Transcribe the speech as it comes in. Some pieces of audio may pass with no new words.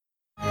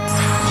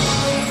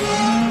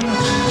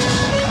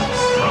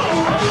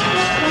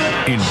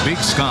In Big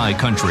Sky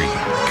Country,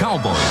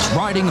 cowboys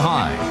riding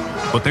high.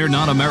 But they're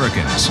not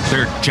Americans,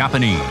 they're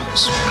Japanese.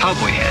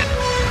 Cowboy hat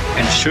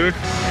and shirt,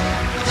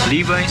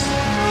 Levi's,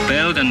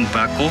 belt and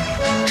buckle.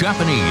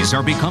 Japanese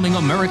are becoming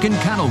American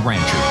cattle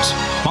ranchers,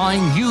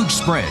 buying huge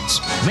spreads,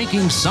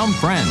 making some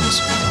friends,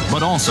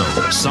 but also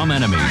some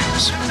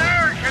enemies.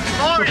 American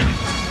boys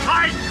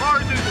fight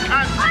for this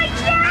country,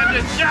 and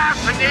the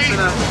Japanese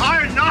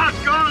are not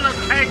gonna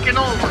take it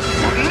over.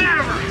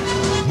 Never!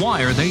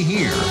 Why are they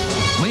here?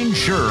 Lin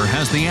sure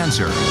has the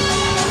answer.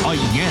 A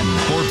yen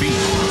for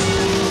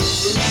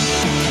beef.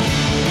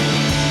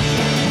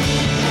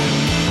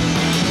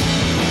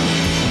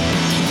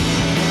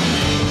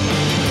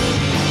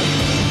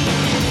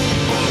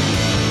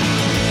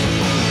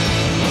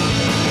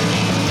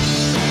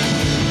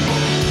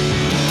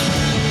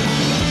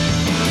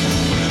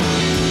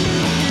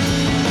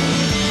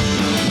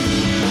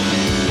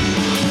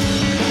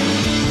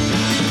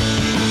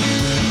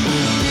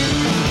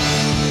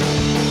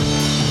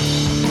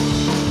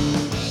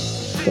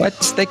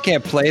 What? They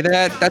can't play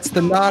that? That's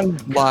the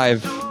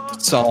non-live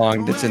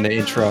song that's in the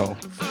intro.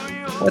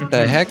 What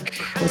the heck?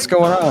 What's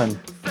going on?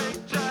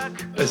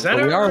 Is that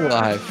we are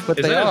live, but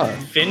they are.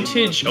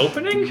 Vintage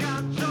opening? Vintage?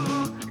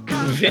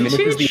 I mean, this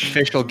is the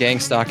official gang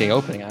stalking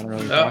opening. I don't know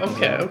what you're talking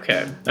about.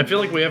 Okay. I feel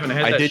like we haven't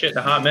had that shit in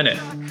a hot minute.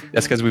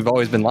 That's because we've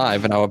always been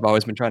live, and I've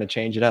always been trying to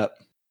change it up.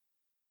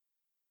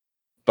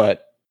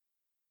 But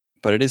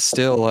it is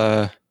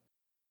still.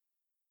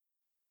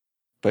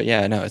 But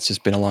yeah, no, it's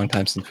just been a long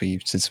time since we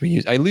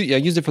used. I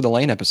used it for the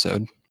Lane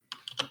episode.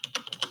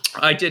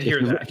 I did hear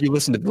that. If you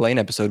listen to the Lane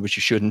episode, which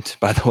you shouldn't,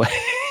 by the way,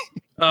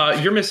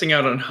 you're missing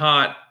out on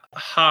hot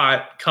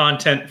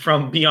content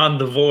from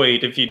Beyond the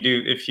Void if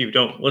you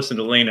don't listen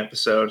to the Lane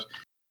episode,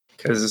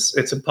 because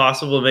it's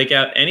impossible to make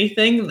out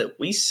anything that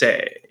we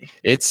say.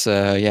 It's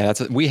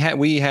we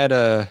had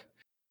a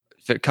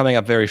coming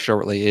up very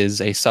shortly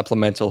is a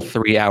supplemental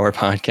 3-hour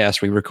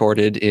podcast we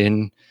recorded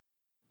in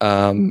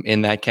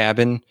that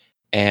cabin.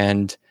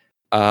 And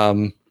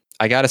I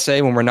gotta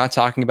say, when we're not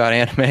talking about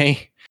anime,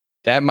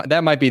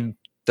 that might be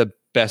the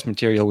best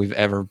material we've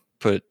ever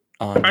put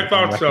on. I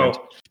thought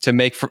so. To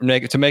make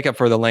up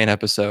for the Lane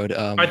episode.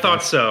 I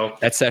thought so.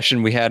 That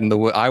session we had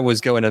I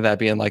was going to that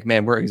being like,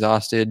 man, we're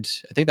exhausted.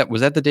 I think that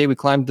was the day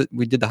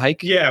we did the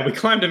hike. Yeah, we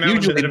climbed a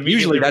mountain.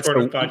 Usually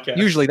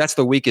that's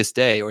the weakest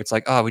day, where it's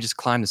like, oh, we just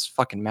climbed this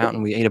fucking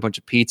mountain. We ate a bunch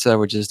of pizza.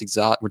 We're just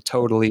exhausted. We're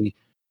totally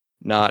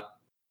not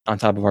on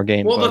top of our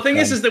game. Well, the thing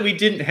is that we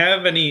didn't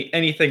have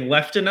anything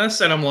left in us,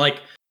 and I'm like,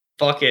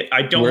 fuck it.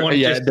 I don't want to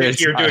just sit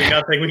here doing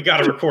nothing. We got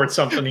to record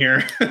something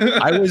here.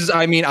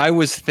 I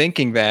was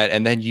thinking that,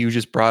 and then you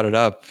just brought it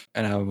up,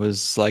 and I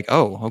was like,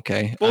 oh,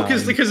 okay. Well,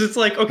 because it's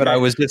like, okay. But I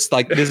was just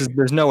like,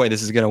 there's no way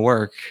this is going to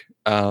work.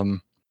 I'd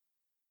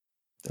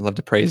love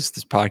to praise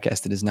this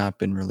podcast that has not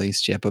been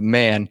released yet, but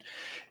man,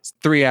 it's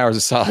 3 hours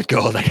of solid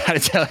gold. I gotta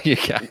tell you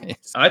guys.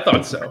 I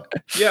thought so.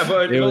 Yeah,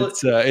 but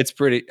it's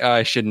pretty.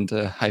 I shouldn't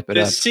hype it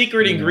up. The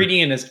secret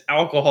ingredient is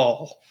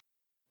alcohol.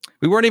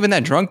 We weren't even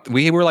that drunk.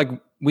 We were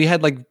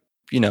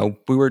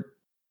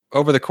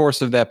over the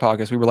course of that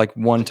podcast, we were like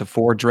 1 to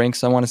 4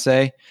 drinks, I want to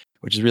say,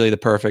 which is really the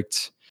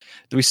perfect.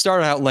 We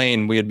started out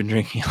lane. We had been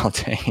drinking all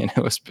day, and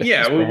it was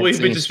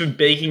we've just been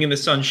baking in the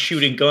sun,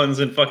 shooting guns,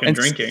 and fucking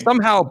drinking.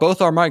 Somehow,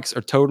 both our mics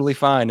are totally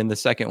fine in the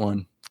second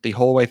one, the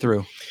whole way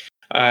through.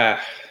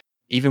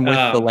 Even with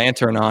the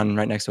lantern on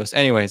right next to us.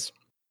 Anyways,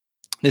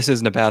 this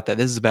isn't about that.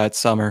 This is about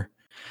summer,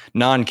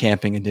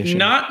 non-camping edition.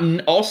 Not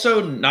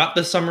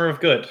the summer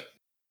of good.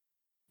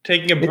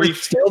 Taking a brief.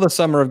 It's still the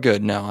summer of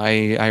good. No,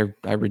 I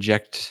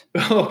reject.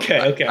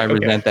 Okay. I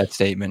resent that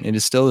statement. It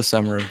is still the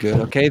summer of good.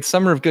 Okay, the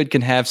summer of good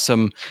can have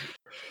some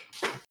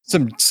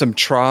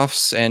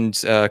troughs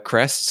and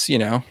crests. You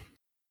know.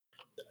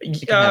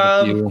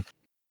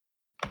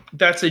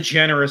 That's a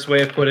generous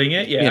way of putting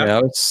it. Yeah. You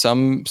know,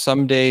 some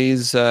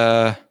days.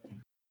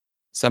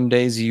 Some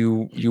days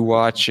you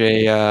watch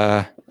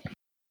a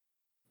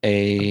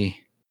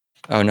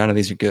oh, none of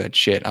these are good.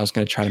 Shit, I was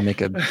gonna try to make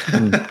a.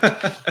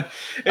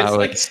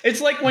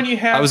 It's like when you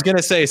have. I was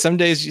gonna say some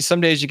days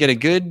you get a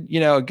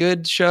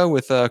good show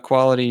with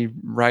quality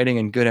writing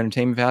and good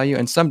entertainment value,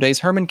 and some days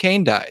Herman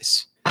Cain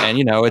dies, and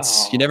you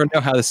never know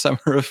how the summer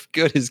of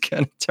good is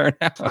gonna turn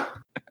out.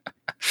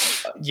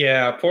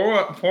 Yeah,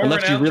 pour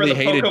unless you really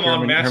hated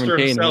Pokemon master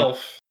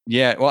himself.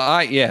 Yeah,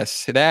 well,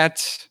 yes,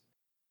 that.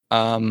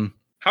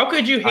 How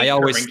could you hate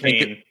Herman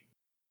Cain?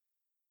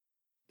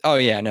 Oh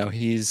yeah, no,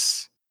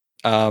 he's.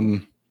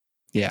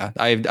 Yeah,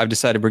 I've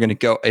decided we're going to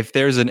go. If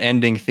there's an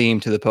ending theme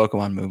to the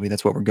Pokemon movie,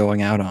 that's what we're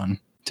going out on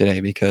today,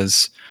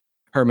 because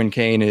Herman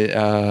Cain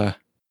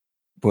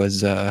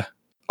was a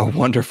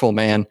wonderful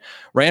man.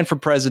 Ran for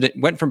president,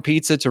 went from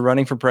pizza to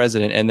running for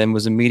president, and then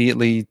was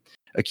immediately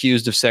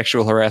accused of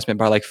sexual harassment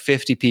by like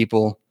 50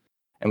 people,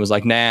 and was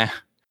like, nah,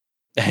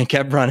 and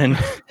kept running.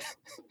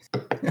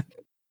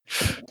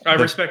 I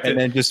respect it. And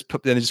then just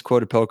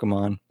quoted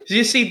Pokemon.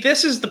 You see,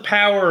 this is the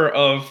power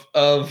of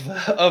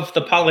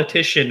the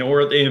politician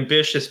or the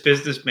ambitious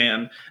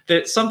businessman.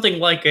 That something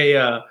like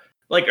a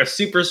like a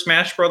Super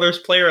Smash Brothers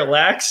player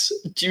lacks.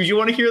 Do you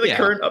want to hear the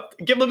current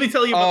let me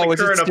tell you about the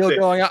current is it still update.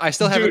 Going on? I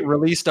still haven't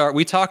released our.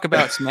 We talk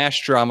about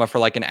Smash drama for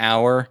like an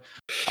hour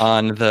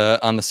on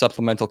the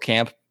supplemental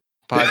camp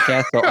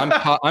podcast. So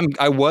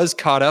I was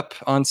caught up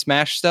on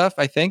Smash stuff,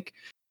 I think,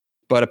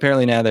 but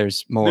apparently now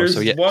there's more. There's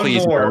so one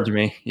please more. indulge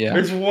me. Yeah,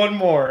 there's one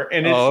more,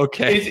 and it's,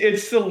 okay.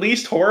 It's the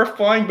least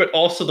horrifying, but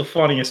also the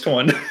funniest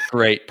one.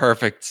 Great,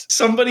 perfect.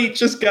 Somebody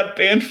just got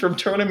banned from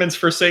tournaments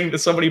for saying that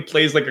somebody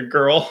plays like a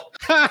girl.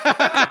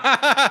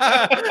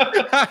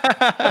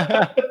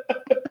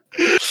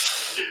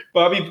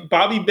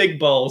 Bobby Big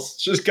Balls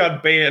just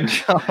got banned.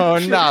 Oh,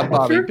 not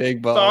Bobby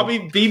Big Balls. Bobby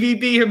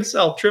BBB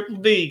himself, Triple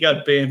B,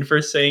 got banned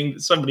for saying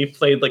that somebody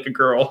played like a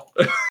girl.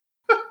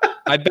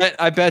 I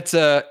bet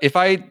if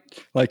I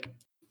like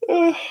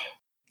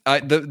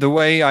the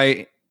way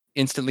I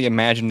instantly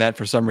imagined that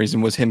for some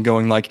reason was him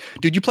going like,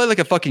 dude, you play like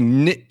a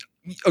fucking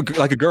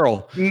like a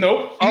girl.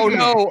 Nope. Oh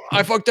no,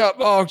 I fucked up.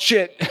 Oh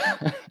shit.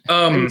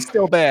 It's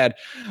still bad.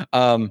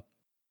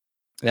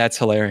 That's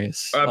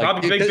hilarious.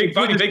 Bobby Big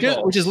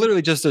Balls, which is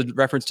literally just a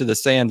reference to the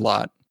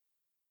Sandlot,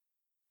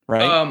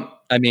 right?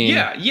 I mean,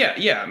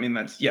 yeah. I mean,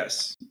 that's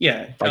yes,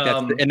 yeah. Like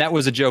and that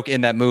was a joke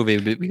in that movie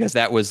because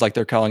that was like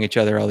they're calling each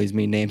other all these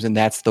mean names, and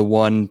that's the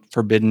one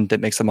forbidden that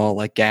makes them all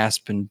like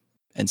gasp and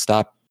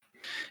stop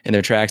in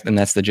their tracks, and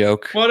that's the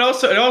joke. Well, it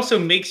also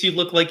makes you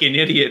look like an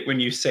idiot when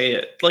you say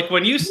it. Like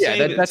when you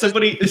say that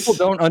somebody people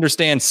don't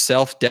understand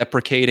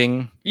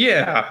self-deprecating.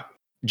 Yeah.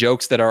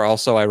 Jokes that are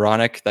also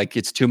ironic, like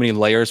it's too many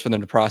layers for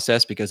them to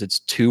process because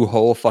it's 2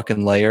 whole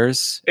fucking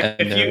layers.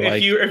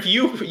 If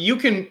you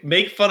can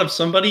make fun of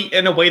somebody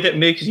in a way that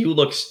makes you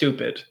look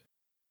stupid,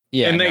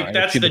 and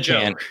that's the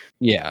joke.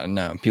 Yeah,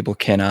 no, people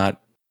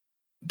cannot.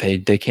 They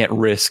can't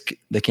risk.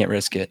 They can't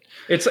risk it.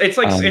 It's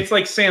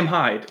like Sam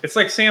Hyde. It's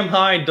like Sam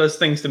Hyde does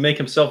things to make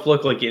himself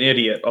look like an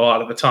idiot a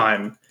lot of the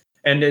time,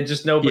 and it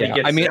just nobody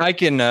gets. I mean, it. I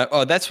can.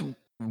 That's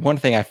one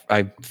thing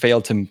I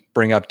failed to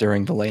bring up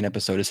during the Lane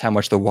episode is how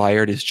much The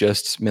Wired is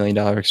just $1 Million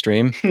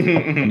Extreme.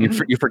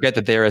 you forget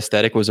that their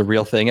aesthetic was a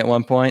real thing at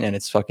one point, and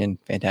it's fucking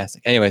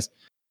fantastic. Anyways,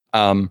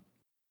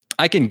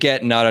 I can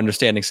get not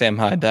understanding Sam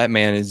Hyde. That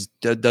man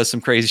does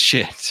some crazy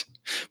shit,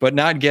 but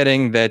not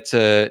getting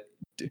that.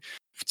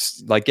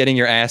 Like getting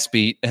your ass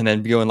beat and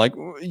then going like,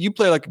 you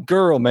play like a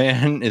girl,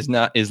 man, is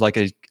like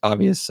a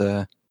obvious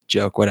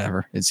joke.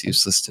 Whatever, it's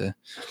useless to.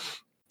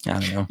 I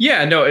don't know.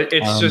 Yeah, no,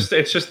 it's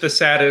just the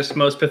saddest,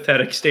 most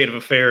pathetic state of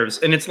affairs,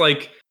 and it's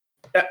like,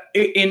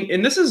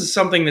 and this is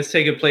something that's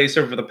taken place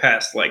over the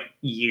past like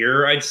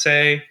year, I'd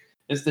say,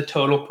 is the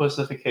total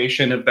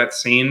pussification of that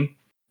scene.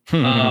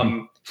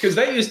 Because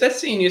that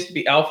scene used to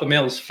be alpha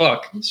male as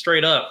fuck,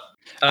 straight up.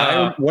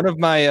 One of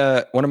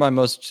my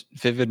most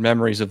vivid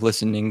memories of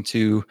listening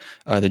to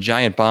the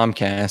Giant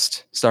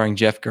Bombcast starring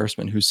Jeff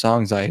Gerstmann, whose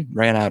songs I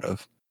ran out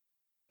of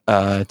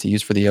to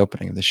use for the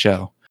opening of the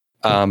show.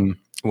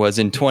 Was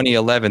in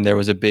 2011. There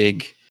was a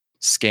big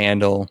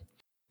scandal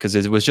because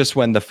it was just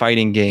when the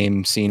fighting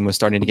game scene was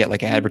starting to get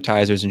like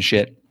advertisers and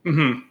shit.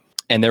 Mm-hmm.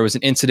 And there was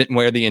an incident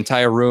where the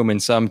entire room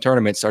in some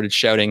tournament started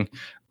shouting,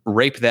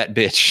 "Rape that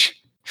bitch."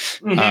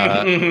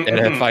 At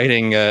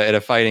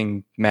a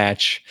fighting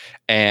match.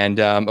 And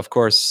of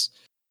course,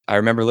 I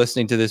remember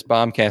listening to this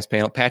Bombcast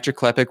panel. Patrick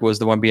Klepek was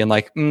the one being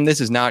like,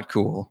 this is not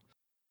cool.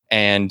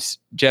 And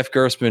Jeff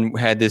Gerstmann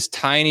had this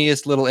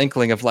tiniest little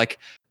inkling of like,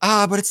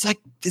 but it's like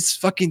this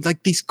fucking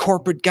like these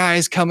corporate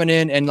guys coming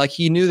in, and like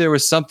he knew there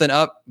was something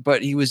up,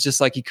 but he was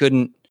just like he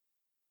couldn't.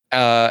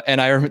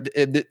 And I remember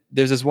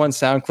there's this one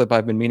sound clip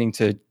I've been meaning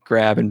to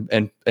grab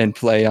and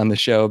play on the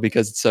show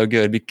because it's so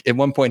good. At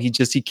one point, he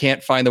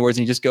can't find the words,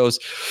 and he just goes,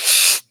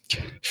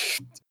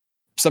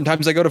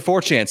 "Sometimes I go to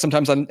 4chan.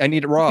 Sometimes I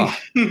need it raw."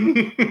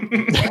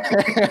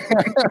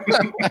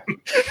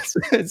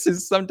 It's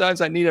just,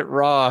 sometimes I need it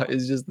raw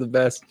is just the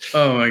best.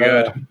 Oh my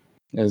god,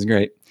 it was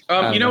great.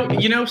 So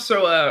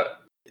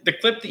the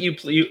clip that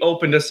you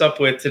opened us up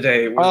with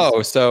today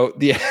was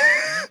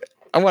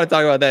I want to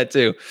talk about that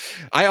too.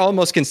 I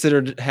almost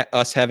considered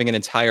us having an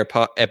entire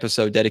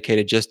episode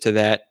dedicated just to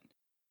that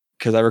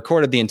because I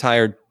recorded the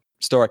entire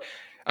story.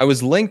 I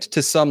was linked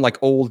to some like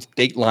old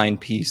Dateline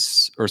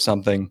piece or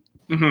something,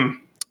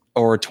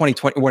 or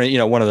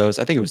 2020. One of those.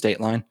 I think it was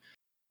Dateline.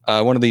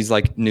 One of these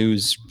like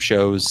news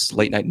shows,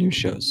 late night news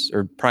shows,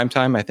 or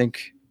primetime. I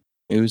think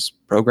news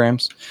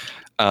programs.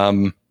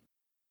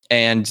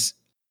 And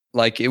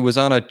like it was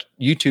on a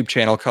YouTube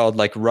channel called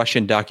like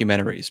Russian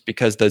Documentaries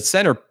because the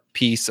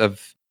centerpiece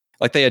of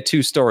like they had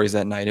 2 stories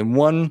that night, and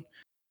one,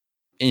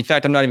 in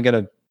fact, I'm not even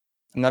gonna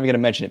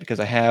mention it because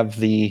I have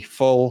the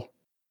full.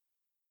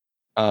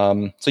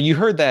 So you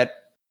heard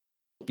that,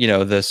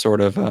 the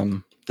sort of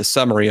the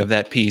summary of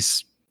that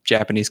piece,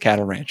 Japanese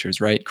cattle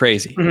ranchers, right?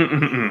 Crazy.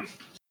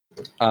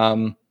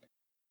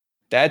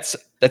 That's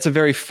a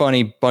very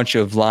funny bunch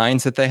of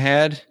lines that they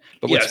had.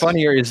 But what's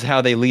funnier is how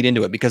they lead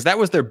into it, because that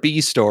was their B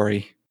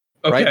story,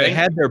 right? They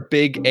had their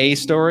big A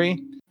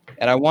story,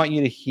 and I want you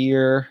to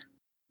hear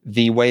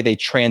the way they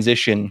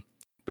transition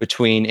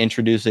between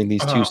introducing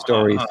these 2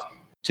 stories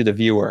to the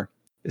viewer.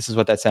 This is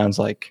what that sounds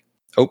like.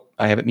 Oh,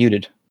 I have it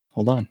muted.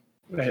 Hold on.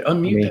 Right,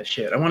 unmute that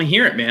shit. I want to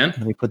hear it, man.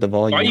 Let me put the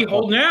volume. Why are you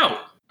holding out?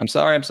 I'm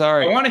sorry.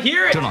 I want to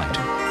hear it. Tonight,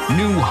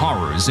 new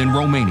horrors in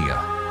Romania.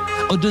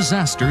 A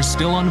disaster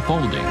still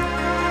unfolding.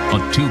 A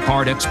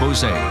 2-part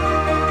expose.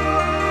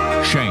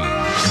 Shame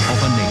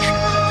of a nation.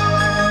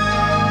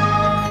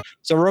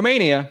 So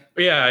Romania,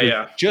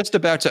 Yeah. just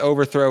about to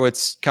overthrow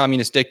its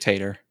communist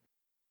dictator.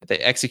 They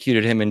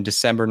executed him in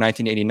December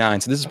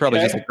 1989. So this is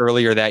probably just like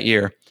earlier that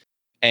year.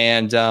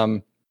 And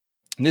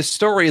this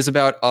story is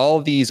about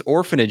all these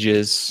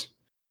orphanages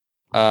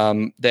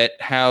that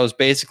house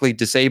basically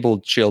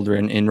disabled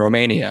children in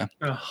Romania.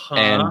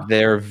 And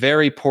they're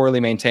very poorly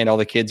maintained. All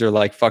the kids are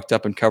like fucked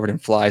up and covered in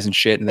flies and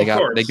shit. And they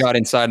got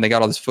inside and they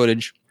got all this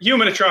footage.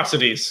 Human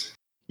atrocities.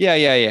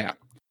 Yeah.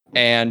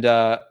 And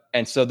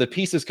so the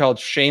piece is called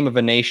 "Shame of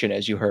a Nation,"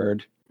 as you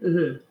heard.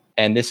 Mm-hmm.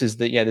 And this is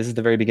the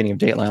very beginning of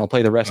Dateline. I'll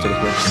play the rest of it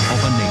here.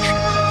 Of a nation.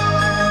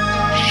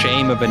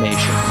 Shame of a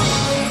nation.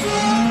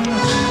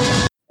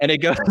 And it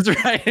goes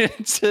right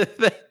into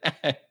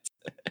that.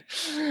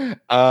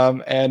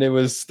 And it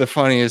was the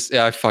funniest.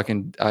 Yeah,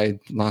 I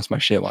lost my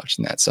shit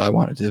watching that. So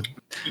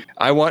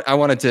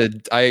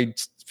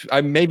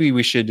maybe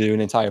we should do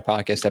an entire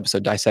podcast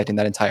episode dissecting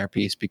that entire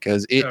piece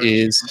because it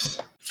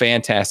is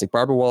fantastic.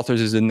 Barbara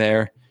Walters is in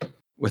there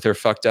with her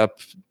fucked up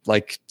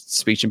like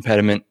speech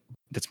impediment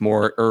that's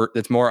more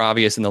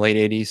obvious in the late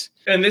 80s.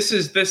 And this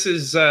is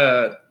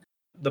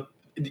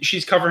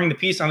she's covering the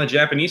piece on the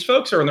Japanese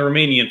folks or on the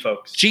Romanian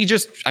folks?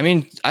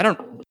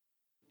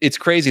 It's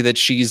crazy that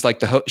she's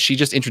like she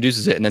just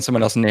introduces it and then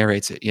someone else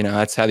narrates it. You know,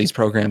 that's how these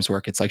programs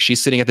work. It's like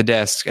she's sitting at the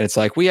desk and it's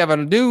like, we have a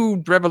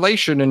new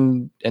revelation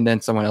and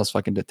then someone else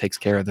fucking takes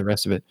care of the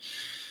rest of it.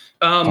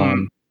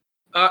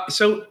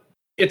 So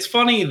it's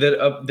funny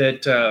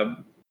that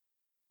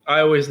I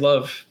always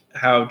love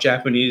how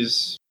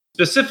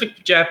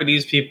specific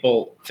Japanese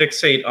people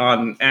fixate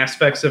on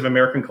aspects of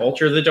American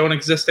culture that don't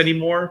exist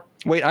anymore.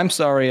 Wait, I'm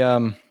sorry.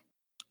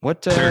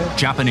 What? They're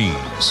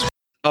Japanese.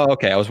 Oh,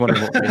 okay. I was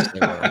wondering what race they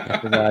were. I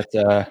forgot.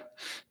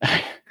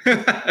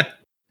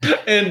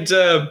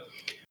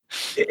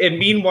 And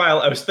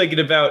meanwhile, I was thinking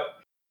about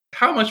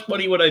how much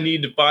money would I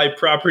need to buy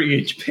property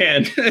in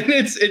Japan? And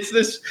it's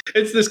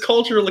this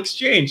cultural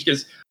exchange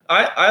because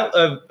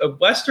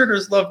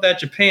Westerners love that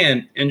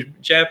Japan and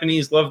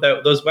Japanese love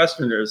those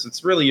Westerners.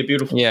 It's really a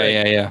beautiful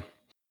thing. Yeah.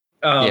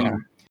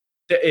 And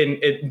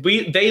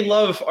they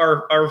love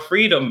our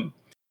freedom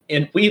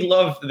and we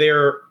love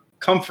their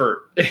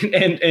comfort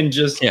and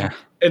just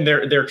and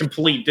their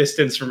complete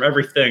distance from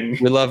everything.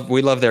 We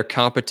love their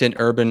competent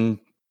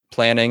urban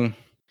planning.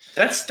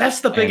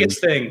 That's the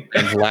biggest thing.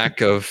 And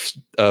lack of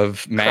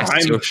mass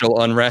Crime. Social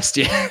unrest.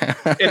 Yeah.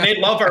 And they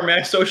love our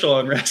mass social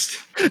unrest.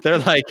 They're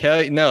like,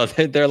 hey, no,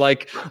 they're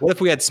like, what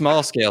if we had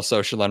small scale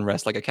social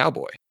unrest like a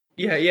cowboy?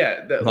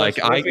 Yeah.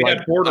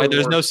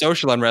 There's no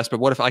social unrest, but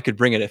what if I could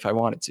bring it if I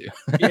wanted to?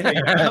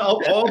 Yeah.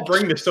 I'll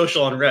bring the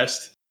social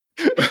unrest.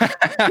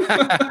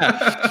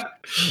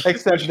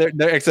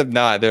 except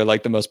not. They're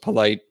like the most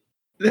polite.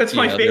 That's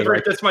my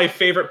favorite. That's my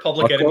favorite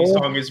Public Enemy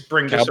song. Is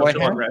 "Bring the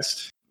Social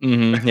Unrest."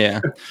 Mm-hmm, yeah,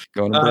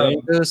 going to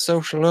bring the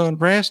social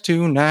unrest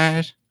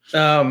tonight.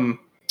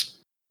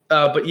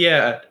 But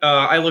yeah,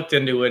 I looked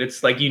into it.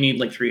 It's like you need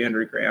like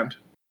 $300,000.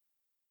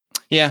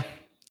 Yeah.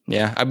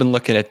 I've been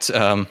looking at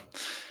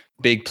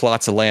big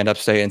plots of land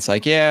upstate. And it's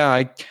like,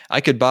 I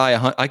could buy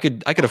I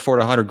could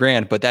afford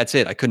 $100,000, but that's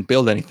it. I couldn't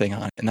build anything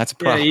on it, and that's a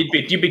problem. Yeah,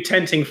 you'd be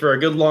tenting for a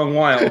good long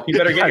while. You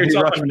better get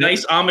yourself a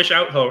nice Amish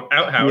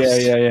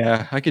outhouse.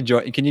 Yeah. I could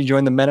join. Can you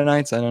join the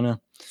Mennonites? I don't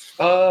know.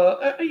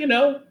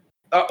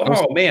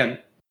 Man.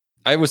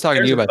 I was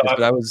talking to you about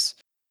this,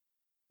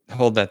 but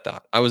hold that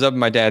thought. I was up in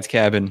my dad's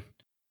cabin,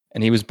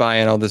 and he was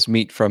buying all this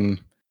meat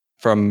from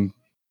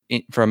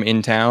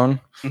in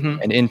town.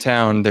 Mm-hmm. And in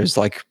town, there's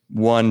like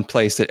one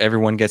place that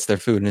everyone gets their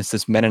food, and it's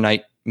this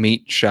Mennonite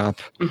meat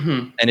shop.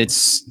 Mm-hmm. And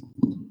it's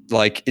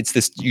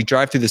this. You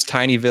drive through this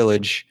tiny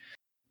village,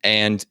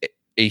 and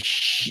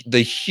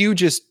the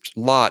hugest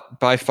lot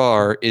by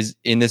far is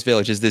in this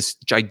village is this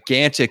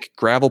gigantic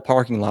gravel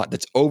parking lot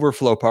that's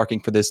overflow parking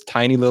for this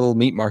tiny little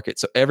meat market.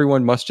 So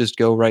everyone must just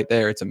go right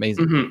there. It's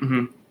amazing. Mm-hmm,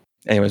 mm-hmm.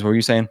 Anyways, what were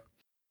you saying?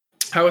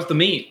 How was the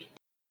meat?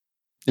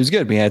 It was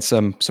good. We had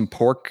some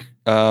pork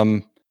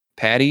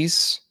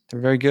patties. They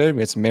were very good.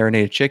 We had some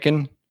marinated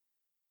chicken.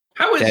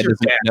 How is your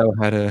dad? Know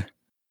how to.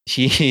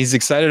 He's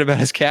excited about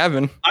his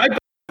cabin.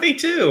 Me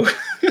too.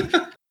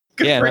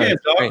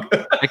 Dog.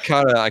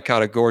 I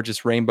caught a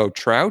gorgeous rainbow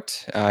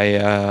trout.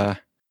 I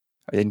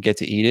didn't get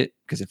to eat it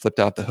because it flipped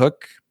off the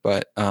hook.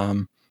 But I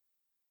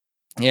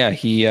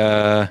need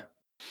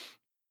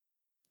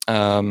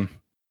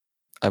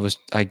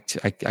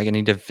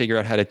to figure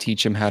out how to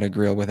teach him how to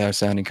grill without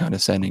sounding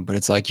condescending. But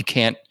it's like you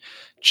can't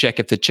check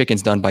if the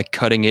chicken's done by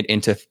cutting it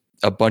into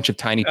a bunch of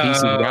tiny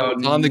pieces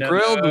on the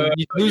grill.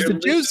 You lose the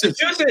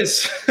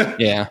juices.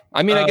 Yeah.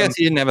 I mean, I guess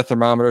he didn't have a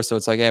thermometer, so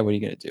it's like, what are you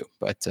going to do?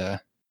 But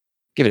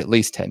give it at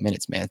least 10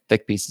 minutes, man.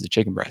 Thick pieces of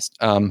chicken breast.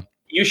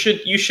 You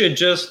should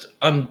just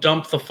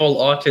dump the full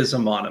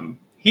autism on him.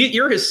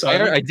 You're his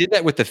son. I did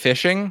that with the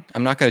fishing.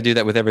 I'm not going to do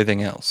that with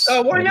everything else.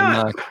 Oh, why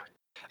not?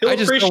 He'll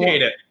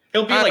appreciate it.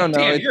 He'll be like,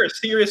 "Damn, you're a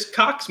serious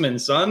coxman,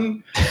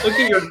 son. Look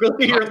at your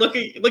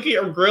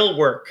grill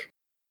work."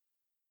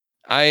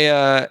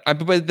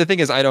 But the thing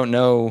is, I don't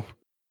know.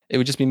 It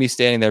would just be me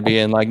standing there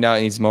being like, "No,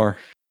 it needs more."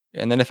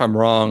 And then if I'm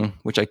wrong,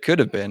 which I could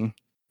have been,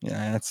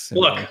 yeah, that's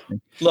look.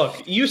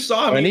 You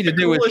saw me. What I need to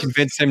do is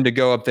convince him to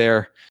go up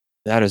there.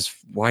 That is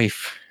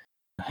wife.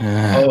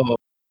 Oh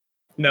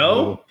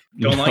no.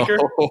 Don't like her?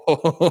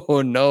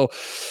 Oh, no.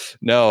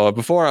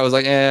 Before I was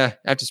like,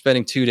 after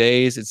spending 2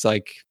 days, it's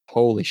like,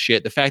 holy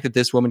shit. The fact that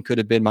this woman could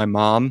have been my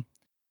mom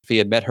if he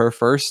had met her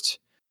first.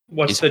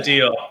 What's the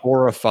deal?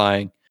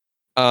 Horrifying.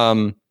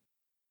 It's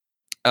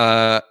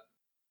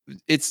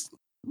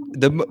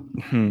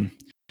the,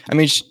 I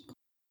mean,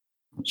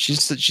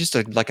 she's just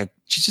like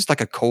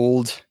a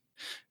cold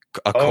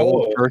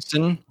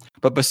person.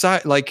 But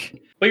beside,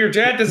 like, but your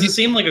dad doesn't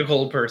seem like a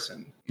cold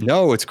person.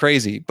 No, it's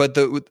crazy. But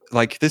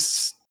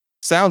this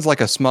sounds like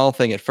a small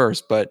thing at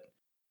first, but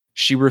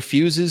she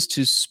refuses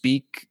to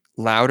speak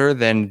louder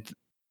than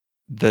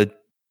the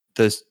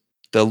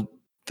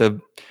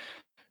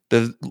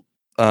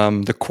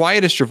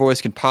quietest your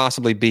voice can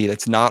possibly be.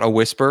 That's not a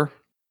whisper,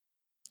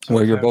 so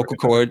where your vocal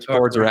cords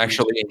are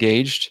actually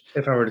engaged.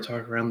 If I were to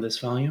talk around this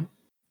volume,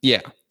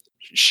 yeah,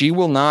 she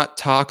will not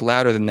talk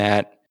louder than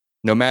that,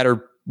 no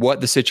matter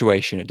what the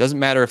situation. It doesn't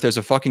matter if there's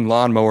a fucking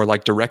lawnmower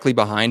like directly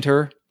behind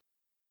her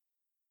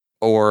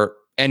or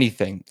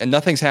anything, and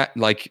nothing's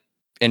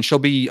and she'll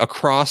be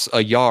across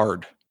a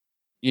yard,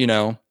 you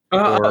know.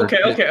 Okay.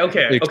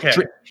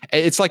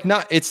 It's like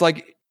not. It's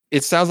like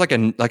it sounds like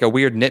a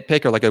weird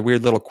nitpick or like a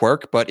weird little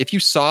quirk, but if you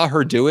saw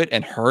her do it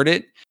and heard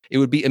it, it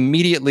would be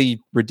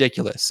immediately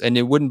ridiculous, and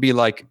it wouldn't be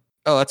like,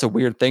 oh, that's a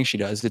weird thing she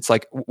does. It's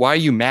like, why are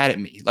you mad at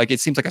me? Like, it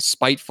seems like a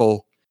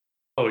spiteful.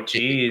 Oh,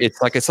 geez.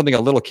 It's like it's something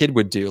a little kid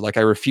would do. Like,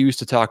 I refuse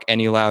to talk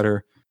any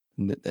louder.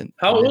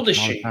 How old is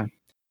she?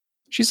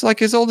 She's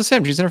like as old as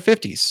him. She's in her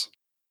 50s.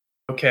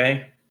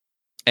 Okay.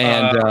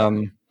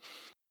 And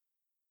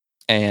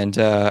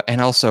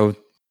also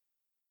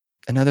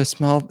another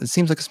small, it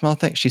seems like a small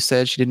thing. She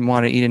said she didn't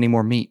want to eat any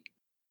more meat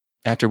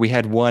after we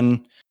had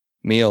one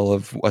meal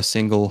of a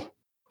single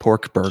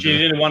pork burger. She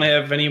didn't want to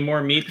have any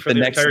more meat for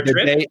the entire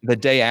trip? The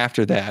day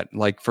after that,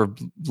 like for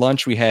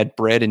lunch, we had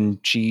bread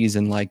and cheese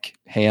and like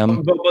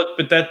ham. But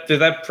did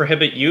that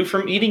prohibit you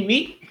from eating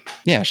meat?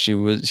 Yeah,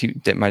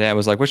 my dad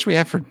was like, what should we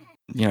have for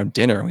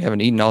dinner? We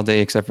haven't eaten all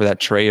day except for that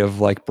tray of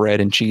like bread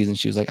and cheese. And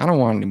she was like, I don't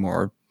want any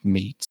more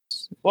meat.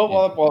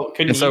 Well,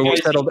 and so we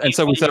settled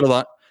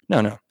on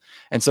no.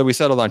 And so we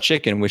settled on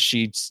chicken, which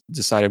she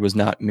decided was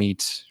not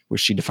meat, which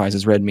she defines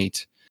as red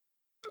meat.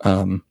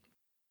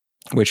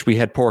 Which we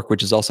had pork,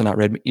 which is also not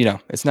red meat.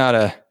 It's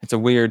a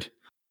weird.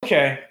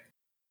 Okay.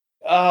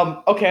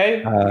 Okay.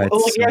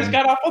 You guys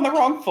got off on the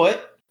wrong foot.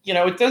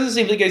 It doesn't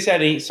seem like you guys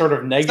had any sort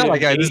of negative. It's not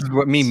like this is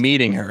what me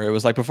meeting her. It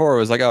was like before. It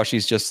was like, oh,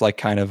 she's just like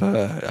kind of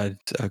a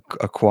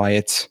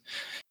quiet,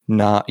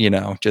 not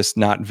just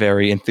not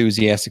very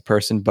enthusiastic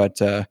person.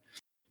 But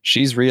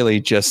she's really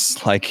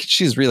just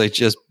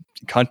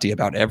cunty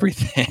about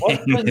everything.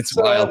 It's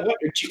wild.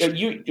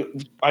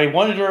 I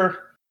wonder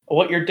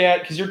what your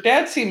dad, because your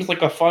dad seems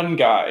like a fun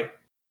guy.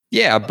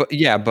 He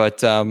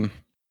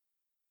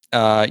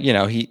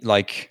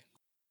like,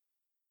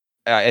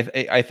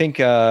 I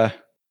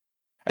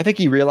think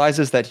he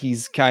realizes that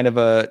he's kind of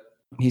a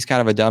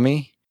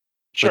dummy.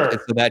 Sure.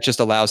 So that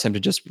just allows him to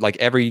just like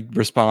every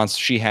response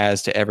she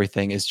has to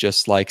everything is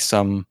just like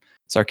some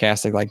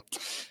sarcastic, like,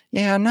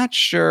 yeah, I'm not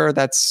sure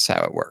that's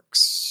how it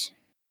works.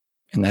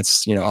 And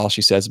that's, all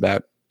she says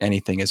about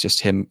anything is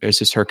just him. It's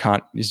just her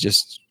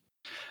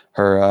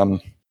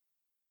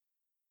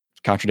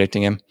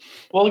contradicting him.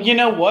 Well, you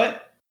know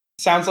what?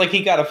 Sounds like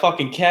he got a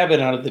fucking cabin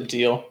out of the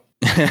deal.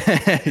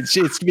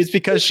 It's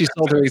because she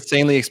sold her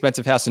insanely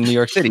expensive house in New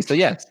York City. So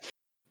yes,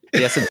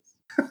 it is.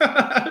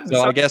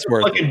 So I guess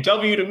we're fucking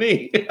W to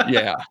me.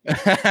 Yeah.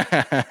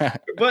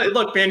 But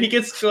look, man, he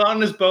gets on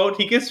his boat.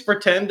 He gets to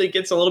pretend he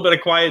gets a little bit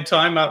of quiet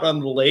time out on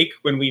the lake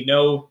when we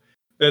know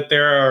that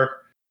there are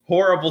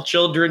horrible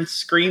children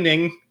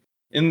screaming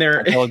in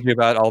there. I told you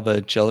about all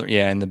the children.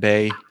 Yeah, in the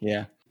bay.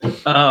 Yeah.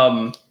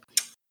 Yeah.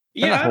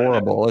 Not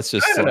horrible. It's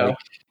just I don't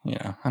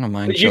know. I don't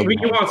mind. You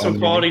want some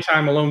quality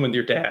time alone with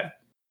your dad.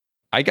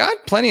 I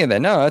got plenty of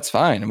that. No, that's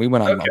fine. We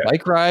went on a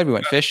bike ride. We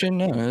went fishing.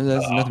 No,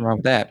 there's nothing wrong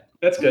with that.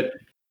 That's good.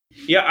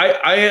 Yeah,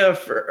 I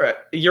have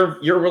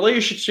your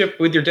relationship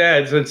with your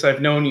dad since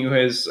I've known you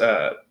has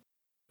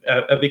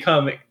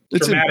become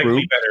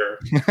dramatically better.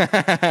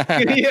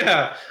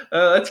 Yeah,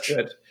 that's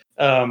good.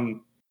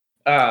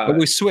 But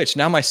we switched.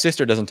 Now my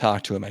sister doesn't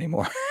talk to him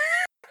anymore.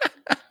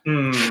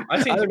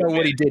 I don't know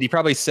what he did. He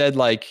probably said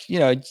like,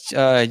 you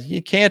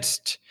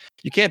can't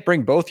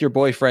bring both your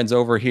boyfriends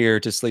over here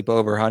to sleep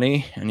over,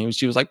 honey. And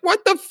she was like,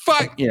 what the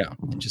fuck? He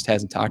just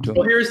hasn't talked to him.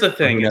 Well, here's the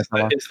thing is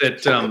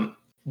that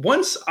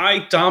once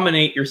I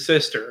dominate your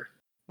sister,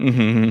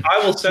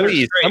 I will set her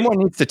straight. Someone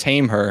needs to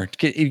tame her.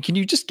 Can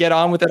you just get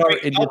on with it?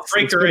 I'll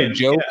break her in.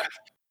 Joke. Yeah.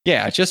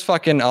 Yeah, just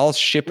fucking. I'll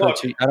ship her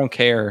to. I don't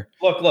care.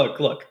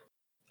 Look.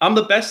 I'm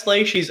the best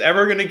slay she's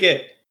ever gonna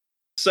get.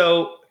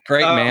 So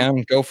great,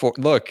 man. Go for it.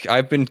 Look,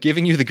 I've been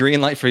giving you the green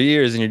light for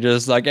years, and you're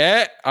just like,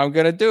 I'm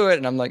gonna do it.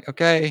 And I'm like,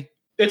 okay.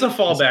 It's a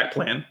fallback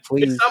plan.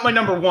 Please. It's not my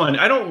number one.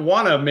 I don't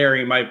want to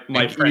marry my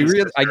friend's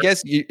sister. I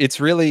guess it's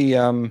really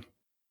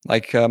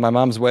like my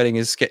mom's wedding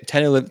is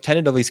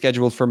tentatively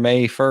scheduled for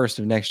May 1st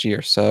of next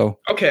year. So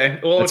okay,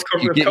 well,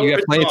 you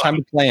have plenty of time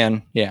to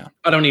plan. Yeah,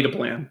 I don't need a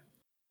plan.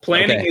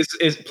 Planning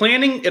is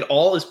planning. It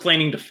all is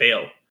planning to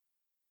fail.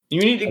 You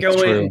need to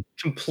go in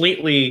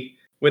completely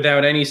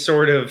without any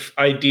sort of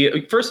idea.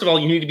 First of all,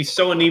 you need to be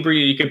so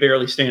inebriated you can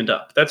barely stand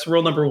up. That's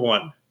rule number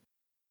one.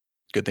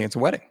 Good thing it's a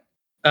wedding.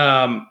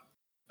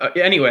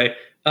 Anyway,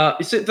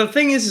 so the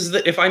thing is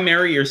that if I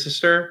marry your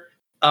sister,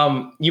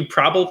 you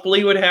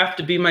probably would have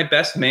to be my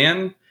best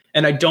man,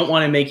 and I don't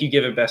want to make you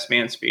give a best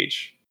man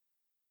speech.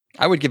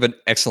 I would give an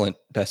excellent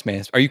best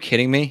man. Are you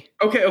kidding me?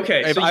 Okay.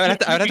 So I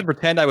would have to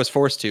pretend I was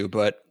forced to,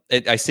 but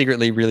I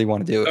secretly really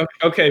want to do it.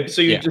 Okay,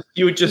 so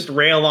you would just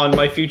rail on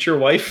my future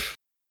wife?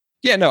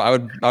 Yeah, no, I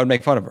would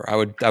make fun of her. I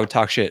would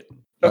talk shit.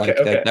 Okay.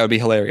 That would be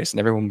hilarious, and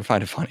everyone would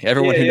find it funny.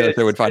 Everyone who knows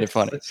her would find it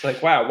funny. It's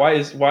like, wow, why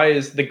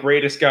is the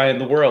greatest guy in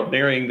the world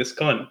marrying this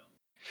cunt?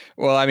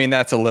 Well, I mean,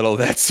 that's might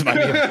be too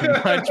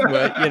much,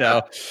 but you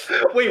know.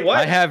 Wait, what?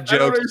 I have jokes. I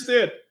don't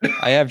understand.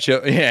 I have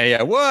jokes.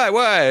 Yeah.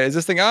 Why? Is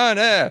this thing on?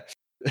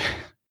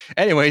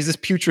 Anyways, this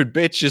putrid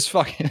bitch just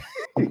fucking.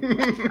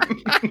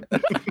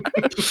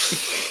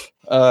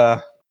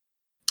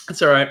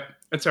 It's all right.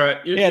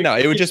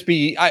 It would just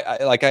be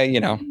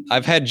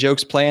I've had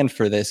jokes planned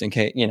for this in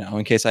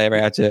case I ever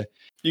had to.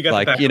 You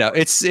got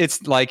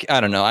it's like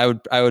I don't know. I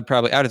would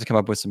have to come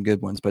up with some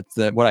good ones, but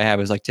what I have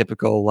is like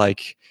typical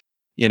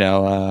you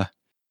have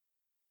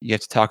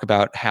to talk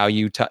about how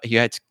you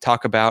had to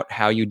talk about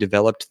how you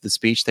developed the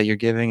speech that you're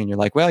giving, and you're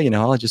like, well,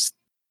 I'll just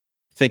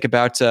think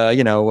about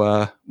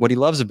what he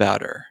loves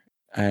about her,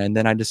 and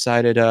then I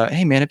decided,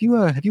 hey man, have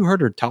you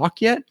heard her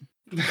talk yet?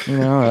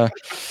 Yeah,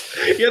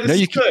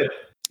 this is good.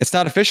 It's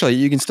not official.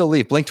 You can still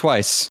leave. Blink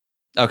twice.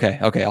 Okay.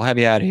 I'll have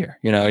you out of here.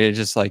 It's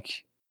just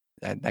like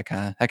that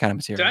kind of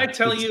material. Did I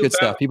tell you good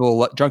stuff?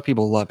 Drunk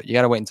people love it. You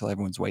got to wait until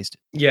everyone's wasted.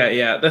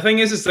 Yeah. The thing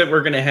is that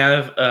we're gonna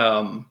have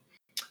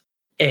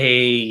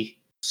a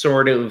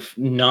sort of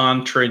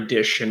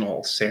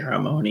non-traditional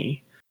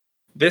ceremony.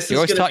 You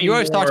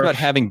always talked about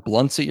having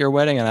blunts at your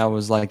wedding, and I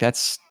was like,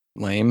 that's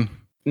lame.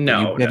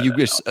 No. Have you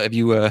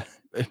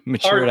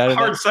matured out of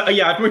that?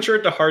 Yeah, I've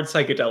matured to hard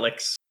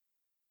psychedelics.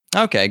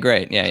 Okay,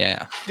 great.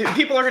 Yeah.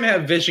 People are going to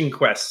have vision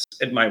quests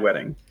at my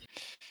wedding.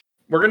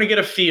 We're going to get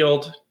a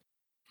field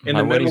in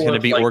the middle. My wedding's going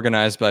to be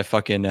organized by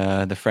fucking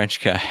the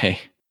French guy.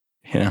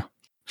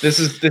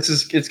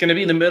 It's going to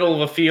be in the middle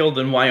of a field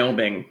in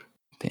Wyoming.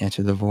 The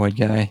Answer the Void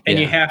guy. And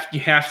you have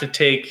to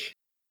take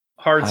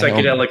hard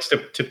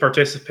psychedelics to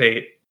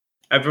participate.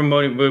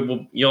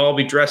 You'll all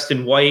be dressed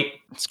in white.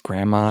 It's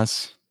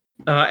grandma's.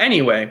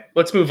 Anyway,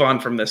 let's move on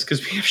from this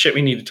because we have shit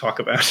we need to talk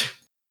about.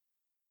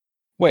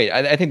 Wait,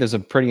 I think there's a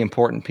pretty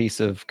important piece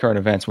of current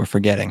events we're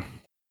forgetting.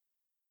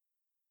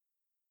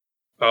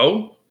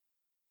 Oh?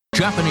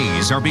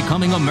 Japanese are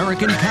becoming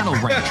American cattle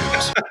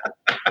ranchers.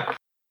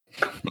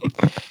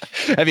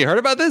 Have you heard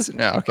about this?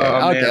 No. Okay.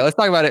 Okay. Let's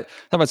talk about it.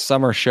 Talk about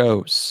summer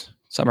shows,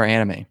 summer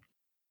anime.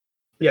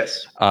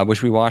 Yes.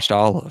 Which we watched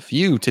all of.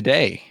 You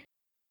today.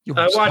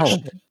 I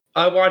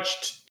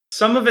watched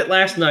some of it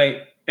last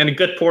night and a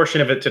good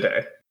portion of it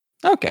today.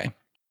 Okay.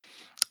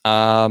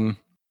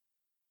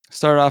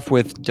 Start off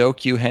with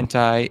Dokyuu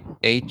Hentai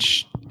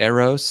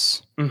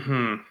HxEros.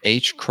 Mm-hmm.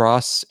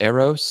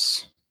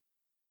 HxEros.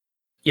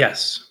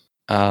 Yes.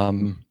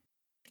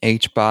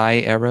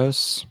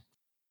 HxEros.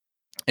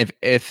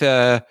 If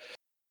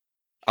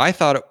I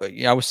thought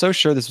I was so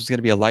sure this was going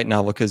to be a light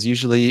novel because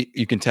usually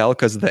you can tell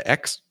because of the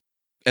X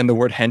and the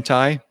word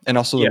hentai and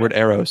also the word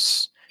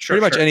eros.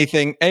 Pretty much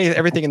everything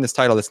in this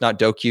title that's not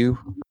Dokyuu,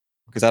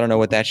 because I don't know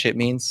what that shit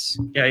means.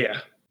 Yeah.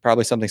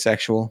 Probably something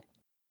sexual.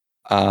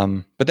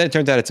 But then it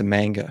turns out it's a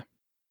manga.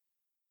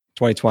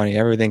 2020,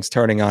 everything's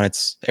turning on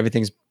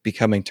everything's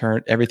turning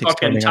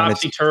on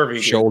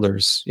its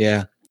shoulders.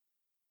 Yeah.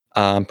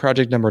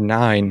 Project number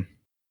 9.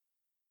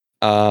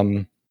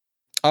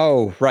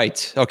 Oh,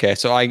 right. Okay,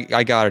 so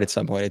I got it at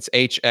some point. It's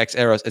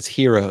HxEros. It's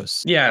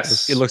heroes.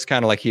 Yes. It looks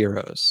kind of like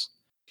heroes.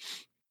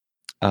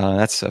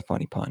 That's a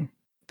funny pun.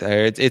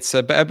 It's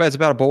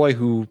about a boy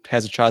who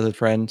has a childhood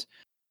friend,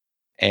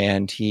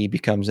 and he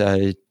becomes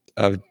a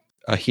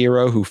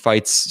hero who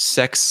fights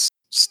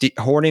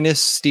horniness,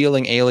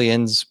 stealing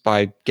aliens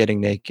by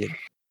getting naked.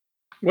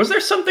 Was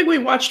there something we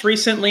watched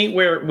recently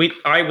where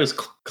I was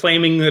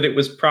claiming that it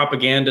was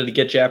propaganda to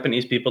get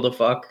Japanese people to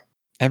fuck?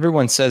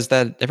 Everyone says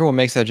that. Everyone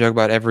makes that joke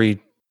about every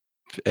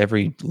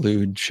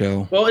lewd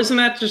show. Well, isn't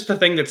that just the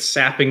thing that's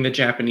sapping the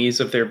Japanese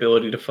of their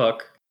ability to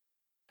fuck?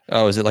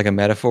 Oh, is it like a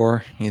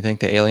metaphor? You think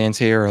the aliens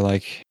here are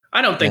like?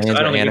 I don't think so.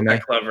 I don't think it's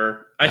that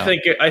clever.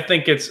 I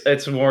think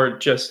it's more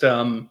just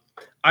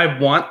I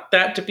want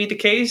that to be the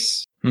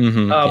case.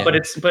 Yeah.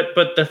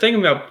 But the thing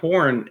about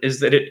porn is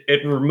that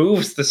it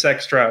removes the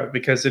sex drive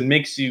because it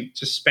makes you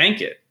just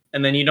spank it,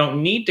 and then you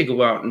don't need to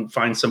go out and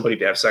find somebody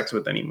to have sex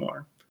with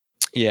anymore.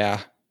 Yeah.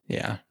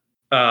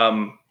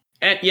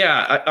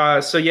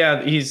 So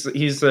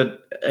he's a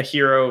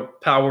hero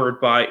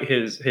powered by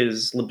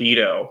his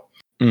libido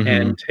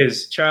and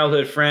his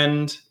childhood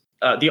friend.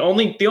 The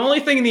only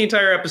thing in the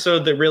entire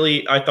episode that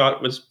really I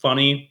thought was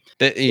funny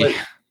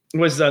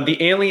was the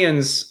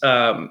aliens.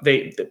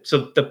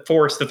 The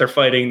force that they're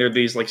fighting, they're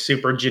these like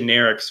super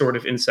generic sort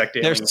of insect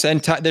aliens. They're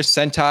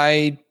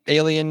Sentai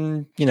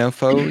alien,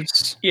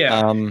 foes.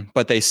 Yeah.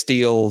 But they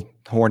steal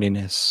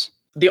horniness.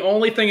 The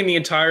only thing in the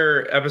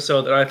entire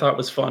episode that I thought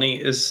was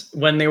funny is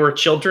when they were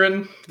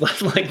children,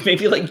 like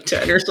maybe like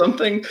 10 or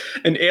something,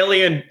 an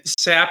alien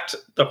sapped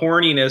the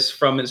horniness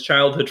from his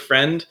childhood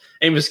friend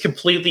and was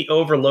completely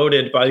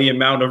overloaded by the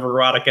amount of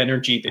erotic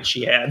energy that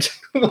she had,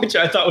 which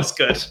I thought was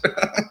good.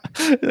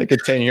 Like a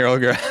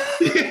 10-year-old girl.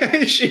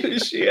 Yeah, she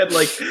had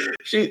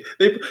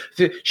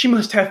she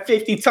must have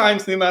 50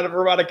 times the amount of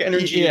erotic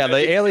energy. Yeah,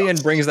 the alien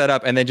brings that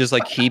up and then just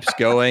like keeps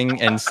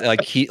going and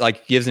he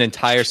gives an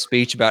entire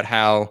speech about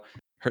how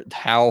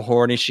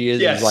horny she is.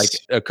 Yes. Is like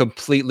a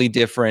completely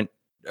different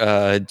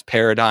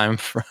paradigm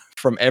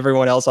from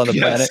everyone else on the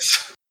planet.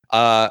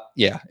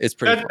 It's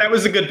pretty. That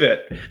was a good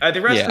bit. The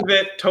rest of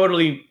it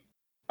totally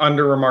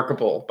under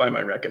remarkable by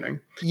my reckoning.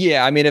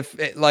 Yeah, I mean,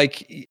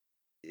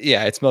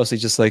 it's mostly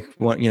just like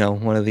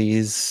one of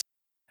these.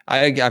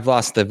 I've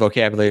lost the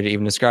vocabulary to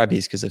even describe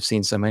these because I've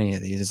seen so many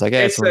of these. It's like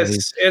it's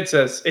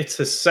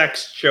a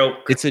sex joke.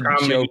 It's a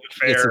joke.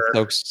 It's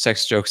a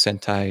sex joke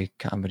Sentai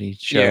comedy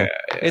show. Yeah.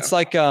 It's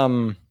like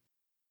what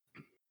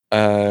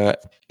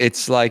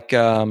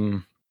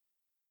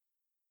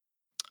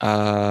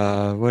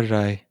did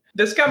I?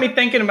 This got me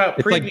thinking about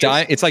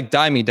it's like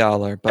Dimey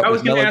Dollar, but I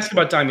was going to ask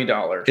about Dimey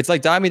Dollar. It's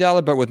like Dimey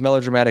Dollar, but with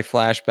melodramatic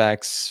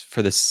flashbacks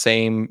for the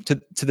same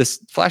to this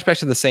flashbacks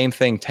to the same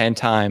thing 10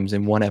 times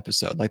in one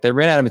episode. Like they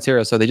ran out of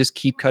material, so they just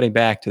keep cutting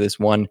back to this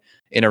one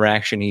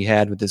interaction he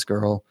had with this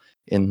girl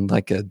in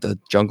like the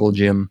jungle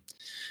gym.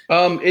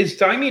 Is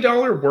Dimey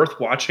Dollar worth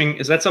watching?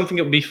 Is that something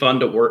that would be fun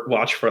to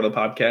watch for the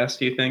podcast?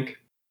 Do you think?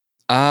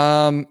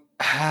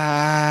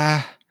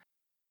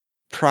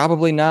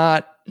 Probably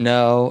not.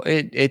 No,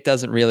 it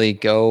doesn't really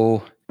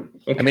go.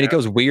 Okay. I mean, it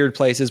goes weird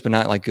places, but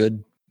not like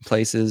good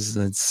places.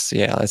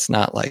 It's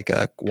not like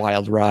a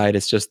wild ride.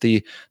 It's just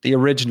the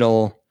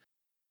original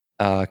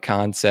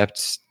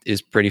concept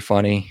is pretty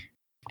funny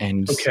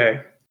and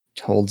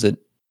holds it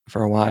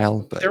for a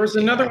while. But there was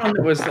another one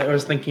that I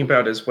was thinking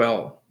about as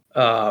well.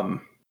 What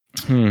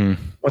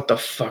the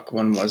fuck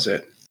one was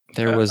it?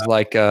 There was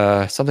like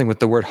something with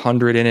the word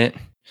 100 in it.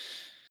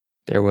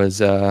 There was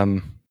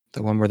the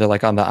one where they're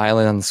like on the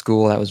island on the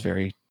school. That was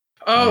very.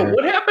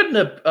 What happened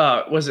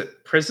to? Was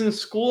it Prison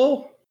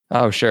School?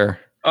 Oh, sure.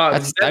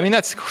 That's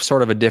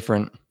sort of a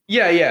different.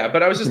 Yeah.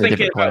 But I was just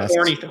thinking about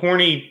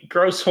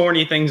gross,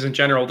 horny things in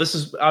general. This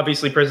is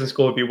obviously Prison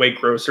School would be way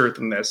grosser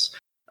than this.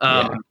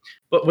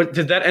 But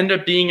did that end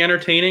up being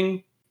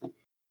entertaining?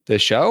 The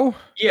show?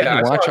 Yeah,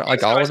 did we watch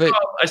all of it.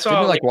 I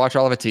saw. Did we watch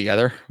all of it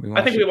together?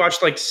 I think we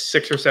watched like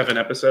 6 or 7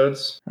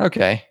 episodes.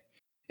 Okay.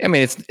 I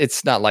mean,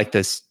 it's not like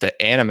this.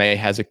 The anime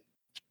has a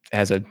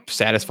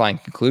satisfying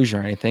conclusion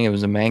or anything. It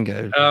was a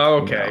manga. Oh,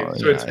 okay.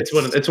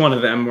 It's one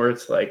of them where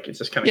it's like it's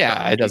just kind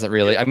of it doesn't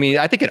really. I mean,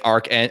 I think an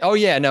arc ends. Oh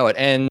yeah, no, it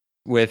ends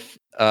with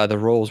the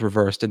roles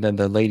reversed and then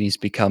the ladies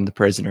become the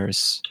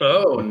prisoners.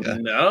 Oh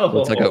no! So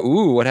it's like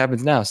what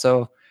happens now?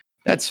 So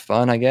that's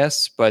fun, I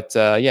guess. But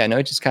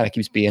it just kind of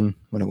keeps being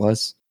what it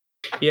was.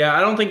 Yeah,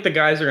 I don't think the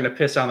guys are going to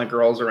piss on the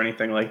girls or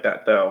anything like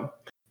that, though.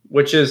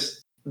 Which is.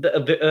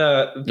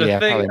 The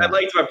thing I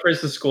liked about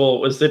Prison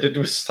School was that it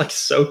was like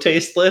so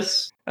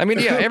tasteless. I mean,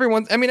 every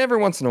once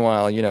in a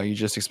while, you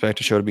just expect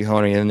a show to be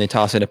horny, and then they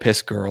toss in a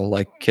piss girl,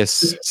 like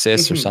Kiss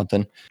Sis or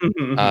something.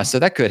 So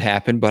that could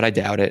happen, but I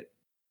doubt it.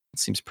 It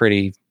seems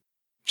pretty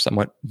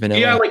somewhat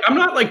vanilla. Yeah, like I'm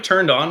not like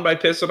turned on by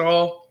piss at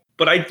all,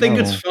 but I think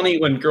it's funny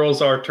when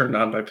girls are turned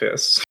on by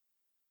piss.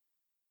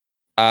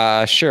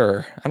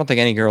 Sure. I don't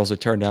think any girls are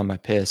turned on by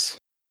piss.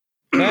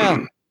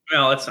 Well,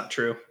 that's not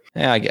true.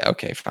 Yeah,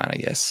 okay, fine, I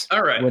guess.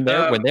 All right. When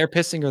they're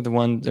pissing or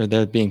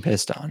they're being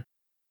pissed on.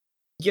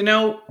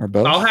 Or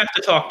both? I'll have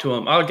to talk to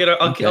him. I'll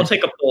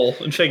take a poll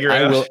and figure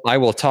out. I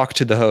will talk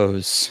to the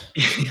hose.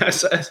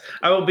 Yes,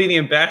 I will be the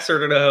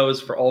ambassador to the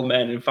hose for all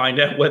men and find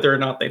out whether or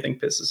not they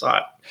think piss is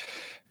hot.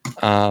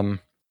 So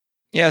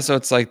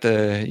it's like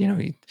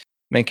the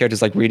main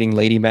character's like reading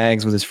lady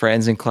mags with his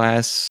friends in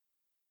class,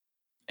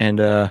 and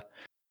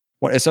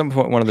at some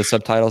point, one of the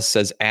subtitles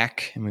says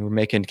 "ack," and we were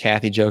making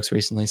Kathy jokes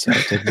recently, so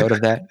I took note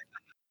of that.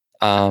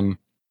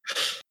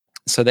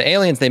 So the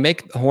aliens, they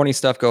make the horny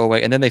stuff go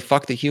away, and then they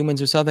fuck the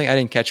humans or something. I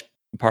didn't catch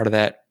part of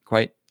that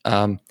quite.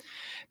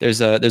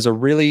 This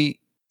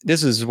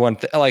is one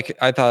thing. Like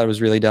I thought it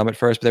was really dumb at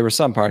first, but there were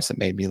some parts that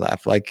made me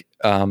laugh. Like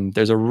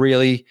there's a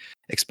really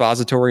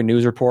expository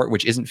news report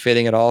which isn't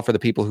fitting at all for the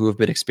people who have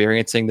been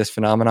experiencing this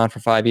phenomenon for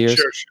 5 years.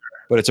 Sure.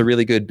 But it's a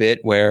really good bit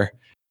where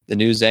the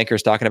news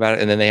anchor's talking about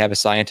it, and then they have a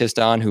scientist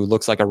on who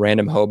looks like a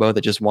random hobo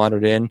that just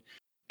wandered in,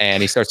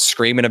 and he starts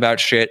screaming about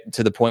shit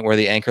to the point where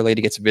the anchor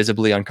lady gets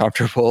visibly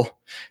uncomfortable.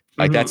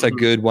 Like that's a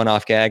good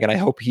one-off gag, and I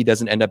hope he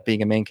doesn't end up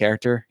being a main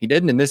character. He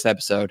didn't in this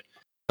episode.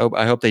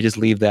 I hope they just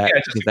leave that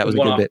because that was a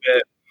good bit.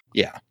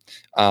 Yeah.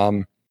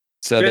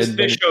 So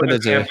this show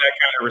doesn't have that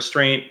kind of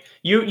restraint.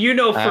 You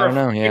know for a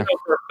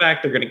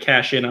fact they're going to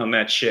cash in on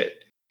that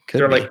shit.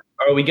 They're like,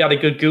 oh, we got a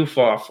good goof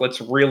off.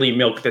 Let's really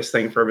milk this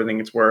thing for everything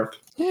it's worth.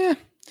 Yeah.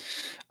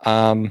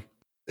 And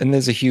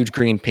there's a huge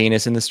green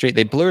penis in the street.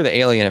 They blur the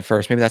alien at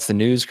first. Maybe that's the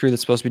news crew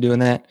that's supposed to be doing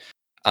that.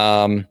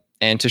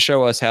 And to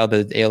show us how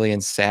the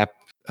aliens sap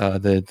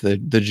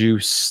the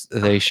juice,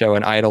 they show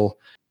an idol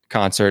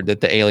concert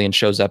that the alien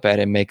shows up at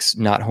and makes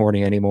not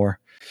horny anymore.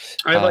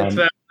 I like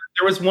that.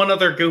 There was one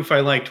other goof I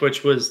liked,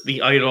 which was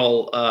the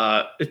idol.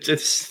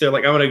 They're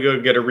like, I'm gonna go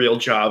get a real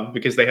job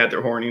because they had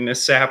their horniness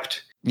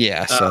sapped.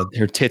 Yeah, so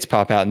her tits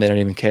pop out and they don't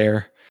even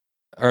care.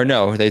 Or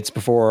no, it's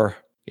before.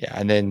 Yeah,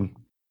 and then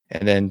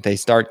they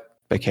start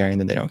by caring,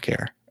 then they don't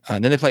care.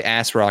 And then they play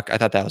ass rock. I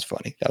thought that was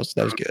funny. That was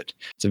good.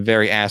 It's a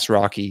very ass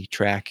rocky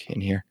track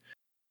in here.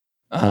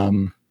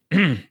 I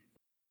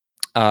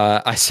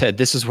said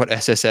this is what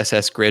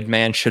SSSS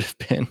Gridman should have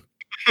been,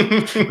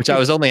 which I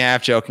was only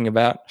half joking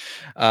about.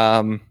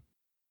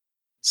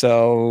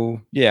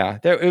 So yeah,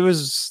 there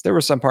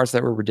were some parts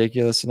that were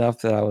ridiculous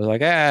enough that I was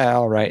like,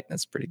 all right,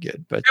 that's pretty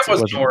good, but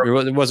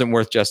it wasn't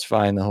worth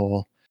justifying the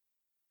whole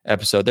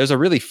episode. There's a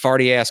really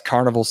farty ass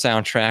carnival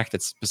soundtrack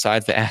that's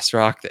besides the ass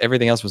rock.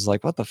 Everything else was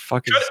like, what the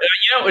fuck is?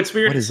 It's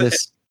weird. What is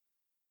this?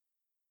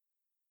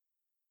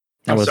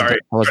 I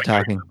wasn't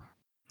talking.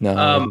 No,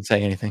 I wasn't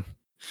saying anything.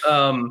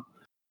 I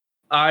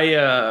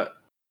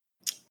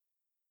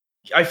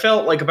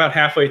felt like about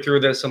halfway through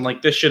this, I'm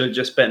like, this should have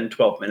just been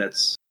 12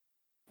 minutes.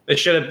 This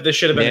should have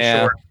been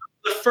short.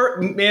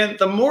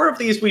 The more of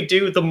these we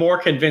do, the more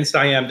convinced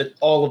I am that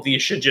all of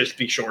these should just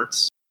be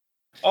shorts.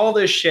 All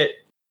this shit,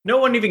 no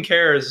one even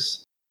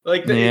cares.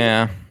 Like,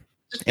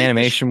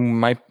 animation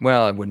might.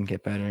 Well, it wouldn't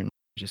get better and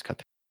just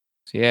cut.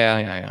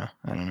 Yeah.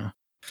 I don't know.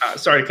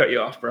 Sorry to cut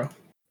you off, bro.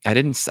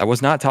 I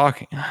was not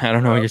talking. I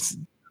don't know what you're.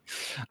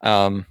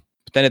 But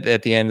then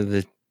at the end of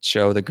the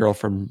show, the girl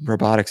from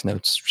Robotics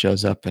Notes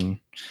shows up, and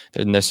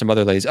there's some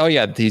other ladies. Oh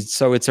yeah,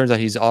 so it turns out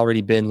he's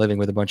already been living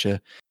with a bunch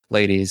of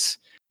ladies.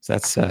 So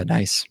that's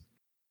nice.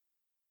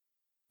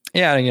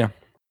 Yeah, I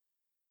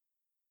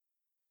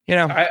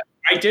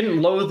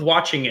didn't loathe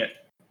watching it.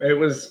 It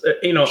was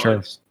sure.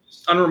 It's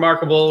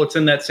unremarkable. It's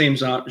in that same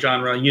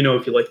genre.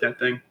 If you like that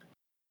thing.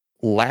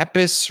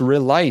 Lapis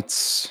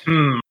Relights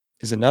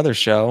is another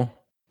show.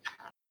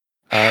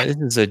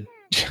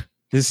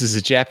 This is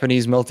a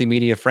Japanese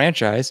multimedia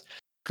franchise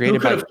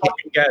created by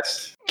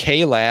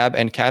K-Lab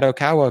and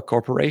Kadokawa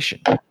Corporation.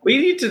 We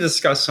need to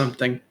discuss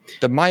something.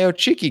 The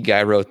Mayochiki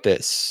guy wrote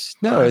this.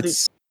 No,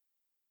 it's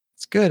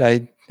good.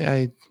 Okay.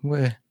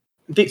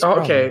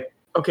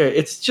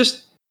 It's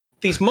just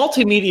these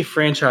multimedia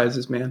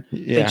franchises, man.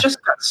 Yeah. They just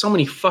got so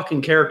many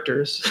fucking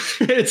characters.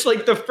 It's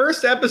like the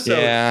first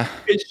episode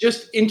is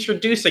just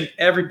introducing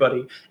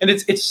everybody, and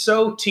it's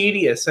so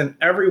tedious. And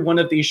every one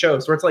of these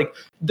shows where it's like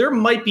there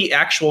might be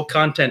actual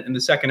content in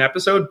the second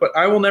episode, but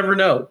I will never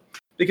know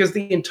because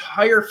the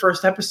entire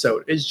first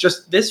episode is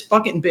just this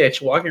fucking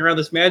bitch walking around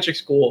this magic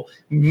school,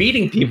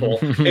 meeting people,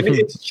 and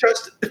it's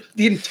just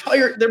the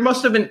entire. There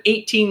must have been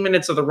 18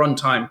 minutes of the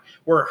runtime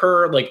where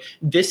her like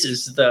this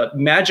is the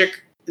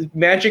magic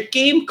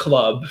game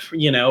club,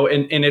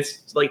 and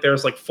it's like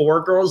there's like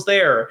 4 girls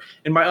there,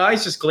 and my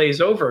eyes just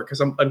glaze over because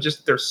I'm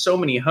just there's so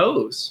many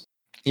hoes.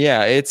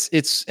 Yeah,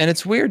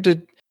 it's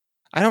weird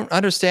I don't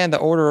understand the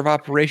order of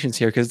operations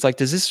here because it's like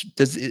does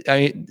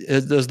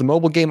the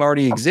mobile game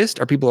already exist?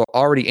 Are people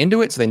already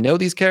into it so they know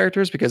these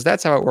characters? Because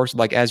that's how it works with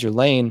like Azure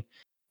Lane,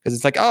 because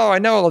it's like, oh, I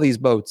know all these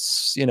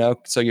boats,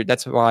 so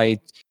that's why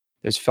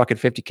there's fucking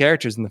 50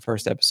 characters in the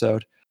first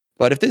episode.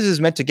 But if this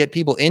is meant to get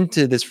people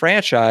into this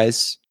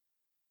franchise,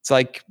 it's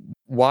like,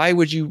 why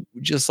would you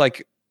just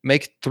like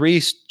make 3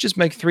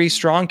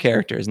 strong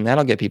characters and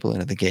that'll get people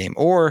into the game?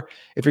 Or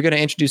if you're going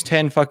to introduce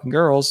 10 fucking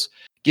girls,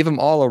 give them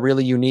all a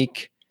really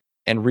unique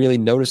and really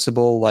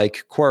noticeable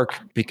like quirk,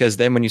 because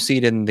then when you see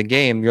it in the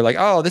game, you're like,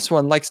 oh, this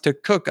one likes to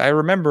cook. I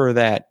rember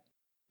that.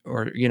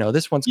 Or,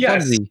 this one's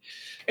clumsy.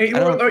 I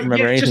don't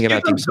remember anything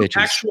about these bitches.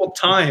 Actual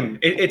time.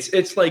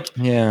 It's like,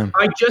 I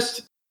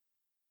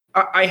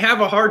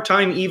have a hard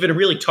time even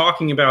really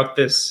talking about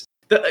this.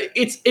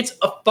 It's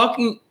a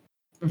fucking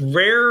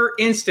rare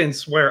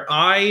instance where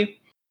my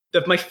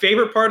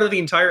favorite part of the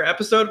entire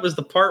episode was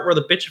the part where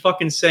the bitch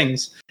fucking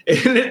sings.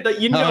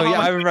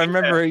 I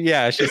remember.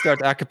 Yeah, she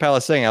starts a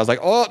cappella singing. I was like,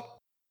 oh,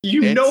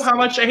 know how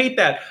much I hate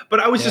that. But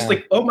I was just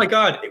like, oh my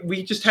god,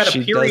 we just had a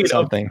period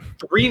of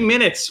 3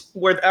 minutes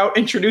without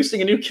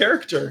introducing a new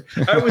character.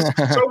 I was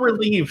so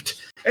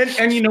relieved.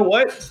 And you know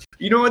what?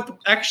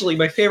 Actually,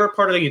 my favorite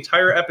part of the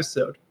entire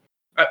episode.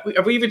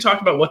 Have we even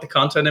talked about what the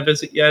content of it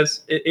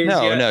is?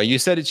 No. You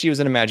said that she was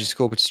in a magic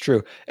school, which is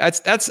true.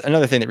 That's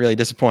another thing that really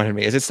disappointed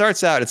me. Is it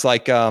starts out, it's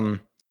like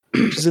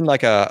she's in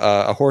like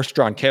a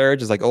horse-drawn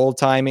carriage, is like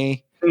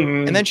old-timey.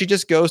 Mhm. And then she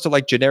just goes to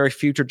like generic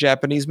future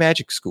Japanese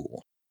magic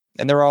school.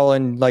 And they're all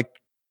in like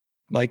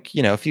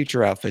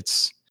future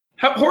outfits.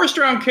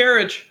 Horse-drawn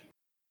carriage,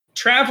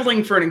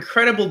 traveling for an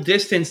incredible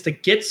distance to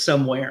get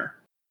somewhere.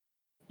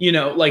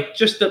 Like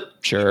just the...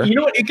 Sure. You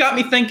know what? It got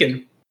me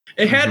thinking.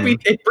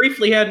 It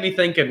briefly had me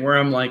thinking where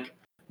I'm like,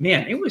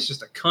 man, it was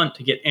just a cunt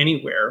to get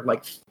anywhere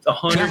like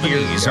 100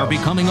 years Japanese ago. are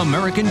becoming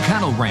American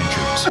cattle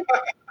ranchers.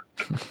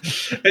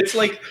 It's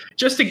like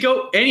just to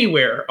go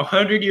anywhere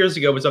 100 years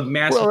ago was a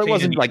massive. Well, it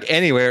wasn't like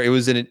anywhere. It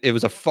was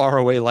a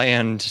faraway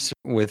land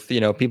with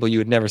people you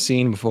had never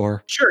seen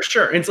before.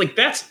 Sure. And it's like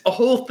that's a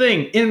whole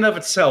thing in and of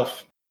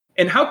itself.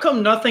 And how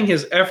come nothing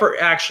has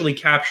ever actually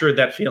captured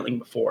that feeling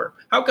before?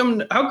 How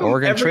come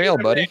Oregon Trail,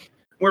 buddy,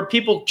 where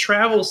people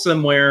travel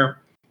somewhere?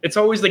 It's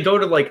always they go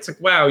to it's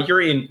like, wow,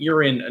 you're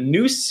in a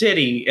new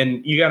city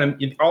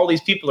and all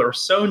these people are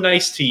so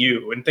nice to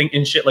you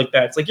and shit like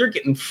that. It's like you're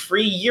getting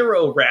free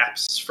Euro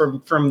wraps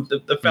from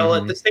the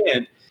fella at the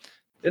stand.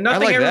 And I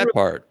like that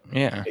part.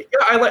 Yeah.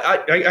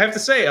 I have to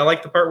say I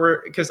like the part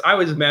where because I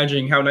was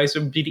imagining how nice it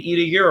would be to eat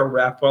a Euro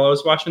wrap while I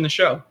was watching the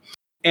show,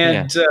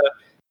 and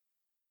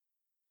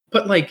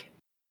but like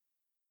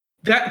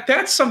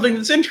that's something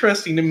that's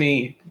interesting to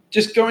me.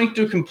 Just going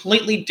to a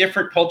completely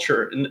different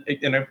culture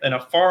in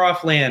a far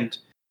off land,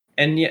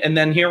 and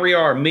then here we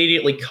are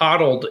immediately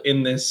coddled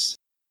in this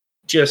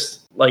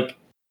just like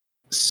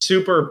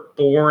super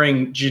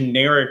boring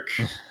generic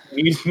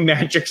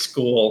magic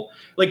school.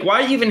 Like,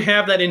 why even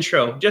have that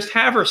intro? Just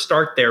have her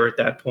start there at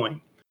that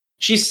point.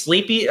 She's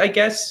sleepy, I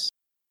guess.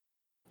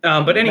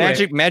 But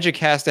anyway, magic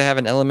has to have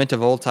an element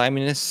of old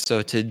timiness.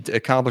 So to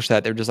accomplish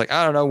that, they're just like,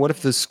 I don't know. What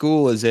if the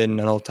school is in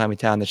an old timey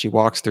town that she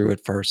walks through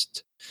at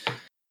first?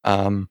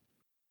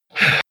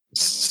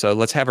 So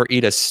let's have her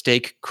eat a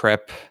steak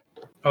crepe.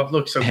 Oh, it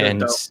looks so good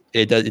though.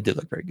 It did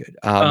look very good.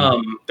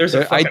 There's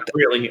a fucking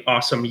really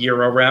awesome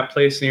Euro wrap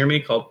place near me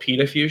called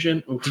Pita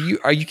Fusion. Oof.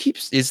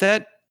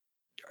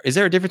 Is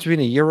there a difference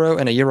between a Euro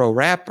and a Euro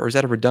wrap, or is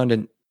that a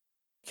redundant?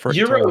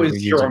 Euro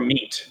is Euro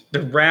meat.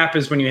 The wrap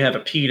is when you have a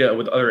pita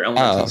with other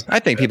elements. I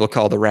think people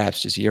call the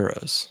wraps just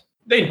Euros.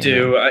 They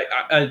do.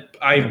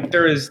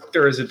 There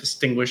is a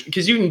distinguished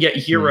because you can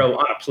get Euro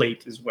on a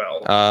plate as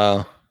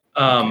well.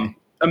 Okay.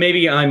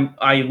 Maybe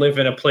I live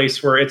in a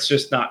place where it's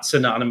just not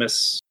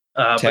synonymous.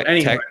 But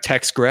anyway,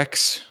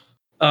 Tex-Grex.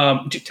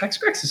 Dude,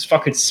 Tex-Grex is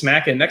fucking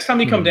smacking. Next time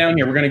you come down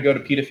here, we're gonna go to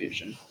Pita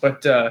Fusion.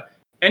 But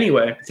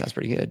anyway, sounds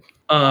pretty good.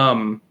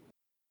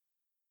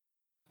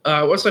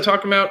 What's I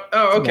talking about?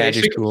 Oh, okay.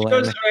 Magic school. She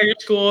goes to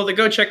magic school. They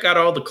go check out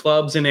all the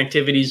clubs and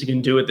activities you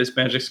can do at this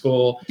magic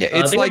school. Yeah,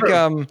 it's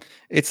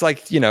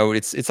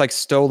it's like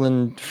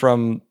stolen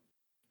from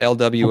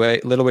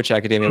LWA, Little Witch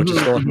Academia, which is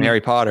stolen from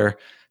Harry Potter.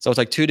 So it's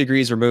like 2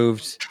 degrees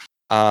removed.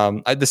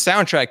 The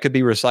soundtrack could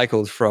be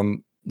recycled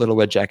from Little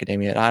Witch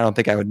Academia, and I don't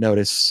think I would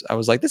notice. I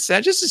was like,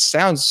 that just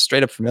sounds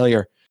straight up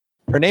familiar.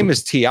 Her name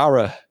is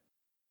Tiara.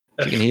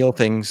 She can heal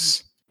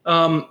things.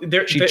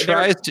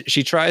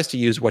 She tries to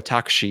use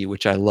Watakshi,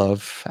 which I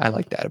love. I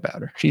like that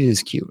about her. She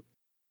is cute.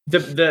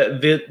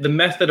 The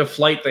method of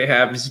flight they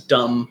have is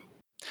dumb.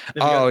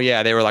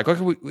 They were like,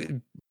 okay, we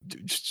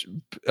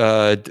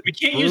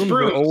can't use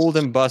brooms. Old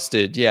and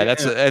busted. Yeah,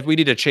 that's we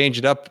need to change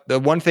it up. The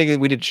one thing that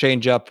we need to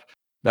change up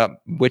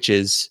about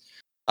witches,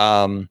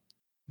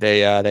 they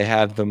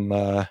have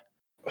them.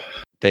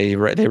 They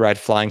ride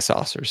flying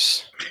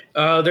saucers.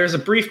 There's a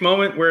brief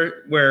moment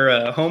where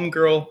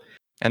homegirl.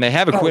 And they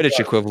have a Quidditch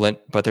equivalent,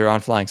 but they're on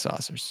flying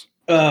saucers.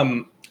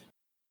 Homegirl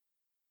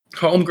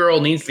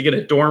needs to get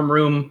a dorm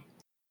room,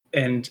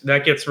 and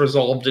that gets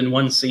resolved in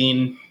one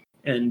scene.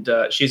 And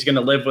she's going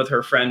to live with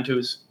her friend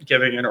who's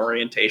giving an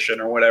orientation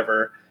or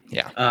whatever.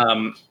 Yeah.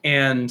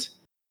 And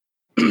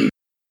they're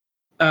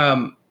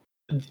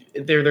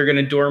going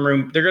to dorm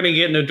room. They're going to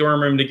get in a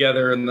dorm room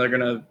together, and they're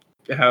going to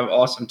have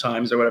awesome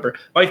times or whatever.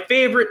 My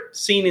favorite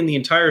scene in the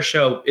entire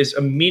show is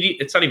immediate.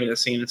 It's not even a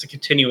scene. It's a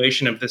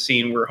continuation of the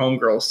scene where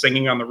homegirl's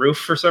singing on the roof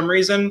for some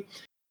reason.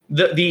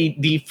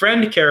 The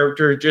friend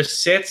character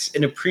just sits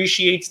and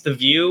appreciates the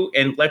view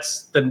and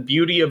lets the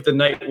beauty of the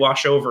night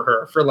wash over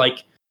her for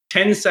like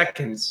 10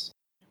 seconds,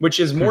 which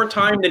is more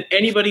time than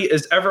anybody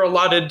is ever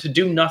allotted to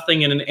do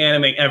nothing in an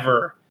anime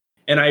ever.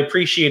 And I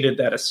appreciated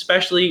that,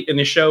 especially in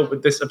a show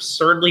with this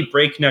absurdly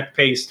breakneck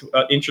pace to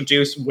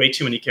introduce way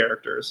too many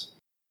characters.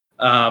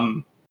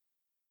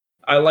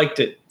 I liked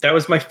it. That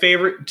was my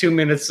favorite 2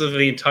 minutes of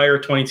the entire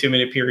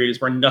 22-minute period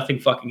is where nothing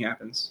fucking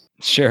happens.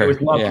 Sure. It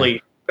was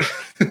lovely.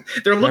 Yeah.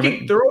 They're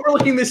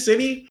overlooking the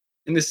city,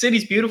 and the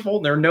city's beautiful.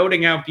 They're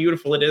noting how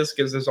beautiful it is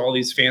because there's all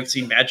these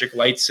fancy magic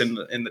lights in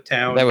the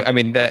town.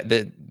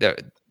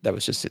 That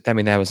was just it. I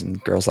mean, that was in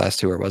Girls' Last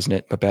Tour, wasn't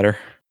it? But better.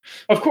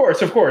 Of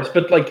course.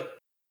 But like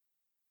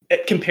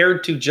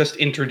compared to just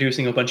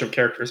introducing a bunch of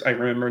characters, I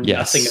remember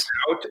nothing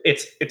about.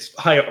 It's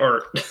high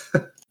art.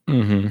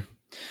 Mm-hmm.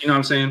 You know what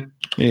I'm saying?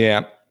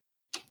 Yeah.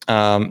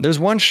 There's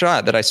one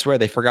shot that I swear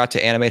they forgot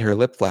to animate her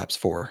lip flaps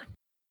for.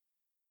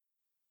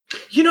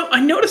 You know, I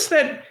noticed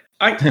that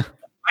I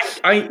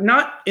I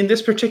not in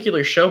this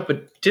particular show,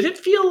 but did it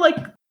feel like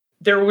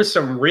there was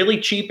some really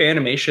cheap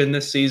animation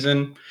this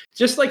season?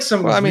 Just like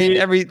some. Well, I mean,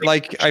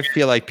 really, I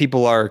feel like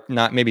people are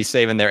not maybe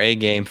saving their A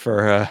game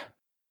for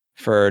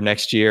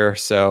next year,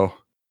 so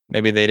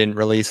maybe they didn't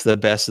release the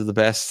best of the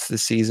best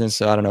this season.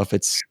 So I don't know if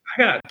it's.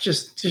 I got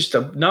just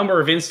a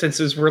number of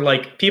instances where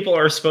like people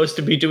are supposed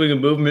to be doing a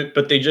movement,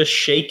 but they just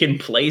shake in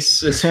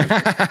place. It's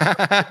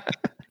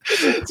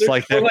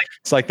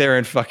like they're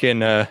in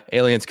fucking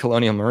Aliens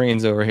Colonial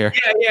Marines over here.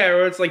 Yeah,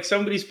 or it's like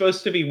somebody's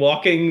supposed to be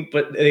walking,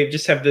 but they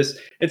just have this.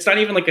 It's not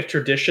even like a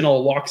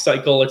traditional walk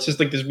cycle. It's just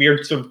like this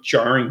weird sort of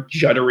jarring,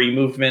 juddery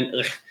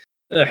movement.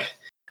 Ugh.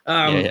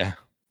 Yeah.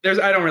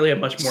 I don't really have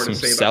much more to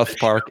say about South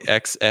Park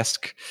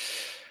X-esque.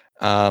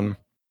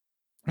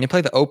 They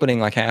play the opening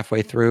like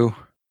halfway through.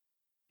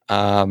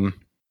 Dear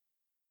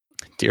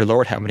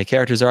Lord, how many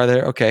characters are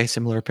there? Okay,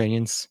 similar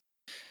opinions.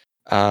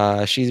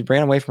 She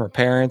ran away from her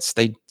parents.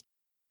 They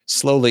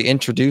slowly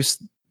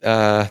introduced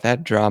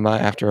that drama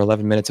after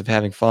 11 minutes of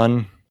having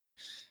fun.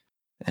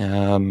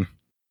 And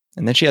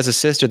then she has a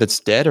sister that's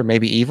dead or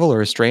maybe evil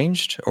or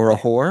estranged or a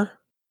whore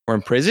or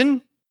in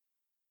prison.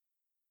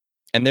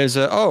 And there's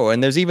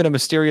even a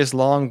mysterious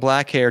long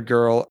black-haired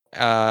girl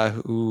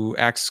who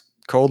acts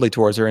coldly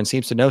towards her and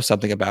seems to know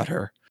something about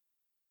her,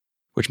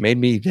 which made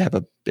me have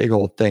a big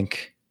old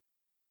think.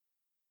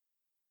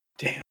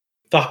 Damn,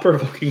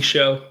 thought-provoking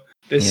show.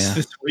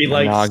 This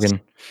my noggin.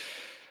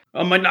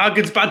 Oh, my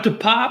noggin's about to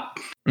pop.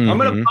 Mm-hmm. I'm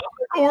gonna pop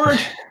the cord.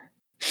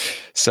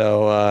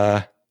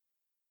 So,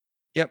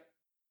 yep.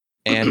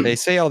 And they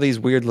say all these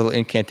weird little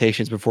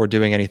incantations before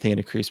doing anything, and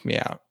it creeps me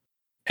out.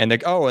 And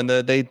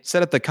they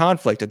set up the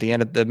conflict at the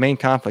end of the main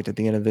conflict at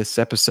the end of this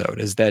episode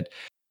is that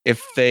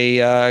if they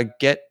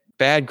get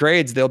bad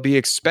grades, they'll be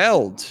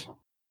expelled.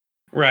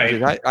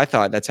 Right. I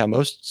thought that's how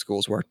most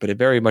schools work, but it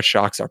very much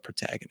shocks our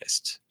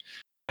protagonist.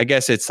 I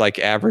guess it's like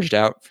averaged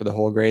out for the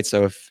whole grade.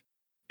 So if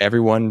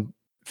everyone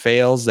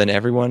fails, then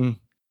everyone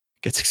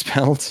gets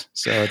expelled.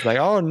 So it's like,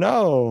 oh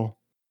no.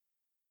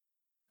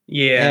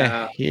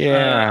 Yeah.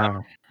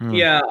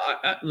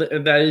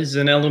 That is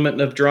an element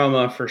of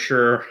drama for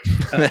sure.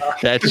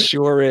 That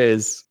sure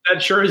is.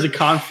 That sure is a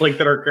conflict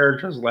that our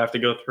characters will have to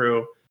go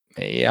through.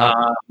 Yeah.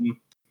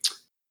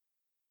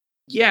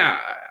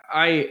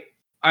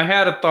 I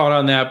had a thought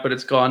on that, but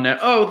it's gone now.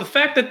 Oh, the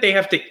fact that they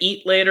have to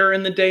eat later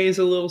in the day is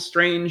a little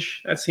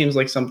strange. That seems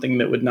like something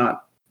that would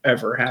not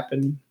ever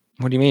happen.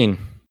 What do you mean?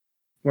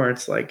 Where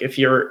it's like if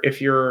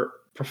you're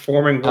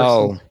performing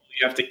rehearsals,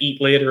 you have to eat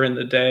later in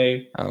the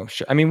day. Oh,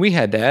 sure. I mean, we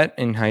had that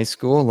in high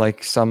school.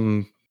 Like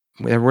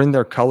they were in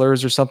their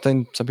colors or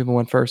something. Some people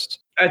went first.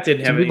 That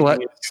didn't have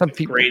some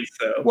people grades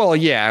though. Well,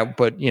 yeah,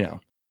 but you know,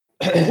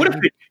 what if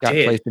it got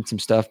did? placed in some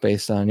stuff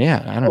based on I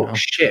don't know. Oh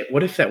shit!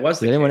 What if that was?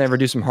 Did anyone ever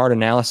do some hard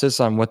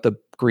analysis on what the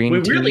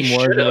green team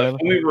was? When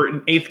we were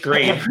in 8th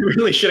grade, we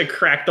really should have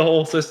cracked the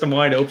whole system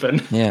wide open.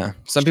 Yeah,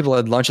 some people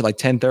had lunch at like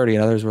 10:30,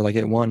 and others were like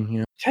at 1. You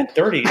know,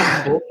 10:30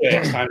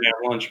 is time to have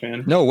lunch,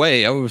 man. No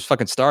way! I was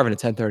fucking starving at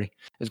 10:30. It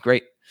was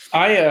great.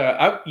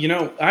 I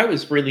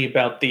was really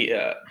about the.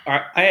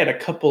 I had a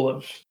couple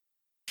of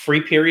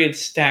free periods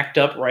stacked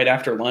up right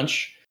after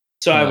lunch,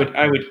 so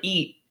I would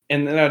eat.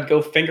 And then I'd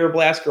go finger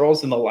blast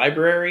girls in the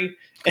library,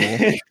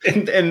 cool.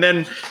 and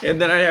then I'd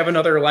have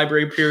another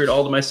library period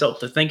all to myself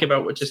to think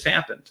about what just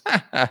happened.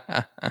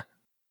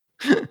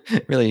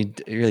 really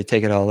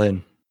take it all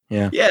in.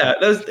 Yeah.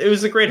 It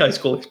was a great high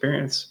school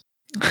experience.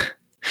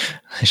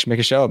 I should make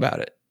a show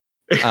about it.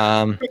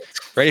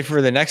 Ready for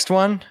the next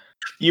one?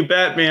 You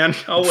bet, man.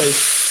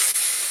 Always.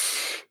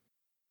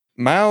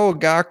 Maou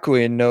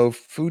Gakuin no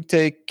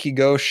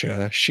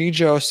Futekigousha,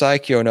 Shijou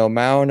Saikyou no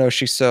Maou no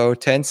Shiso,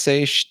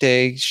 Tensei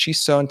shite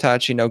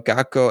Shison-tachi no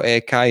Gakkou e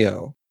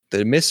Kayou.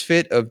 The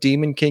Misfit of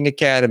Demon King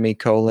Academy,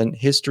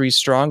 history's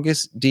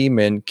strongest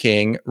demon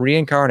king,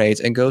 reincarnates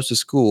and goes to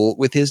school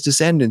with his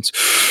descendants.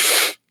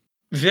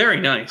 Very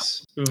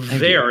nice.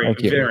 Very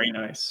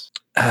nice.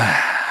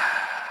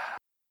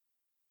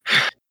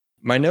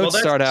 My notes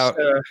start out,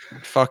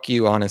 fuck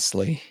you,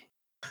 honestly.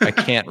 I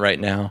can't right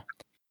now.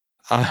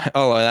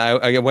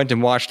 I went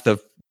and watched the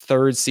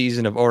 3rd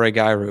season of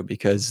Oregairu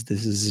because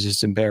this is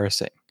just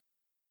embarrassing.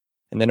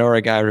 And then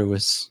Oregairu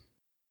was,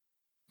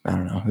 I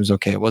don't know, it was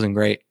okay. It wasn't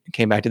great. It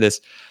came back to this.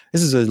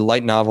 This is a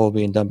light novel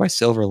being done by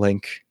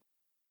Silverlink.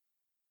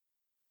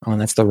 Oh,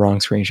 and that's the wrong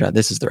screenshot.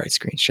 This is the right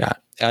screenshot.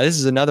 This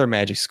is another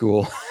magic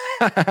school.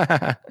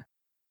 I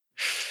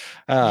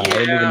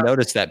didn't even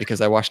notice that because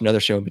I watched another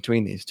show in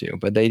between these two.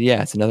 But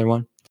it's another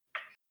one.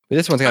 But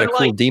this one's got a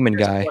cool demon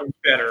guy.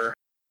 Better.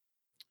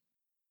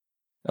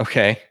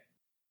 Okay.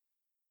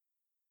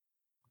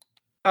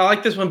 I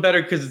like this one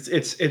better because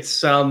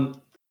it's not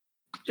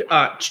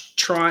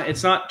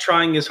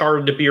trying as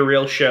hard to be a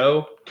real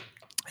show.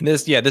 And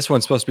this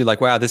one's supposed to be like,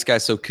 wow, this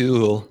guy's so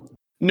cool.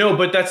 No,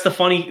 but that's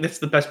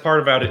the best part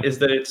about it is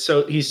that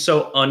he's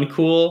so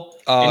uncool.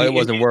 Oh, it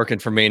wasn't working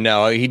for me.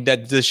 No,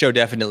 the show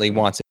definitely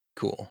wants it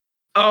cool.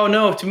 Oh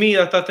no! To me,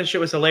 I thought that shit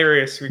was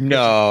hilarious. Because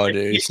No,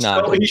 dude, it's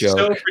not a he's so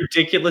joke.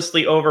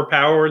 ridiculously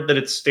overpowered that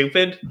it's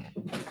stupid.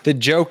 The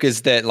joke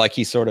is that like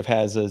he sort of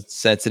has a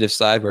sensitive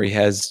side where he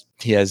has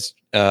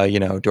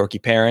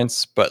dorky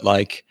parents, but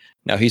like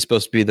no, he's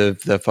supposed to be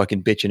the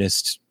fucking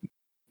bitchinest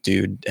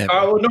dude ever.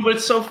 Oh no, but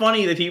it's so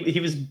funny that he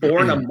was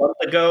born a month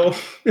ago.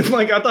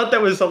 Like I thought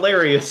that was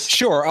hilarious.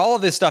 Sure, all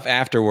of this stuff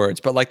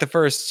afterwards, but like the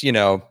first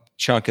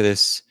chunk of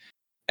this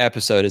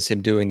episode is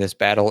him doing this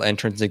battle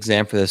entrance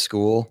exam for the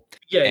school.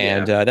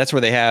 And that's where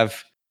they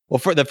have. Well,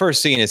 for the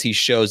first scene is he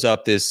shows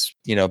up this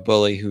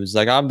bully who's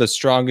like, I'm the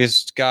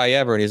strongest guy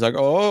ever, and he's like,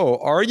 oh,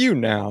 are you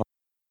now?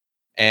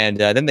 And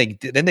then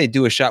they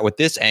do a shot with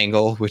this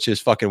angle, which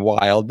is fucking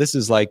wild. This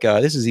is like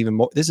this is even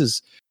more. This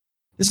is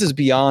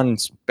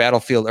beyond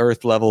Battlefield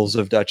Earth levels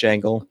of Dutch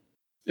angle.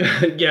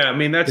 Yeah, I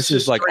mean this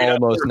is like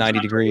almost 90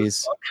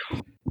 degrees.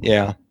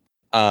 Yeah.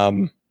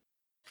 And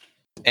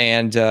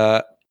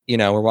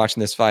we're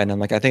watching this fight, and I'm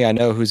like, I think I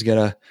know who's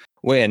gonna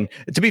win.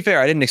 To be fair,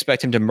 I didn't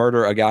expect him to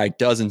murder a guy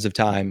dozens of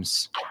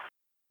times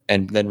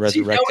and then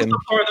resurrect him.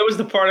 That was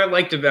the part I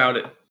liked about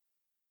it.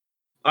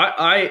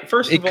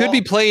 It could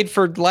be played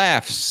for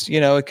laughs.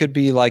 It could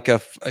be like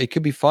it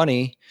could be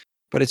funny,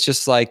 but it's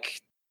just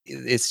like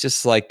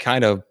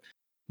kind of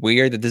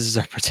weird that this is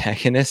our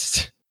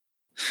protagonist.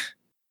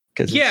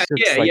 Because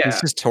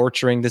he's just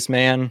torturing this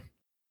man.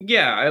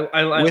 Yeah,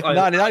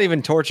 not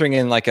even torturing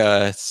in like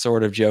a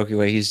sort of jokey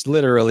way. He's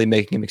literally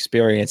making him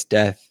experience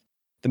death,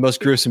 the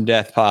most gruesome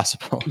death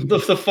possible.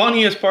 The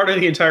funniest part of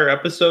the entire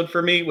episode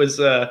for me was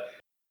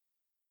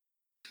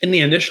in the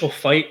initial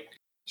fight.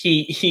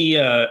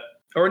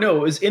 It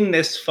was in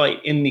this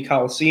fight in the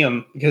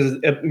Coliseum because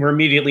we're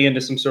immediately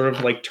into some sort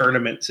of like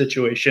tournament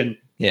situation.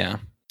 Yeah.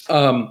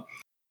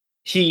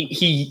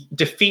 He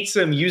defeats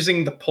him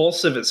using the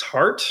pulse of his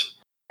heart.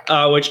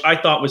 Which I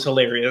thought was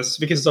hilarious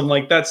because I'm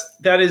like,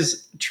 that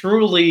is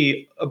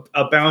truly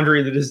a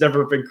boundary that has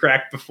never been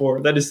cracked before.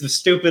 That is the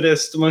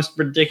stupidest, most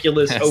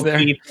ridiculous OP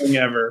thing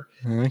ever.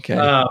 Okay.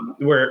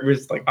 Where it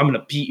was like, I'm going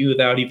to beat you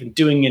without even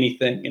doing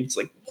anything. And it's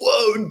like,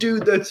 whoa,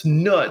 dude, that's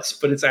nuts.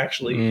 But it's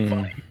actually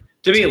funny.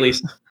 To me, at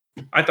least.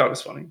 I thought it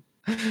was funny.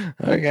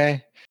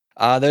 Okay.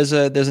 There's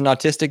an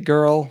autistic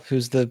girl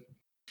who's the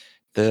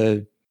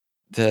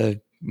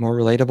more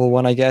relatable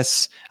one, I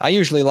guess. I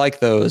usually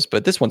like those,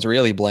 but this one's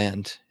really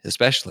bland,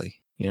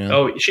 especially.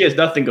 Oh, she has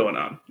nothing going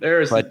on.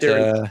 There is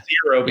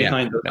zero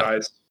behind those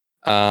eyes.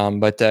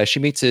 But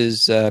she meets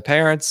his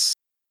parents.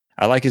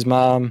 I like his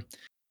mom.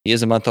 He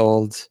is a month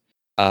old.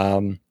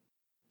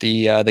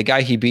 The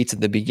guy he beats at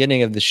the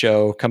beginning of the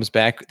show comes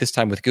back this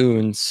time with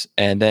goons,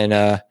 and then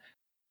I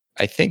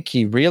think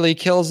he really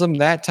kills them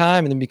that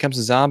time, and then becomes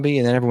a zombie,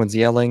 and then everyone's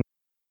yelling.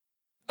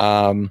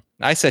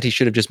 I said he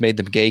should have just made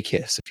them gay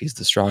kiss if he's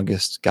the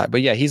strongest guy.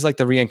 But yeah, he's like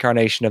the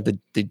reincarnation of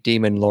the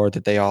demon lord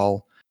that they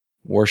all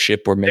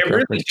worship or make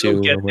reference to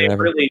or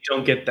whatever. They really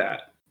don't get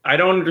that. I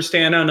don't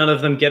understand how none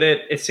of them get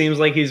it. It seems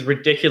like he's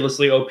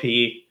ridiculously OP.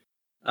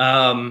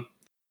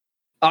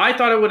 I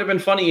thought it would have been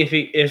funny if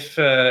he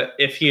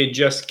had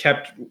just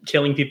kept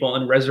killing people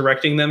and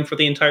resurrecting them for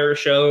the entire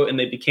show, and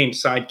they became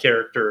side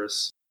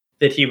characters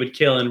that he would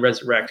kill and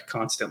resurrect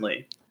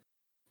constantly.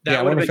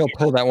 I wonder if he'll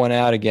pull that one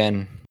out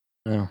again.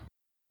 Oh.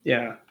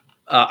 Yeah.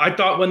 I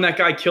thought when that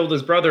guy killed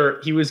his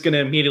brother, he was going to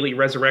immediately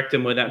resurrect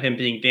him without him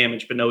being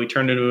damaged. But no, he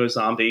turned into a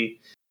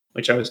zombie,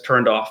 which I was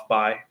turned off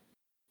by.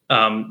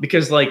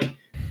 Because, like,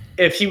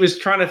 if he was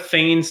trying to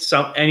feign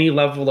any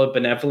level of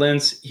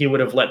benevolence, he would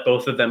have let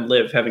both of them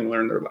live, having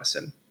learned their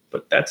lesson.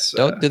 But that's...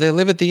 do they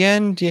live at the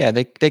end? Yeah,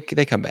 they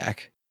come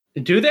back.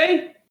 Do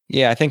they?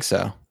 Yeah, I think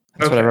so.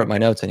 That's what I wrote in my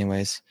notes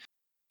anyways.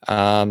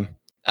 I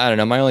don't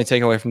know. My only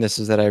takeaway from this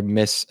is that I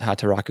miss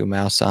Hataraku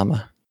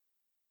Maou-sama.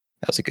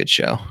 That was a good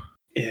show.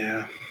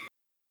 Yeah.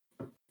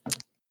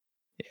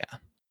 Yeah.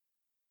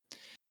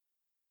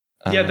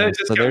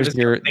 That's so there's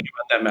your think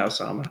about that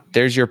Maou-sama.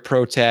 There's your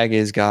pro tag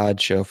is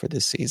God show for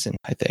this season,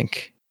 I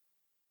think.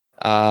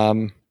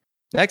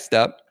 Next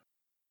up,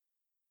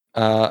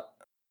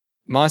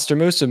 Monster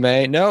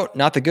Musume. No,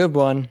 not the good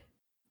one.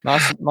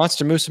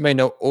 Monster Musume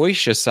no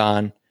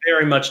Oisha-san.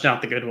 Very much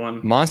not the good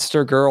one.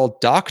 Monster Girl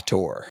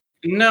Doctor.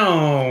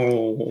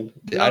 No.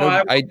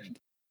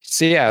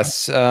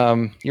 Yes,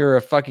 you're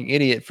a fucking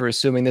idiot for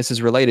assuming this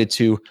is related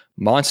to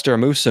Monster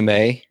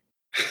Musume,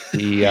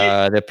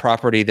 the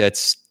property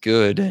that's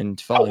good and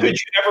fun. How could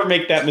you ever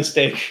make that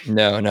mistake?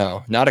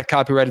 No, not a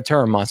copyrighted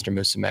term, Monster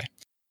Musume.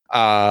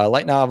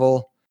 Light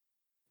novel,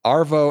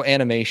 Arvo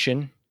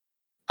animation.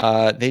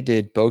 They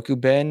did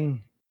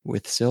Bokuben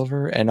with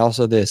Silver and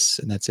also this,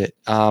 and that's it.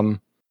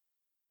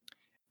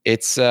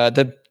 It's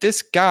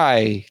this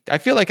guy. I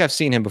feel like I've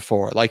seen him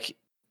before. Like,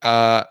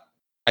 I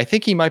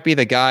think he might be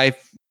the guy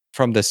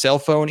from the cell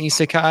phone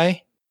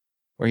isekai,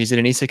 where he's in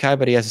an isekai,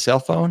 but he has a cell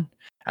phone.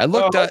 I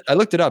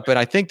looked it up, but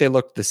I think they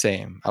looked the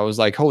same. I was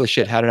like, holy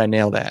shit, how did I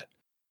nail that?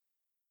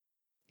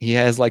 He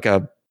has like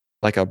a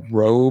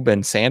robe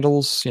and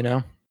sandals,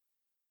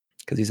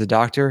 because he's a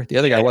doctor. The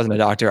other guy wasn't a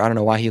doctor. I don't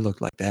know why he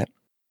looked like that.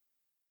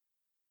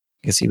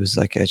 I guess he was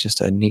like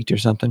just a NEET or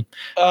something.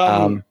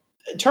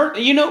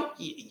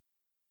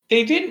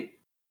 They didn't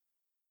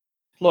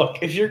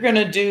look. If you're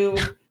gonna do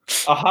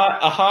a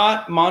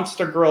hot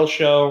monster girl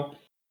show,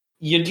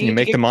 Can you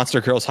make the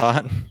monster girls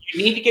hot?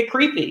 You need to get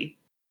creepy.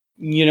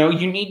 You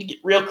need to get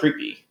real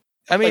creepy.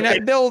 I mean,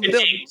 Like,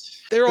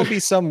 there will be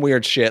some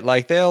weird shit.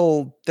 Like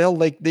they'll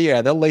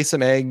lay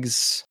some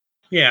eggs.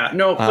 Yeah,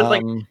 no, but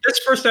like this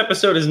first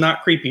episode is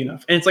not creepy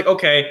enough, and it's like,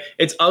 okay,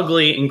 it's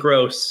ugly and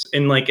gross,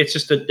 and like it's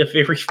just a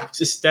very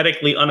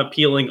aesthetically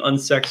unappealing,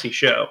 unsexy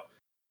show.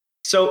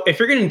 So if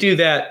you're gonna do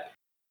that,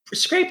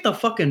 scrape the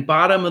fucking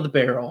bottom of the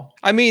barrel.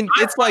 I mean,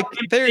 it's like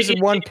there's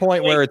one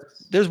point where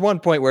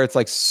it's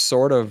like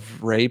sort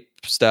of rape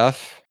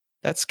stuff.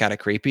 That's kind of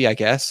creepy, I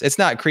guess. It's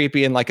not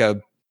creepy in like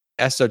a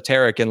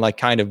esoteric and like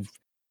kind of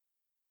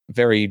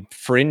very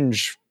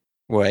fringe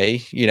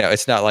way.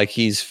 It's not like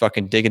he's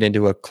fucking digging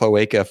into a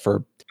cloaca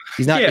for.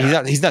 He's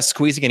not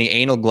squeezing any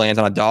anal glands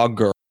on a dog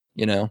girl.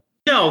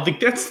 No,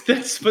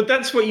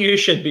 that's what you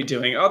should be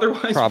doing.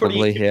 Otherwise,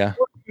 probably, yeah.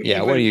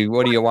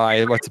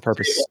 Why? What's the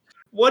purpose?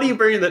 What are you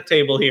bringing to the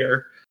table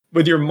here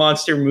with your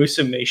monster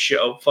Musume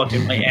show?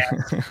 Fucking my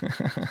ass.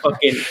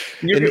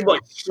 You're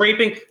like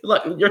scraping.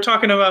 Look, you're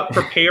talking about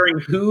preparing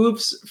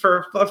hooves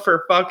for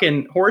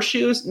fucking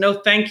horseshoes. No,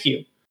 thank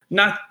you.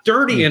 Not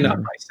dirty enough,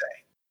 I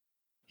say.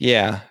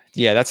 Yeah.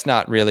 That's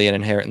not really an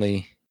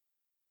inherently.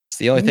 It's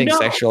the only thing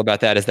sexual about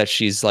that is that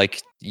she's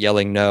like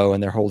yelling no,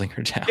 and they're holding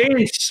her down. They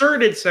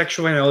inserted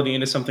sexuality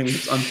into something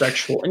that's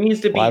unsexual. It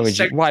needs to be. Why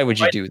would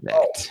you do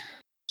that?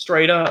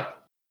 Straight up.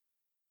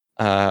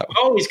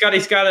 He's got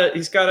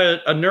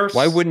a nurse.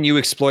 Why wouldn't you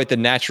exploit the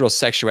natural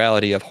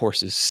sexuality of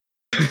horses?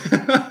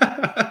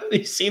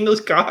 You seen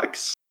those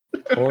cocks?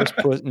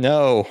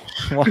 No.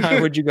 Why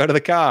would you go to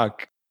the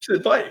cock?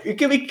 But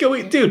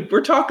dude,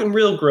 we're talking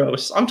real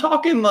gross. I'm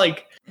talking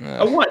like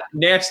I want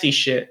nasty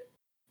shit.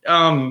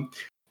 I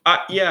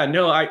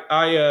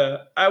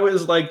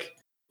was like,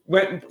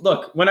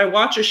 when I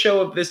watch a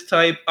show of this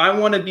type, I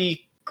want to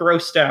be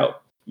grossed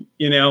out,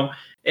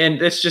 and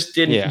this just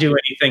didn't do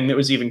anything that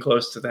was even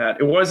close to that.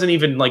 It wasn't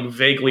even like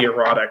vaguely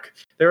erotic.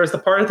 There was the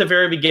part at the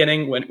very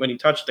beginning when he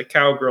touched the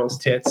cowgirl's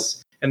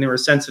tits and they were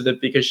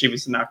sensitive because she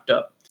was knocked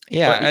up.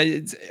 Yeah,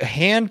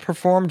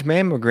 hand-performed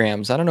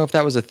mammograms. I don't know if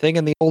that was a thing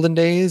in the olden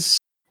days.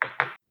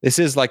 This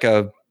is like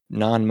a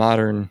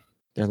non-modern.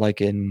 They're like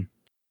in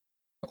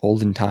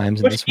olden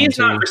times. But he's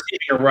not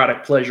receiving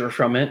erotic pleasure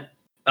from it.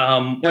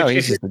 No,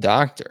 he's just the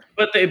doctor.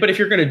 But if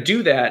you're going to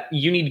do that,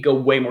 you need to go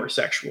way more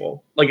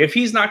sexual. Like if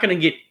he's not going to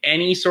get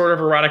any sort of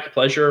erotic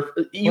pleasure,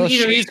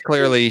 she's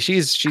clearly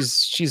she's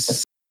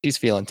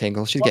feeling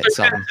tingles. She's getting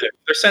something.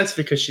 They're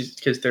sensitive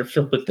because they're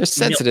filled with. They're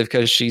sensitive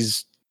because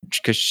she's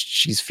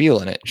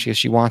feeling it.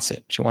 She wants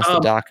it. She wants the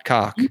doc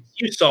cock.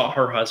 You saw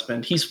her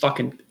husband. He's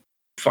fucking.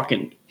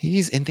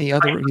 He's in the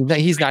other.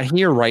 He's not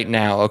here right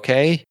now.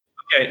 Okay.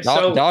 Okay.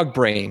 So dog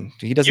brain.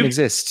 He doesn't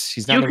exist.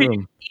 He's not in the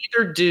room.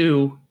 Either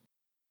do.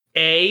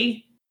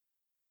 A,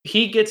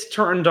 he gets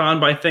turned on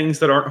by things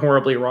that aren't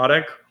horribly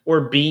erotic,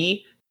 or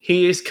B,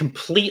 he is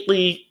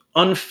completely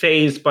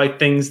unfazed by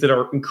things that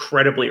are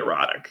incredibly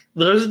erotic.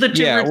 Those are the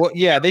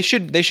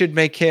two. They should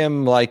make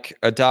him like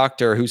a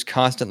doctor who's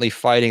constantly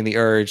fighting the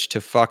urge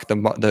to fuck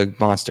the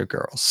monster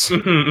girls,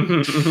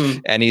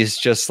 and he's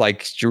just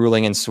like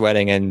drooling and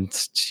sweating,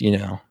 and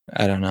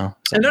I don't know.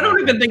 And I don't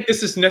even think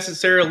this is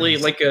necessarily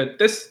like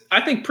this. I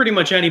think pretty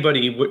much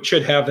anybody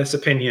should have this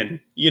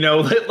opinion.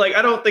 Like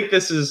I don't think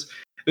this is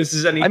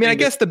anything. I mean, I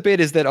guess the bit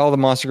is that all the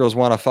monster girls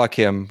want to fuck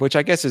him, which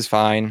I guess is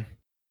fine.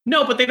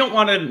 No, but they don't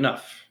want it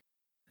enough.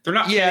 They're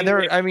not. Yeah,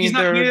 he's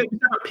never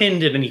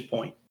pinned at any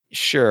point.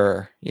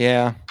 Sure.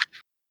 Yeah.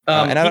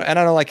 And I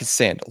don't like his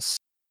sandals.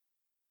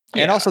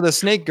 Yeah. And also, the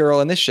snake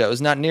girl in this show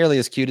is not nearly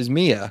as cute as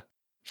Mia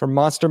from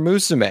Monster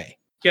Musume.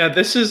 Yeah,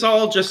 this is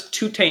all just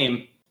too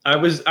tame. I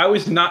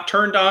was not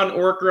turned on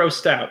or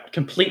grossed out.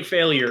 Complete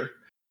failure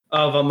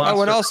of a monster.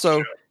 Oh, and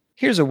also,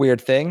 here's a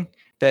weird thing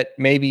that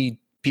maybe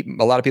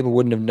a lot of people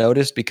wouldn't have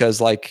noticed because,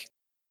 like,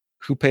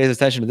 who pays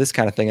attention to this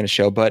kind of thing in a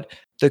show? But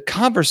the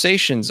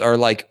conversations are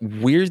like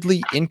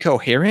weirdly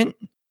incoherent.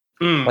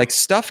 Like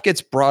stuff gets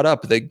brought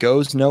up that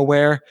goes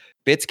nowhere.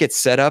 Bits get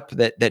set up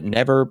that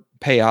never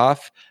pay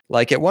off.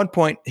 Like at one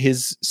point,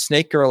 his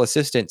snake girl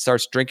assistant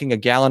starts drinking a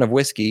gallon of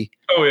whiskey.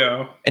 Oh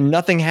yeah, and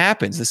nothing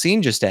happens. The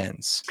scene just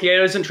ends. Yeah, he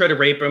doesn't try to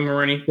rape him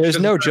or anything. There's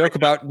no joke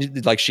about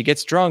like she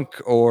gets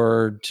drunk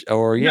or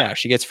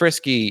she gets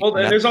frisky. Well,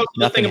 there's also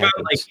the thing about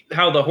like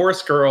how the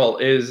horse girl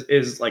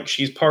is like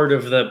she's part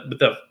of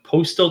the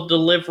postal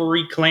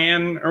delivery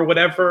clan or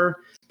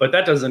whatever. But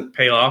that doesn't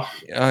pay off.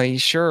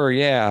 Sure,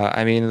 yeah.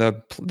 I mean,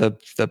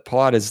 the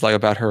plot is like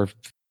about her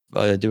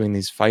doing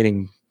these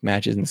fighting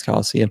matches in this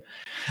Coliseum.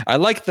 I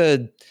like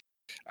the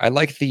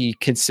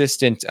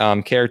consistent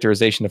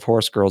characterization of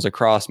horse girls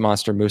across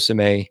Monster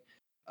Musume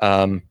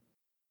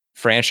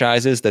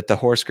franchises. That the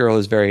horse girl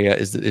is very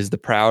is the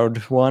proud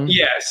one.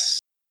 Yes,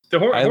 the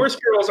horse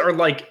girls are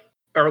like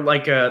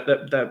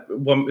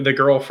the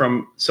girl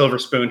from Silver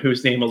Spoon,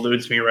 whose name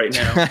eludes me right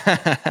now.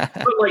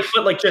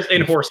 but just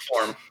in horse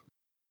form.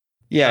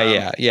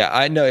 Yeah.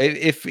 I know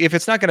if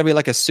it's not going to be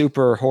like a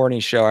super horny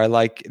show, I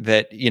like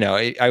that.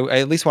 I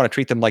at least want to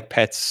treat them like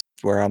pets,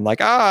 where I'm like,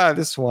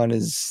 this one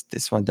is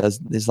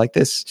like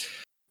this.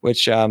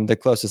 Which the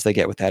closest they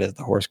get with that is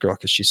the horse girl,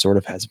 because she sort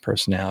of has a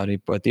personality.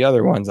 But the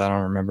other ones, I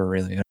don't remember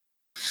really.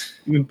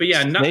 But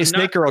yeah,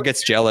 Snake Girl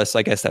gets jealous.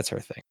 I guess that's her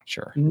thing.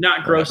 Sure.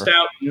 Not grossed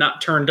out,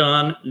 not turned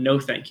on. No,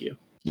 thank you.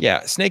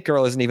 Yeah, Snake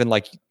Girl isn't even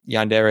like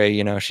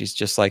yandere, she's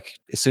just like,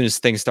 as soon as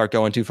things start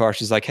going too far,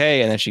 she's like,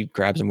 hey, and then she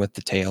grabs him with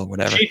the tail,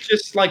 whatever. She's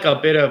just like a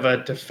bit of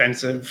a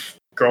defensive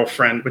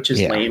girlfriend, which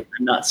is lame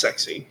and not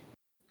sexy.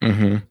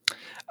 Mm-hmm.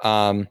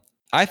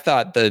 I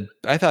thought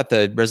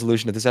the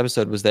resolution of this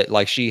episode was that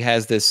like she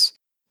has this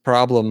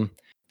problem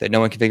that no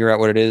one can figure out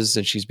what it is,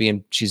 and she's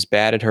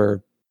bad at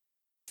her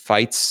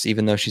fights,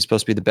 even though she's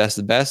supposed to be the best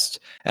of the best.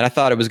 And I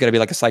thought it was going to be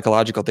like a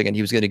psychological thing, and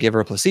he was going to give her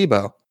a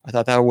placebo. I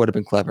thought that would have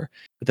been clever,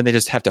 but then they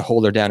just have to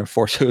hold her down and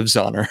force hooves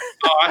on her.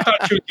 Oh, I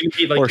thought she was going to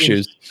be like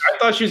horseshoes. I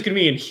thought she was going to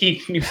be in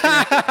Heat. You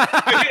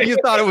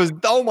thought it was?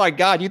 Oh my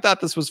god! You thought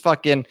this was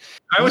fucking?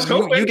 I was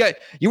hoping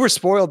you were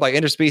spoiled by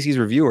interspecies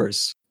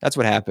reviewers. That's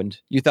what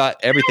happened. You thought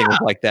everything was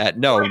like that.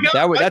 No,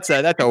 that's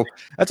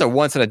a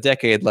once in a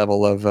decade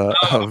level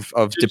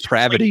of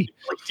depravity.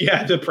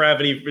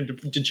 Depravity,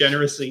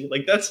 degeneracy.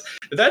 Like that's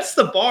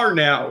the bar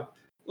now.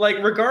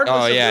 Like regardless.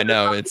 Oh yeah,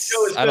 no, it's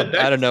I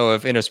don't know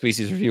if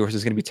interspecies reviewers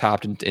is going to be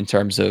topped in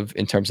terms of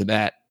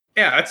that.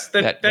 Yeah, that's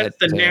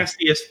the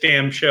nastiest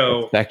damn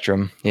show.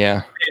 Spectrum,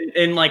 yeah.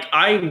 And like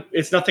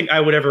it's nothing I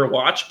would ever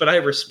watch, but I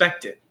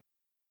respect it.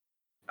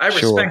 I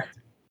respect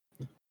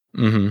it.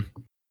 Mm-hmm.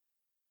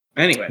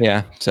 Anyway.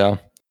 Yeah. So,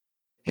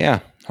 yeah,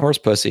 horse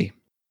pussy.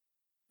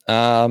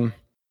 I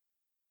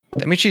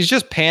mean, she's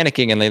just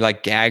panicking, and they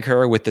like gag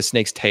her with the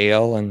snake's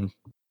tail, and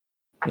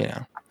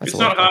that's it's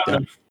not hot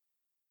enough.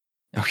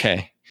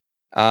 Okay.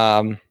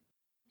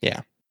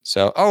 Yeah.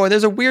 So, and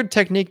there's a weird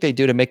technique they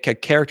do to make a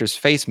character's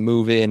face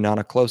move in on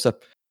a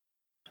close-up.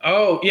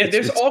 Oh yeah,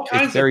 there's all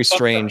kinds of very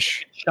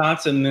strange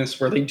shots in this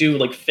where they do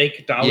like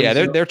fake dollies. Yeah,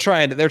 they're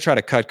trying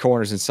to cut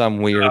corners in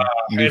some weird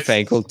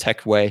newfangled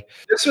tech way.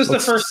 This was the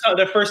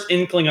first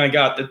inkling I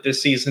got that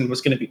this season was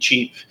going to be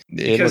cheap.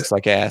 It looks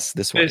like ass.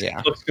 This one,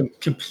 looks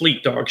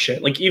complete dog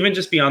shit. Like even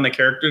just beyond the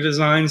character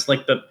designs,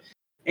 like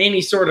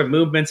any sort of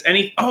movements,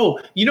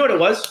 you know what it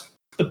was?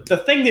 The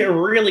thing that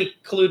really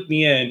clued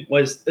me in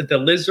was the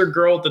lizard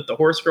girl that the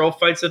horse girl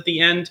fights at the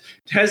end.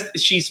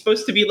 She's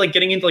supposed to be like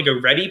getting into like a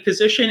ready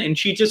position, and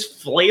she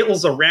just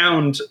flails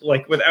around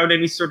like without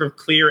any sort of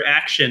clear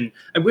action.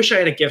 I wish I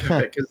had a gif of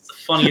it because it's the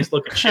funniest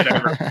looking shit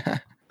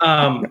ever.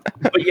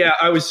 But yeah,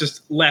 I was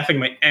just laughing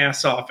my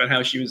ass off at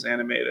how she was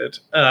animated.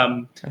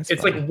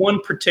 It's funny. Like one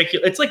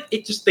particular. It's like they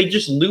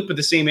just loop with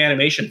the same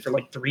animation for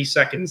like 3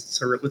 seconds.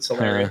 It's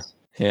hilarious.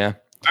 Yeah.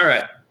 All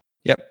right.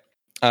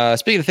 Yep.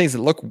 Speaking of things that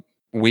look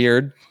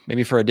weird,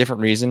 maybe for a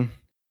different reason.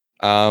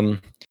 The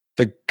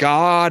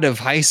God of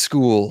High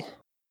School.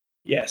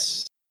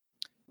 Yes.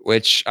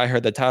 Which I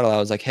heard the title, I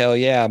was like, hell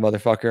yeah,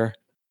 motherfucker.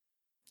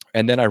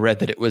 And then I read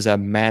that it was a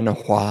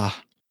manhwa.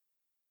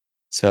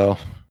 So,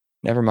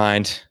 never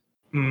mind.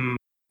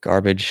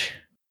 Garbage.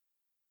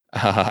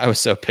 I was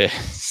so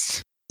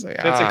pissed. Like,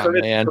 That's a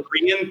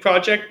Korean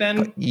project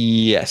then?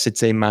 Yes,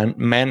 it's a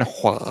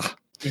manhwa.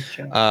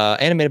 Okay.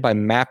 Animated by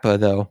Mappa,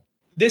 though.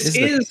 This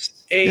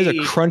is a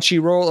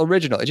Crunchyroll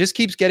original. It just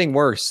keeps getting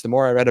worse. The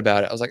more I read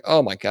about it, I was like,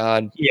 oh my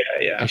god.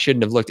 Yeah. I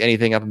shouldn't have looked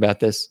anything up about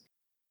this.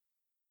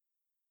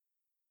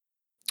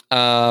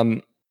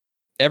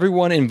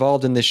 Everyone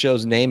involved in this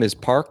show's name is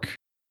Park.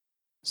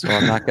 So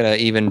I'm not going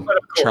to even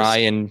try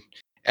and...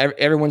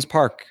 Everyone's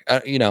Park.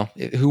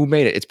 Who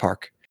made it? It's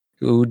Park.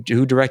 Who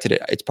directed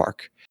it? It's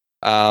Park.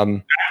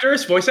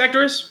 Voice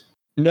actors?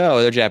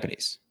 No, they're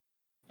Japanese.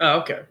 Oh,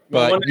 okay.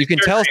 But you can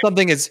tell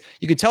something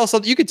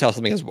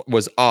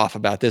was off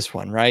about this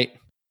one, right?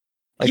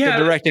 Like the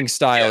directing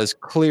style is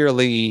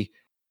clearly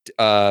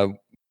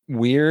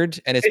weird,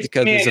 and it's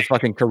because it's a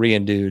fucking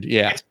Korean dude.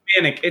 Yeah, it's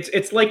panic.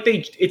 It's like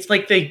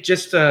they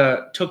just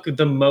took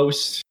the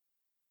most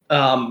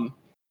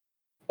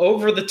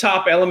over the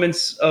top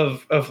elements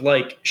of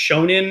like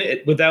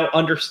shonen without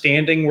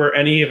understanding where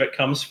any of it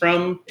comes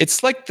from.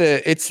 It's like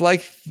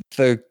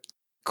the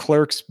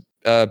Clerks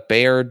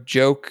bear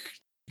joke.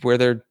 Where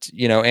they're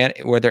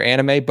where they're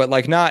anime, but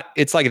like not,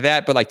 it's like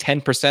that, but like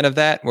 10% of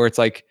that, where it's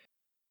like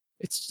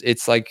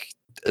it's like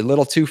a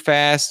little too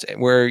fast,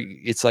 where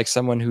it's like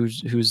someone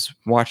who's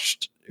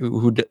watched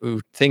who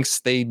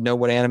thinks they know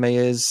what anime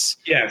is.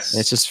 Yes, and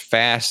it's just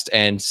fast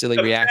and silly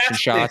reaction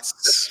shots.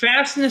 The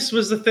fastness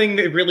was the thing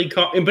that really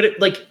caught. But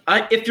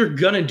if you're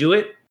gonna do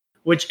it,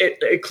 which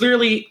it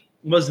clearly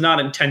was not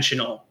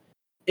intentional.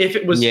 If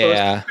it was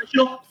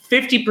intentional,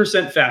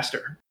 50%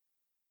 faster.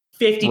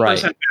 50%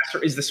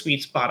 faster is the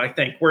sweet spot, I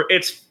think, where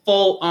it's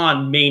full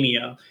on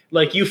mania.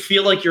 Like you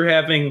feel like you're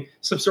having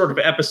some sort of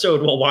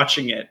episode while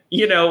watching it,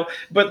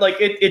 but like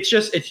it's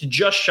just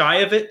shy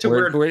of it to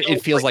where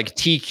it feels like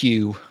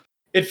TQ.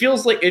 It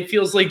feels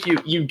like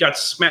you got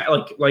smacked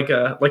like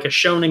a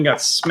shonen got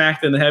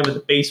smacked in the head with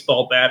a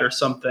baseball bat or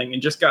something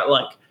and just got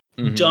like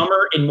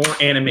dumber and more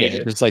animated.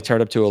 Yeah, just like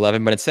turned up to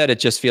 11, but instead it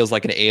just feels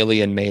like an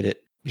alien made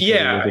it.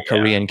 Yeah, the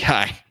Korean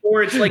guy.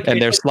 Or it's like,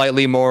 and they're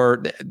slightly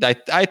more.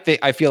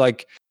 I feel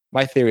like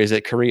my theory is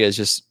that Korea is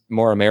just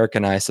more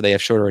Americanized, so they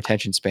have shorter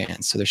attention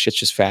spans, so their shit's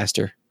just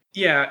faster.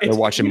 Yeah, they're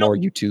watching more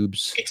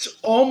YouTubes. It's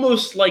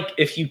almost like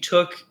if you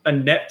took a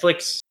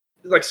Netflix,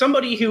 like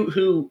somebody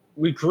who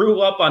we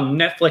grew up on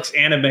Netflix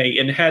anime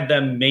and had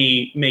them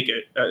make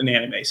an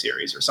anime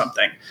series or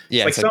something.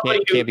 Yeah, like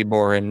somebody can't be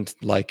boring.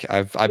 Like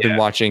I've been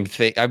watching.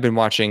 I've been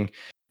watching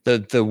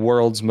the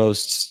world's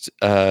most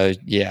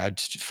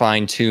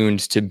fine tuned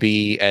to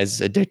be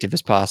as addictive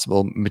as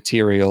possible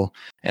material,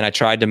 and I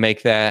tried to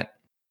make that,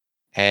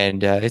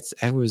 and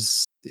it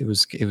was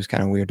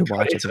kind of weird to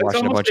watch.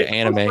 Watching a bunch of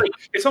anime.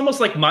 It's almost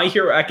like My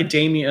Hero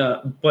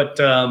Academia, but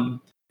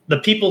the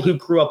people who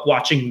grew up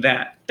watching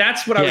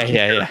that's what I was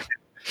yeah.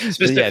 This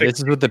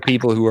is what the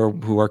people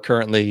who are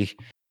currently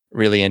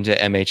really into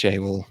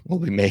MHA will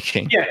be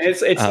making. Yeah,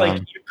 it's like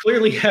you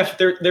clearly have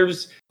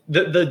there's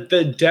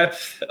the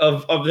depth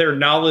of their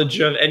knowledge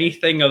of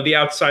anything of the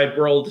outside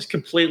world is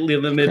completely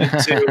limited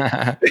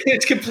to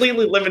it's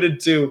completely limited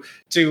to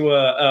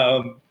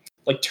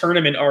like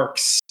tournament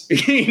arcs.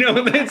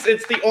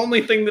 It's the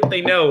only thing that they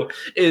know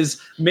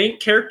is main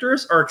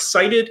characters are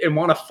excited and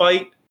want to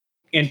fight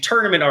and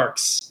tournament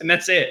arcs, and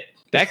that's it.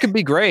 That could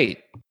be great.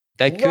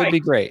 That could be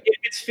great. If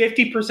it's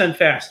 50%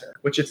 faster,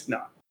 which it's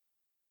not.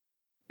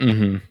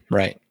 Mm-hmm.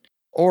 Right.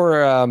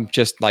 Or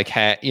just like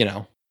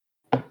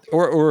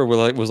or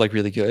was like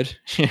really good.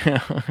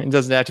 It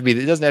doesn't have to be.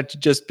 It doesn't have to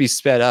just be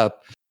sped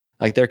up.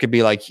 Like there could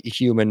be like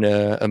human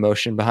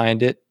emotion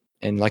behind it,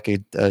 and like a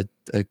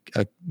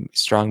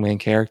strong main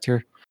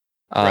character.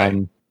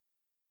 Right.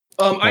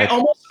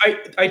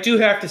 I do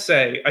have to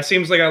say, it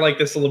seems like I like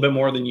this a little bit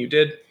more than you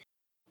did.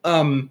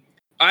 I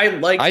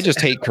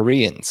just hate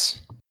Koreans.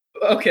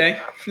 Okay,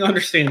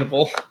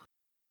 understandable.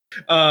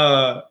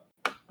 Oh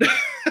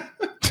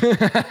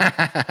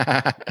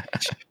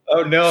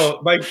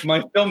no, my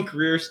film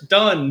career's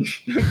done.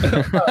 No,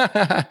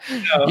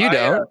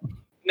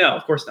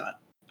 of course not.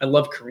 I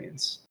love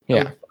Koreans.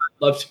 Yeah, I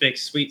love to make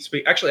sweet.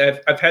 Actually,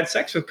 I've had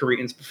sex with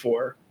Koreans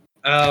before.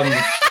 I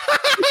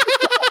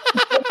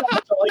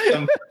like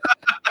them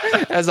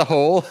as a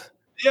whole.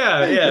 Yeah.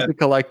 As a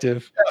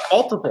collective. Yeah,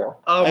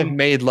 multiple. I've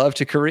made love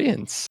to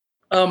Koreans.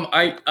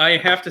 I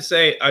have to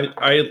say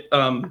I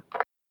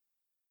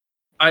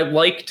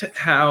liked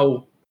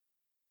how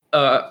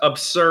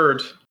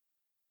absurd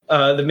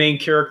the main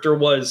character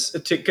was,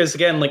 because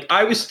again, like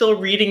I was still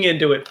reading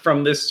into it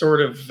from this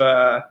sort of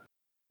I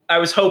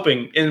was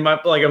hoping in my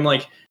I'm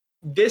like,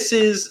 this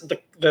is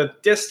the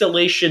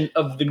distillation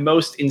of the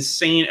most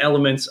insane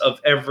elements of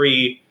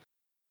every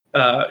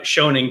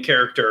shonen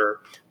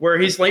character, where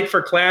he's late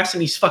for class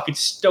and he's fucking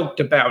stoked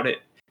about it.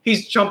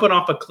 He's jumping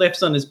off of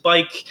cliffs on his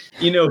bike.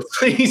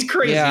 He's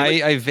crazy. Yeah,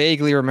 I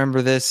vaguely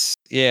remember this.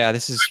 Yeah,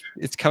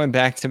 it's coming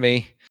back to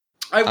me.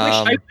 I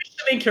wish the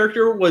main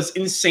character was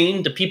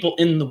insane to people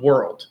in the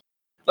world.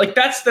 Like,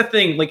 that's the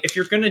thing. Like, if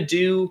you're going to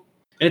do...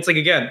 And it's like,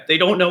 again, they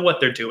don't know what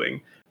they're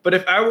doing. But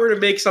if I were to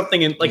make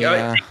something in... Like,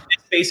 I take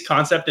this base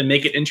concept and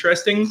make it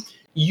interesting,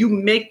 you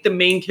make the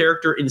main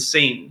character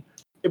insane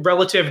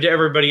relative to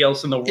everybody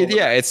else in the world.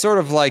 It's sort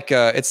of like...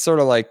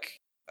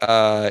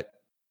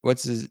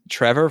 what's his...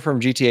 Trevor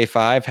from GTA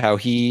 5, how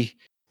he...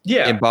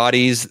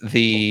 embodies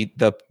the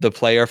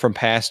player from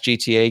past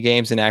GTA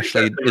games and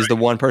actually is the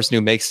one person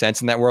who makes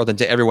sense in that world, and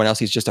to everyone else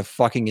he's just a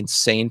fucking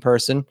insane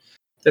person.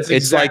 That's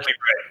exactly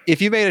right. If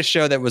you made a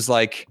show that was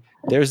like,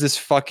 there's this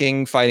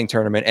fucking fighting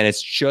tournament and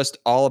it's just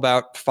all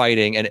about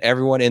fighting and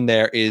everyone in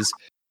there is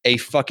a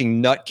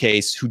fucking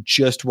nutcase who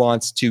just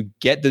wants to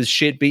get the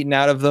shit beaten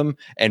out of them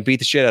and beat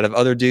the shit out of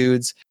other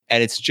dudes,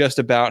 and it's just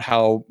about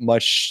how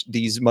much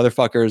these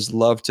motherfuckers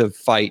love to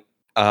fight.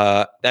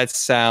 That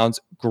sounds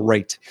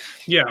great.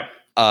 Yeah.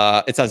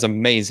 It sounds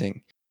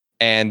amazing.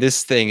 And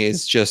this thing it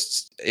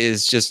just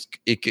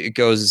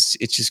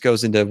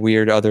goes into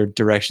weird other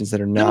directions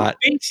that are not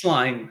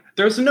baseline.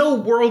 There's no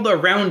world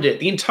around it.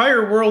 The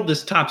entire world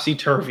is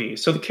topsy-turvy.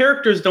 So the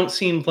characters don't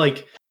seem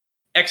like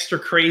extra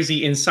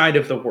crazy inside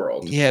of the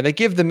world. Yeah, they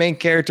give the main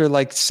character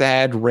like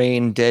sad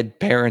Rain dead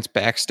parents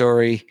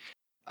backstory.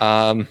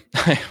 One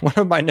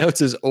of my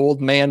notes is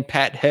old man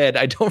Pat Head.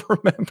 I don't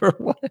remember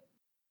what.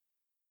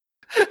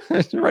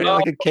 Writing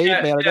like a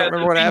caveman. I don't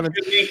remember what happened.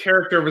 The main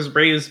character was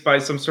raised by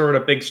some sort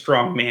of big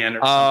strong man.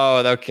 Or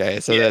something. Okay.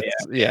 So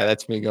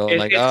that's me going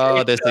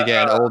this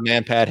again. Old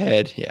man Pat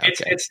Head. Yeah.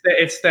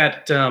 It's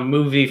that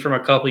movie from a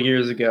couple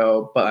years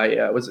ago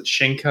by was it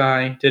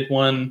Shinkai did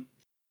one?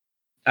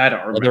 I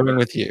don't remember. Living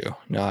with you.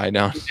 No, I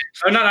don't.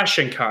 Oh, not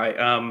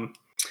Shinkai.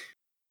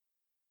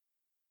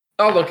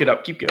 I'll look it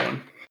up. Keep going.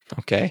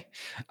 Okay.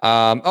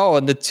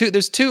 And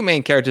there's two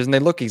main characters and they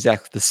look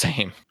exactly the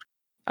same.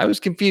 I was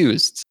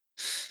confused.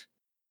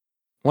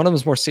 One of them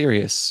is more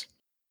serious.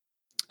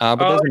 But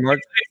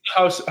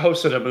it's the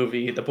host of the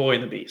movie, The Boy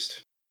and the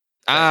Beast.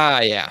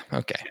 Yeah.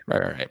 Okay.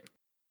 Right.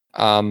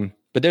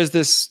 But there's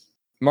this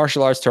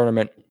martial arts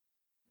tournament.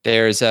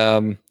 There's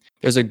a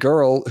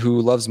girl who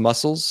loves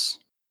muscles,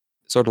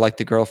 sort of like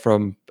the girl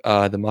from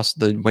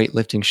the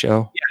weightlifting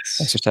show,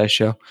 exercise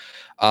show.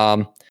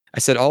 I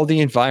said all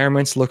the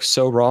environments look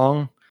so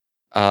wrong.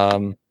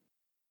 Right,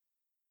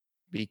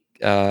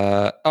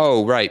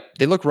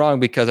 they look wrong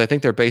because I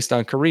think they're based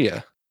on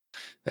Korea.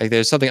 Like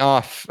there's something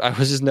off. I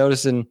was just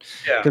noticing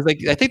because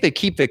I think they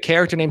keep the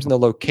character names and the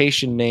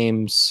location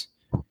names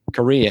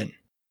Korean,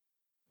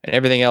 and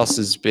everything else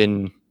has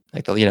been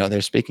like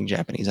they're speaking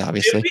Japanese,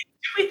 obviously. Did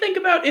we think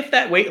about if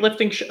that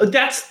weightlifting show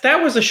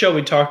that was a show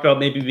we talked about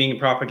maybe being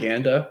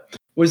propaganda?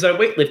 Was that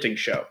weightlifting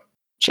show?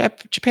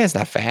 Japan's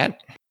not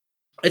fat.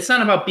 It's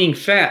not about being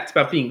fat. It's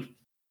about being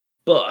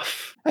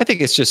buff. I think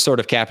it's just sort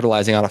of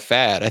capitalizing on a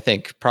fad. I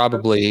think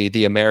probably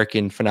the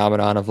American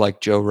phenomenon of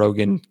like Joe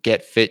Rogan,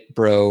 get fit,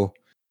 bro.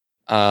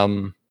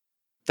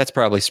 That's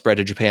probably spread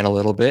to Japan a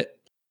little bit.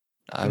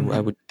 I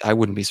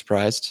wouldn't be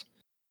surprised.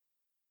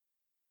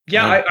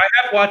 Yeah, I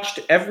have watched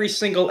every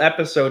single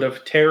episode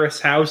of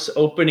Terrace House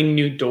Opening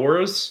New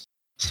Doors,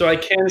 so I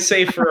can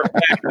say for a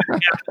fact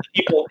that half the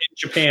people in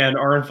Japan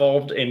are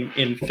involved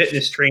in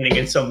fitness training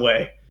in some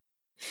way.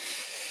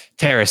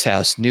 Terrace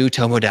House, new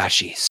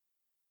Tomodachis.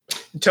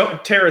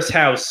 Terrace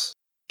House,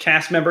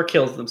 cast member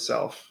kills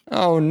themselves.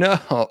 Oh no!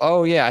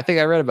 Oh yeah, I think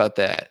I read about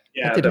that.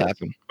 Yeah, that did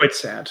happen. Quite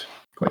sad.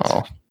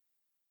 Sad.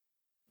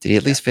 Did he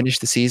at least finish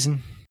the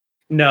season?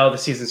 No, the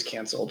season's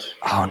canceled.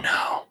 Oh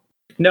no.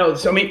 No,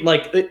 so I mean,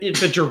 like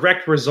it's a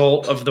direct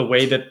result of the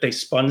way that they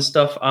spun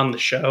stuff on the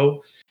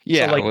show.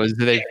 Yeah, so, like,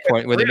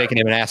 were they making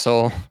him an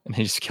asshole and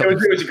they just killed him?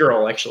 It was a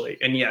girl actually,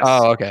 and yes.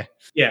 Oh, okay.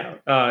 Yeah,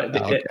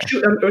 okay.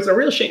 It was a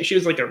real shame. She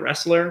was like a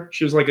wrestler.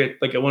 She was like a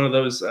one of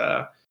those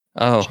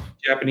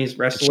Japanese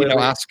wrestlers. You know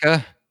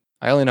Asuka?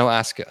 I only know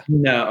Asuka.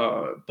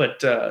 No,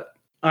 but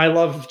I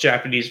love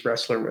Japanese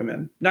wrestler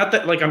women. Not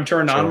that like I'm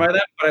turned on by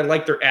them, but I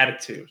like their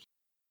attitude.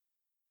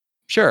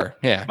 Sure.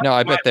 Yeah. No,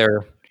 I bet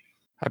they're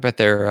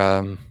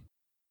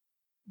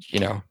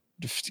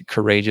just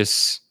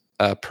courageous,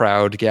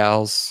 proud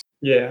gals.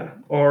 Yeah.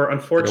 Or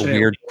unfortunately,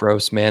 weird,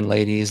 gross man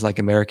ladies like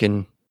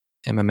American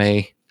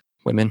MMA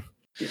women.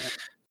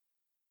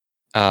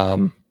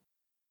 Yeah.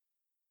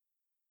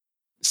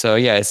 So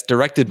yeah, it's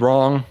directed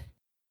wrong,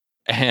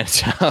 and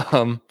this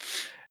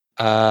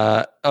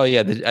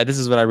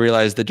is when I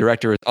realized the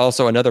director is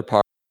also another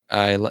part.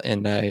 I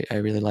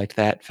really liked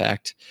that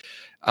fact.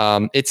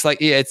 It's like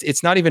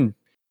it's not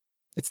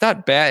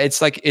bad.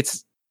 It's like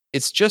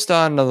it's just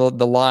on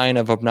the line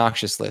of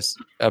obnoxiousness,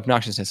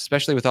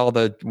 especially with all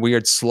the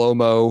weird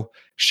slow-mo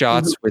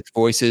shots with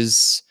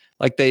voices.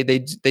 Like they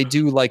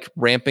do like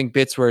ramping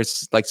bits where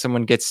it's like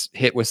someone gets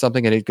hit with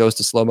something and it goes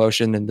to slow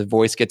motion and the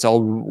voice gets all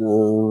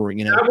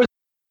That was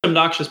the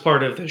obnoxious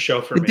part of the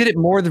show for me. They did it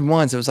more than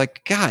once. It was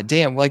like, God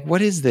damn, like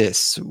what is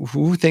this?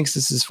 Who thinks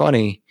this is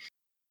funny?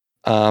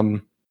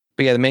 But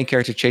yeah, the main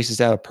character chases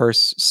down a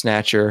purse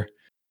snatcher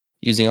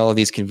using all of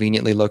these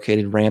conveniently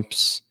located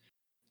ramps,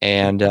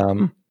 and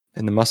the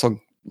muscle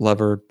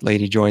lover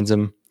lady joins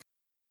him.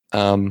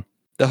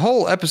 The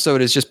whole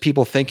episode is just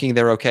people thinking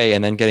they're okay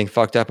and then getting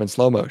fucked up in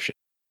slow motion.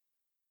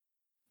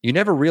 You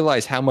never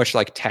realize how much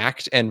like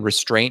tact and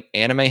restraint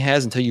anime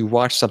has until you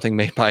watch something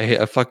made by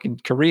a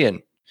fucking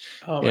Korean.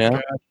 Oh my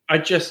god! I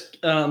just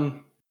why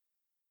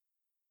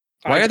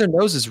are their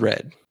noses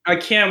red? I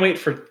can't wait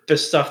for the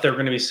stuff that we're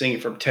going to be seeing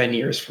from 10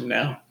 years from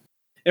now.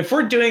 If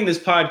we're doing this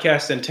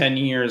podcast in 10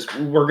 years,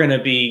 we're going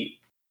to be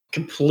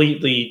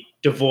completely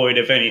devoid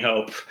of any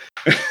hope.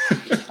 I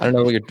don't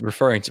know what you're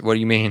referring to. What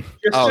do you mean?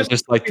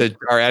 Just like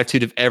our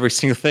attitude of every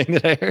single thing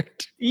that I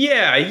heard.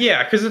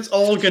 Yeah, because it's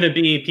all going to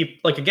be people,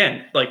 like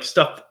again, like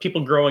stuff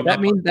people growing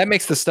up. That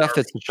makes the stuff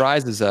that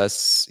surprises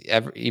us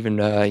even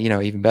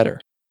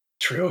better.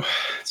 True,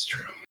 it's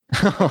true.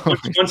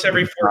 Once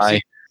every 4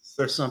 seasons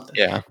or something.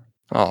 Yeah.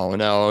 Oh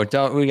no!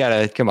 Don't we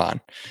gotta come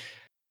on?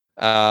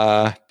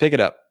 Pick it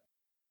up.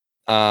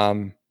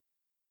 Battle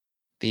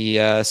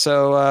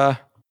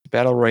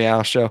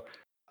Royale show.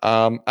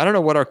 I don't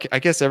know what I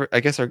guess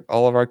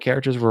all of our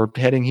characters were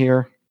heading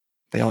here.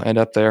 They all end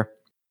up there.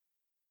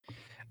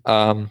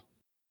 I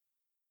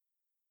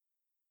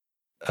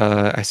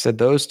said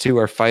those two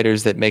are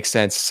fighters that make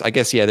sense. I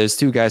guess yeah. There's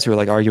two guys who are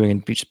like arguing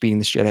and beating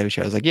the shit out of each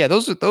other. I was like, yeah,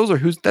 those are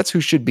that's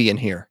who should be in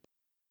here.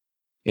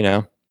 You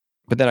know.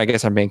 But then I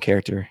guess our main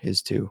character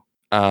is too.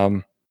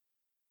 And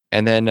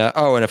then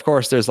and of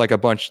course there's like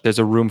there's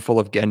a room full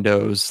of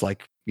gendos,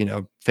 like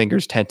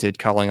fingers tented,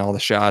 calling all the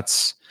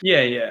shots.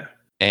 Yeah.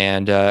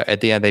 And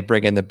at the end, they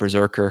bring in the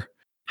berserker.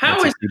 How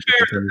is it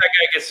fair that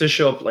guy gets to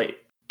show up late?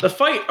 The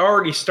fight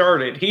already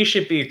started. He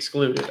should be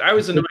excluded. I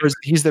was annoyed.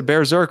 He's the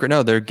berserker.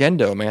 No, they're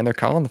gendo, man. They're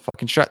calling the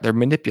fucking shot. They're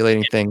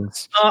manipulating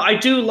things. I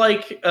do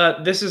like.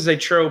 This is a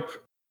trope.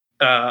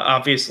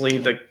 Obviously,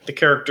 the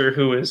character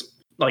who is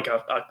like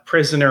a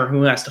prisoner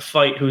who has to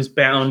fight, who's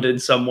bound in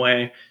some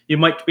way. You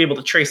might be able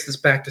to trace this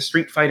back to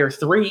Street Fighter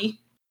 3.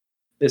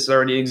 This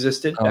already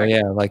existed. Oh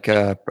yeah, like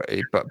but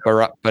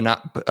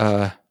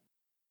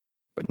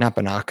not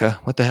Banaka.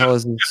 What the hell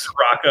is this?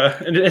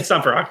 Baraka. It's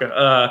not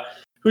Baraka.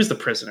 Who's the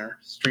prisoner?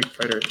 Street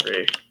Fighter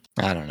 3.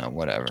 I don't know.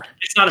 Whatever.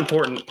 It's not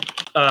important.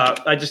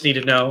 I just need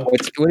to know.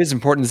 What is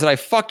important is that I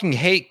fucking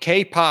hate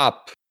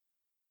K-pop.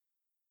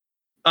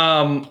 You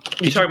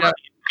talking about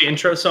the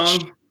intro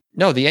song?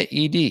 No, the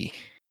ED.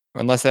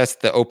 Unless that's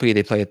the OP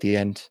they play at the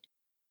end.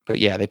 But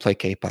yeah, they play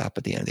K-pop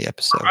at the end of the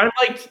episode. I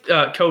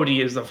liked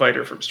Cody as the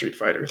fighter from Street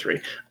Fighter 3.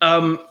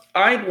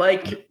 I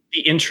like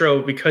the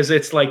intro because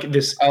it's like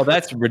this. Oh,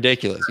 that's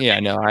ridiculous. Yeah,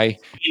 no,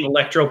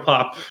 electro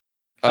pop.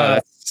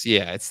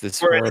 It's this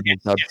horrible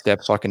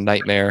dubstep fucking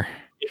nightmare.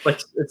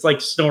 It's like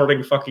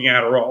snorting fucking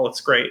Adderall.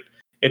 It's great.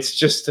 It's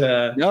just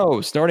no,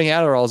 snorting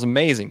Adderall is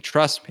amazing.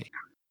 Trust me.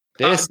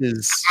 I thought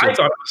it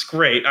was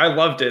great. I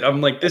loved it.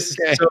 I'm like, this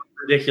is so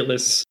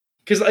ridiculous.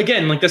 Because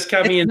again, like this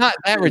kept me in. Not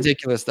that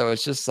ridiculous though.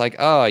 It's just like,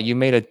 oh, you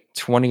made a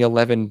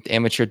 2011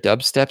 amateur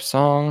dubstep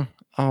song.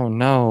 Oh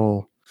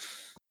no.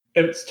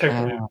 It's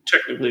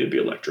technically it'd be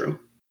electro.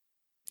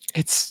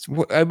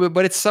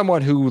 But it's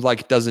someone who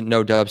like doesn't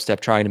know dubstep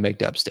trying to make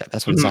dubstep.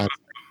 That's what it sounds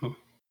like.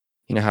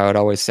 You know how it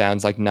always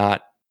sounds like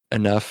not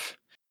enough.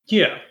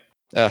 Yeah.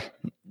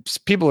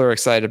 People are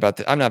excited about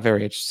that. I'm not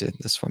very interested in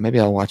this one. Maybe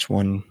I'll watch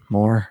one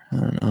more. I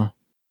don't know.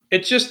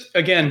 It's just,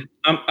 again,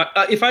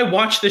 if I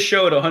watch the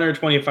show at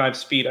 125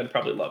 speed, I'd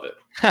probably love it.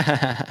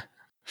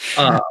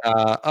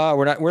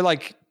 We're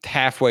like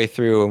halfway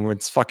through and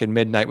it's fucking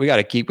midnight. We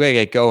gotta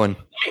get going.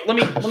 Let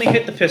me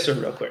hit the pisser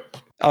real quick.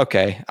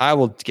 Okay, I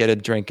will get a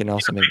drink and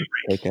also maybe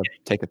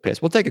take a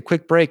piss. We'll take a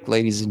quick break,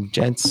 ladies and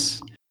gents.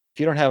 If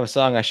you don't have a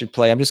song I should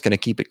play, I'm just gonna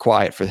keep it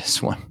quiet for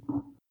this one.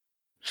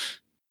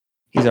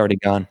 He's already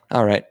gone.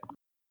 All right,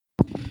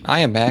 I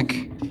am back.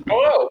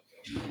 Hello.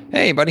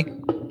 Hey, buddy.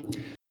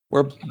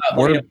 We're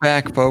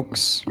back,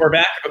 folks. We're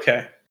back?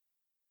 Okay.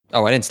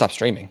 Oh, I didn't stop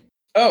streaming.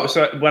 Oh,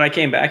 so when I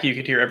came back, you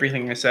could hear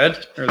everything I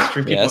said? Or the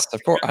stream yes,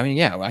 of course. I mean,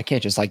 yeah, I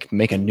can't just like I'm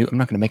not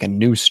going to make a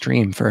new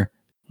stream for,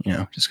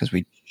 just because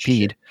we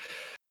peed.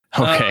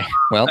 Okay.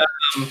 Well,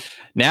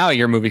 now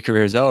your movie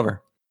career is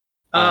over.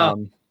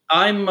 I'm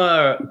on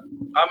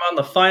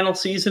the final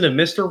season of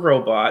Mr.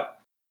 Robot.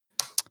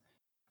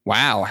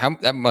 Wow.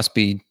 That must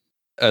be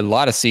a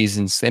lot of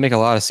seasons. They make a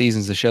lot of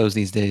seasons of shows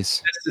these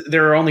days.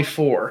 There are only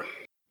 4.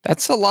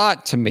 That's a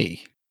lot to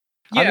me.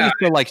 Yeah, I'm used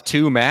to like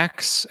 2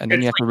 max, and then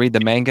you have to read the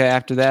manga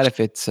after that if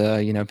it's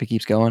if it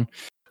keeps going.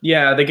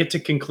 Yeah, they get to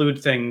conclude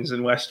things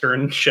in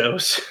Western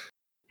shows.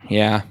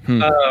 Yeah,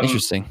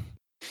 interesting.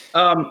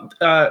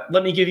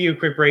 Let me give you a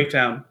quick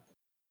breakdown.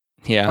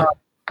 Yeah,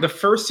 the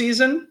first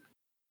season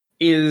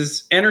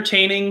is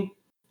entertaining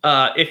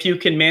if you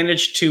can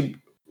manage to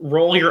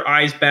roll your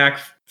eyes back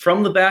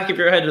from the back of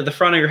your head to the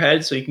front of your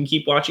head, so you can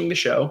keep watching the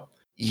show.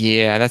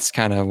 Yeah, that's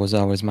kind of was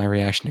always my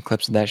reaction to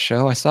clips of that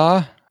show I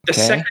saw. The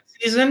second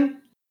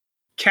season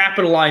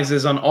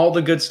capitalizes on all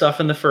the good stuff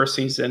in the first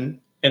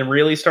season and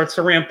really starts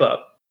to ramp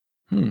up.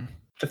 The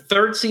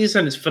third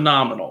season is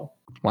phenomenal.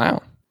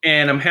 Wow.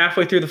 And I'm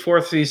halfway through the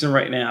 4th season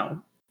right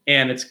now,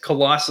 and it's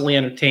colossally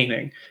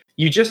entertaining.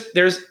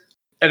 There's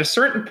at a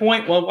certain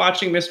point while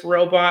watching Mr.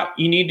 Robot,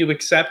 you need to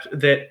accept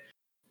that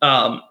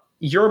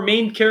your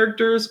main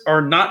characters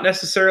are not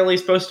necessarily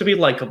supposed to be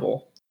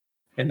likable,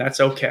 and that's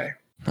okay.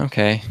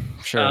 Okay,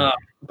 sure.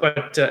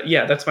 But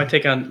that's my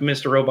take on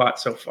Mr. Robot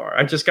so far.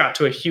 I just got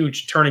to a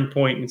huge turning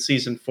point in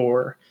season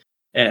 4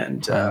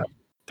 and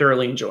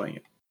thoroughly enjoying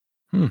it.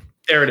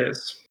 There it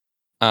is.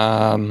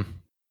 I'm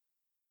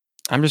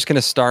just going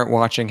to start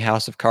watching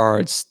House of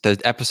Cards, the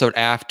episode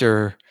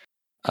after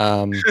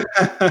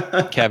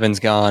Kevin's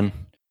gone.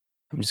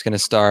 I'm just going to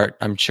start.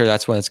 I'm sure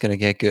that's when it's going to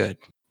get good.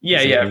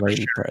 Yeah.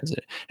 Lady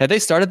president. Have they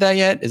started that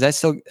yet? Is that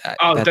still?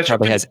 That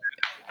probably has.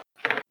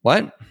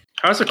 What?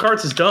 House of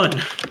Cards is done.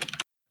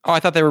 Oh, I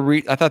thought they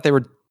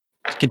were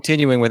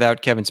continuing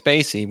without Kevin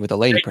Spacey with the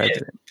lady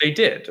president. They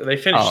did. They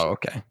finished. Oh,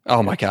 okay.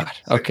 Oh my God.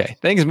 Okay,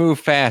 things move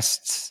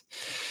fast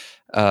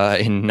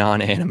in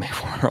non-anime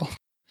world.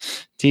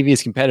 TV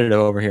is competitive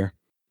over here.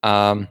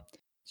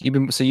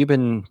 You've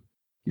been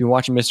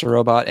watching Mr.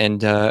 Robot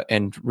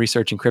and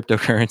researching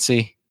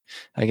cryptocurrency,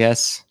 I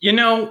guess.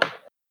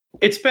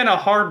 It's been a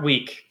hard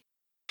week.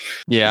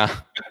 Yeah.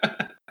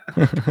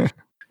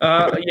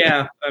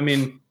 Yeah. I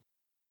mean.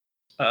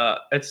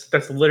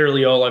 That's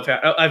literally all I've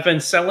had. I've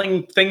been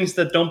selling things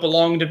that don't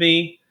belong to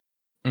me,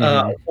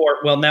 now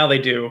they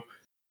do.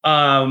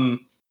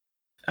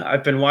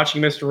 I've been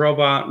watching Mr.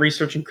 Robot,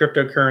 researching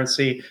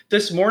cryptocurrency.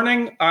 This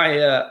morning,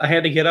 I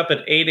had to get up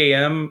at 8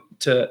 a.m.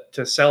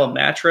 to sell a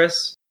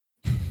mattress,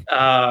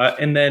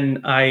 and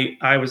then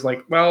I was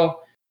like,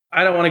 well,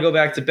 I don't want to go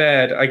back to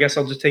bed. I guess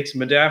I'll just take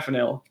some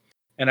modafinil,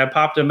 and I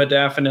popped a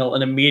modafinil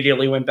and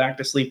immediately went back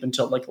to sleep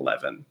until like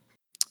 11.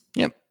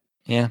 Yep.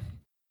 Yeah.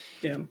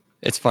 Yeah.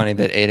 It's funny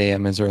that 8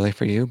 a.m. is early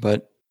for you,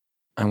 but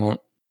I won't,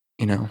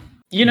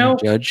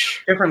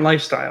 judge. Different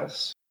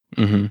lifestyles.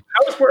 Mm-hmm.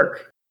 How was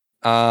work?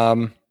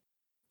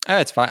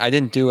 It's fine. I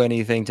didn't do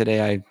anything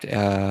today.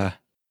 What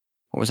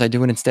was I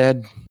doing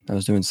instead? I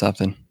was doing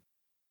something.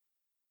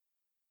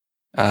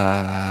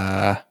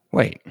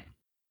 Wait.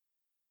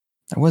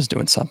 I was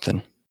doing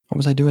something. What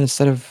was I doing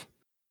instead of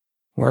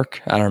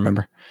work? I don't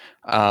remember.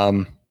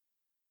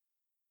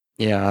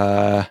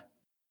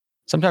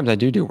 Sometimes I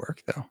do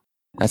work though.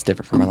 That's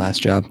different from my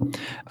last job.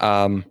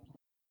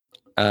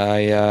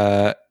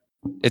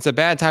 It's a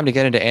bad time to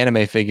get into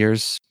anime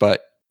figures,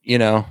 but you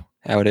know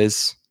how it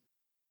is.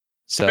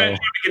 So Bad time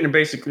to get into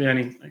basically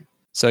anything.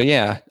 So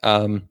yeah,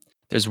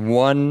 there's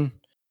one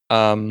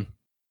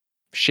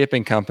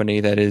shipping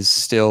company that is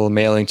still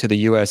mailing to the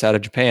U.S. out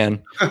of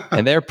Japan,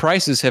 and their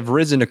prices have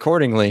risen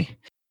accordingly.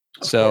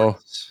 So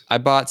I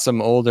bought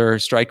some older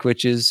Strike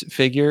Witches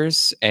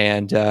figures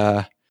and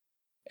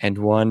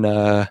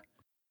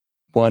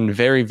one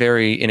very,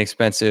 very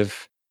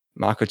inexpensive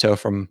Makoto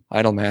from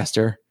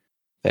Idolmaster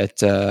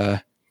that's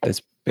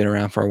been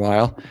around for a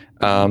while.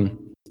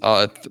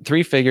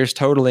 3 figures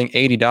totaling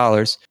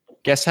 $80.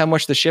 Guess how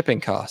much the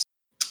shipping cost?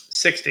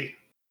 60.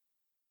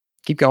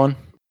 Keep going.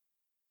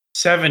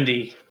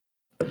 70.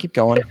 Keep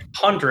going.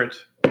 100.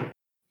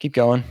 Keep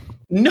going.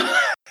 No,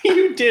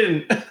 you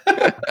didn't.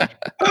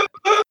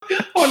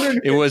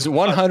 It was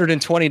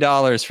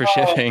 $120 for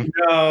shipping.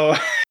 No.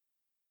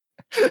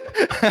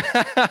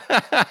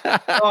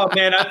 Oh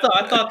man, I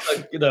thought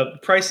the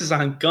prices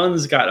on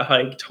guns got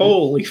hiked.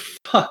 Holy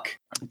fuck!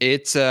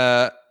 It's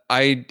I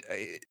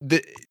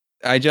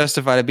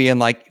justified it being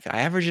like, if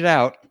I average it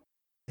out,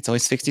 it's only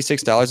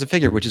 $66 a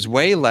figure, which is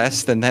way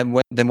less than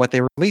what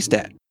they released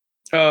at.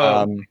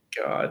 Oh my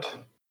god!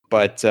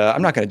 But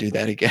I'm not going to do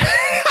that again.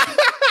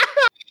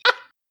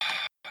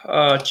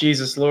 Oh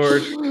Jesus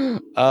Lord! They're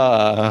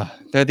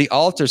the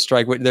Alter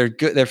Strike. They're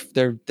good.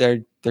 They're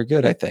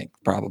good. I think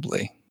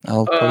probably.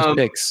 I'll post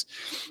pics.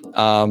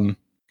 So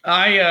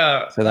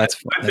I've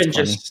been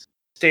just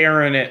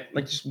staring at,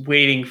 like, just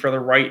waiting for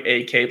the right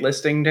AK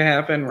listing to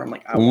happen. Where I'm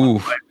like, I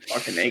want my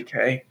fucking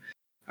AK.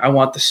 I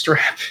want the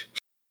strap.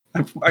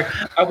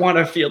 I want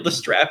to feel the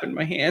strap in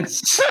my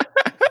hands.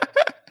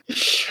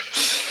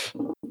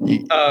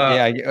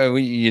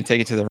 You take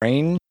it to the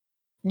range.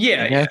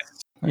 Yeah.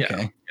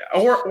 Okay. Yeah.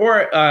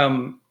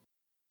 Or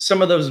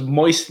some of those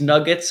moist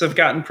nuggets have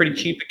gotten pretty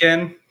cheap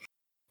again.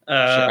 Sure.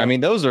 I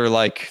mean, those are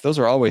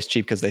always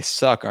cheap because they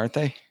suck, aren't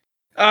they?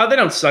 They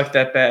don't suck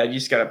that bad. You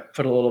just gotta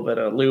put a little bit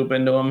of lube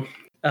into them.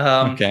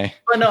 Okay.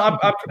 But no,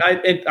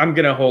 I'm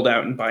gonna hold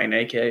out and buy an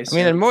AK. So.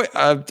 I mean,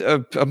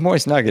 a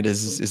moist nugget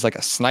is like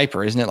a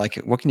sniper, isn't it? Like,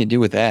 what can you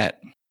do with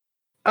that?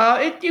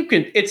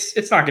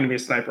 It's not gonna be a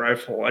sniper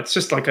rifle. It's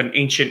just like an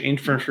ancient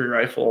infantry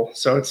rifle.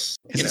 So it's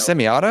it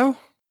semi-auto?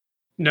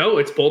 No,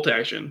 it's bolt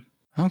action.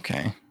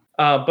 Okay.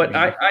 But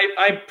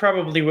I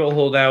probably will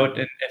hold out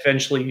and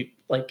eventually,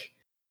 like,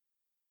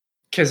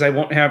 because I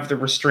won't have the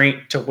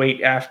restraint to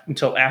wait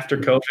until after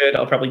COVID.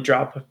 I'll probably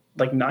drop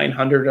like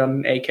 900 on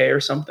an AK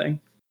or something.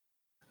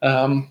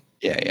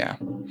 Yeah.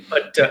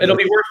 But it'll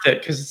be worth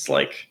it because it's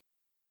like,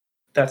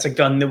 that's a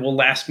gun that will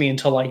last me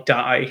until I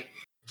die.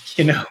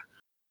 You know.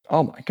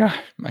 Oh my god,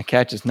 my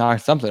cat just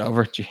knocked something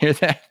over. Did you hear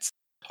that?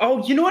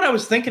 Oh, you know what I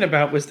was thinking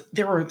about was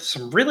there were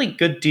some really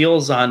good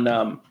deals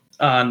on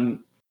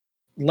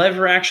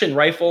lever action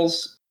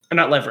rifles.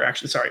 Not lever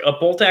action, sorry.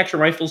 Bolt action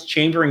rifles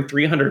chambering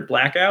 300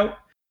 blackout.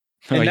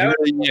 You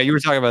were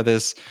talking about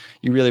this.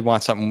 You really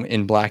want something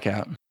in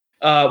blackout,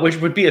 which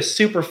would be a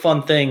super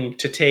fun thing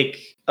to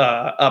take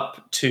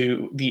up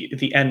to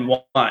the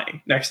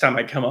NY next time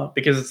I come up,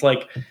 because it's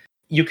like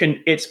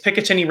it's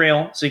Picatinny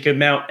rail, so you can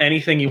mount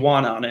anything you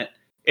want on it.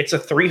 It's a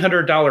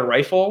 $300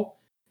 rifle,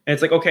 and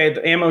it's like, okay,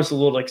 the ammo's a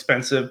little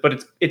expensive,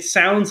 but it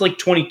sounds like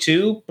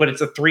 22, but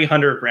it's a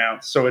 300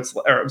 round, so it's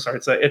like an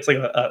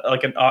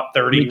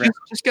 .30 round.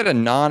 Just get a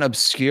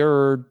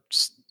non-obscure,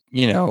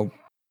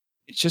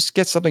 just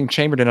get something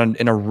chambered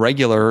in a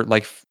regular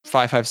like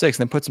 5.56 and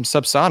then put some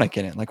subsonic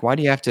in it. Like, why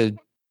do you have to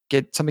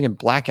get something in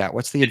blackout?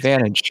 What's the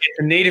advantage?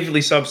 It's natively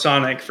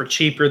subsonic for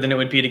cheaper than it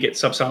would be to get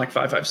subsonic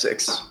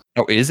 5.56.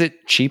 Oh, is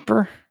it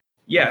cheaper?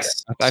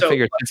 Yes. Okay. I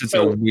figured since it's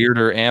a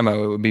weirder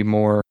ammo, it would be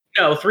more.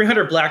 No,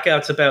 300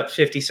 blackout's about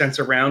 50 cents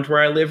a round where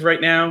I live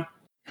right now.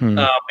 And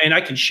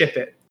I can ship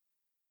it.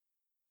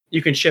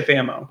 You can ship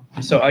ammo.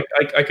 So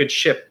I could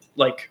ship,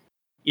 like,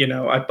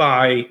 I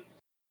buy,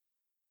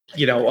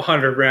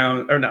 100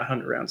 rounds, or not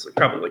 100 rounds. I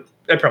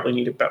probably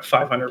need about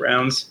 500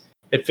 rounds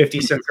at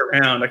 50 cents a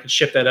round. I could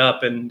ship that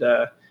up, and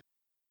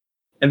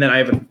then I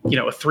have a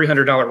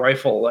 $300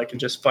 rifle I can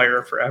just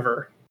fire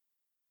forever.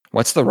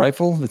 What's the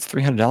rifle that's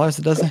 $300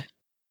 that does it?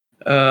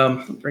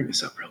 Let me bring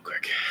this up real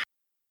quick.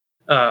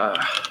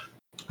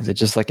 Is it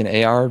just like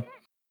an AR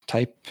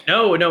type?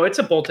 No, it's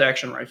a bolt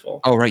action rifle.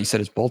 Oh, right. You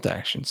said it's bolt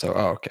action. So,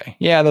 okay.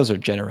 Yeah, those are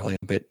generally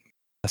a bit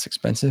less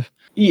expensive.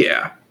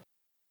 Yeah.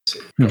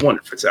 I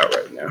wonder if it's out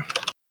right now.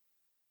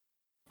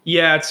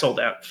 Yeah, it's sold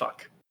out.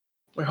 Fuck.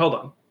 Wait, hold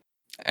on.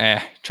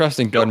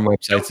 Trusting gun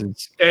websites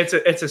is.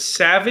 It's a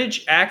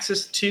Savage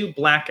Axis 2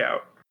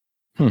 Blackout.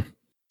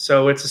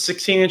 So it's a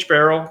 16-inch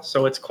barrel.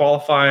 So it's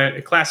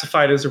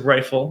classified as a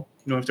rifle.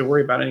 You don't have to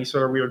worry about any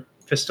sort of weird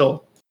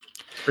pistol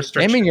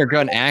restriction. Naming your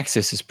gun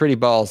Axis is pretty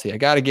ballsy. I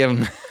got to give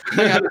them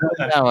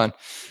that one.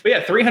 But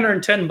yeah,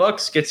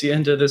 $310 gets you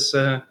into this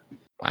kind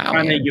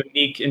of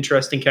unique,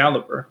 interesting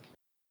caliber.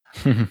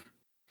 That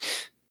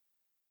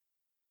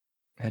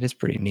is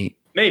pretty neat.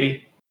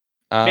 Maybe.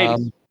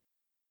 All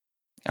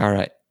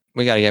right.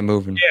 We got to get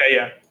moving.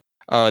 Yeah.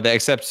 Oh,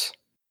 except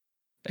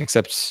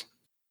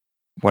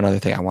one other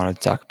thing I wanted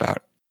to talk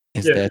about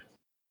is that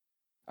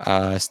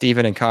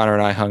Steven and Connor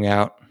and I hung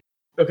out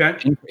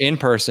in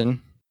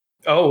person.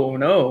 Oh,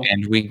 no.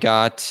 And we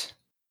got,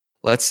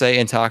 let's say,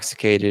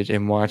 intoxicated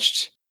and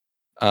watched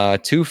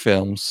 2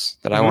 films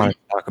that I wanted to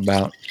talk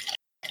about.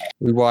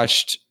 We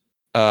watched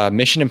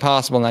Mission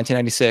Impossible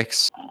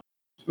 1996.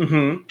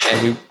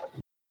 And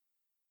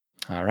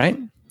all right.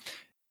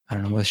 I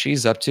don't know what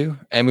she's up to.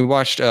 And we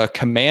watched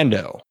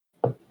Commando.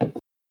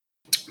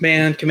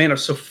 Man,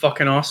 Commando's so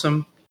fucking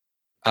awesome.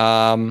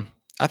 I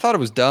thought it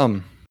was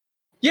dumb.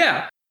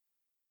 Yeah.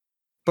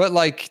 But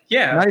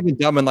not even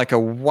dumb in like a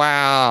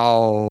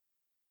wow.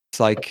 It's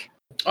like,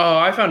 oh,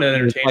 I found it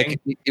entertaining.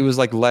 It was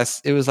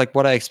less. It was like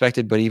what I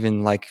expected, but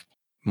even like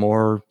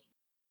more.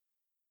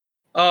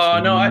 Oh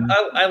no, I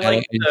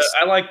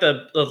like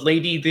the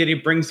lady that he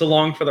brings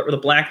along for the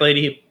black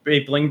lady he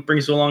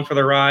brings along for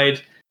the ride.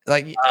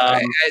 Like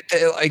I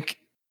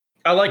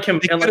like him.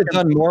 They could have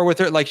done more with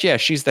her. Like, yeah,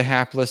 she's the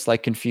hapless,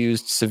 like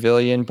confused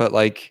civilian, but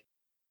like,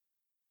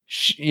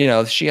 she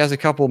has a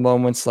couple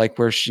moments like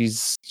where she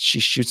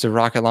shoots a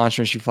rocket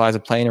launcher and she flies a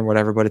plane or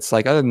whatever. But it's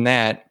like, other than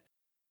that,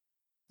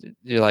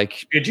 you're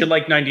like, did you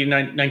like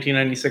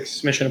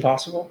 1996 Mission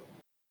Impossible?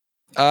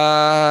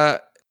 I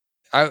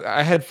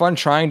had fun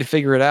trying to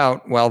figure it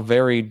out while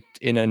very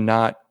in a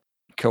not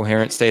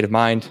coherent state of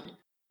mind.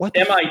 What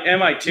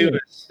MI2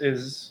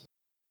 is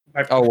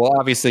oh well,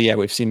 obviously, yeah,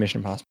 we've seen Mission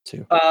Impossible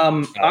 2.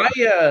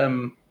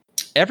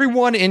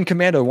 Everyone in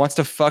Commando wants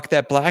to fuck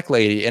that black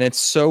lady, and it's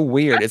so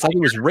weird. It's like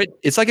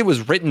it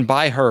was written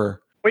by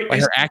her. Wait, by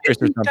her actress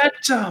or something. That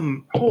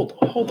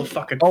hold the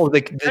fucking. Oh,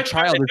 the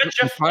child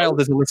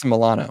is Alyssa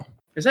Milano.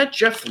 Is that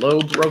Jeff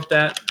Loeb wrote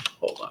that?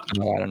 Hold on.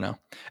 No, I don't know.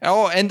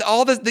 Oh, and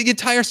all the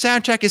entire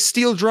soundtrack is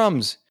steel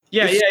drums.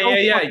 Yeah.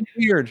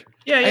 Weird.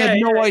 Yeah, I had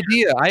no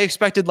idea. I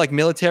expected like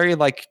military,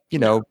 like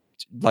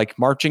like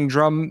marching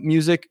drum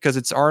music because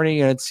it's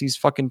Arnie and he's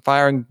fucking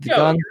firing the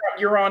gun.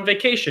 You're on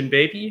vacation,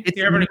 baby. It's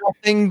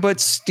nothing but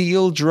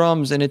steel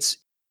drums, and it's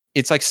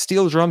like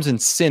steel drums and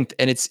synth,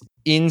 and it's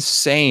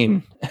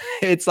insane.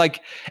 It's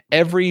like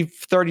every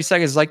 30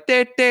 seconds, like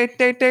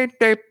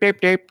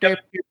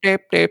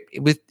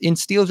with in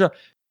steel drum.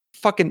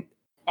 Fucking.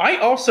 I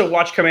also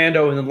watched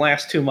Commando in the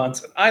last 2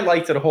 months. I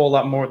liked it a whole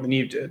lot more than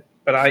you did,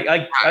 but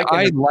I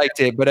liked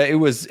it, but it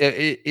was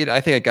it.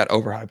 I think it got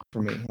overhyped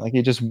for me. Like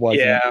it just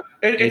wasn't. Yeah,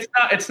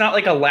 it's not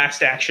like a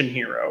Last Action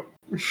Hero.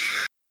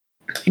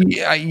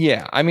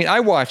 Yeah. I mean, I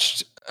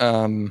watched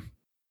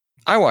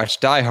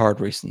Die Hard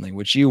recently,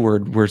 which you were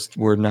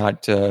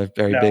not very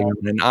big on,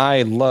 and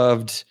I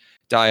loved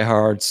Die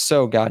Hard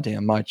so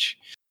goddamn much.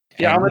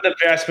 Yeah, I'm in the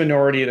vast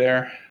minority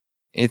there.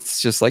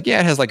 It's just like,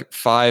 it has like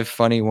 5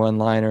 funny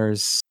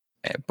one-liners,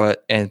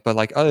 but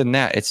like other than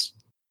that, it's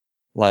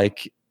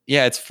like,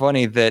 yeah, it's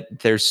funny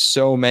that there's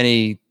so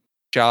many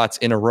shots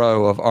in a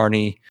row of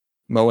Arnie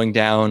mowing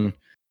down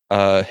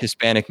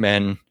Hispanic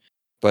men,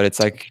 but it's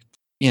like,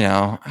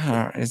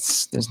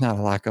 there's not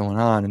a lot going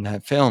on in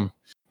that film.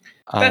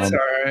 That's all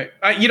right.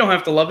 You don't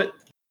have to love it.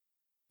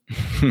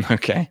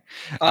 Okay.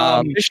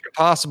 Mission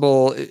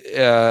Impossible.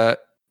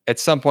 At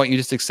some point, you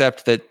just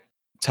accept that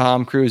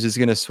Tom Cruise is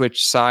going to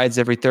switch sides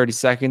every 30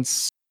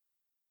 seconds,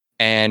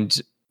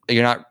 and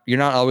you're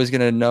not always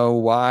going to know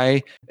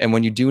why. And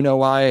when you do know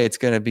why, it's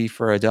going to be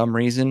for a dumb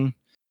reason.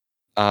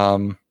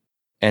 And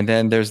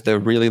then there's the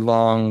really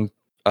long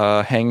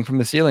hanging from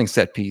the ceiling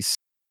set piece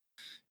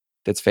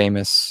that's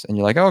famous, and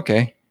you're like, oh,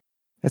 okay,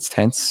 that's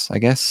tense, I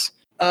guess.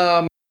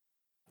 Leon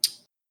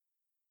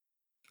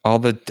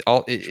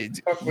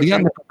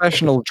the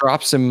Professional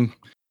drops him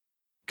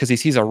because he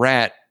sees a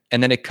rat,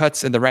 and then it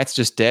cuts, and the rat's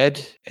just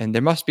dead. And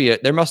there must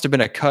have been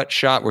a cut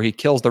shot where he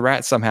kills the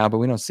rat somehow, but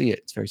we don't see it.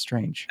 It's very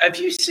strange. Have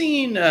you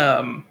seen,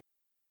 the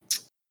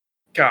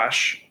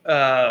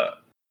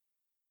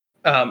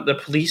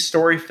Police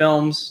Story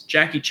films?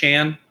 Jackie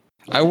Chan.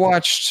 I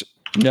watched.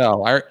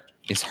 No,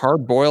 is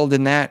Hard Boiled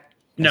in that?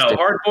 No,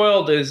 Hard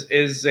Boiled is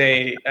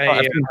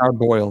Hard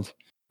Boiled.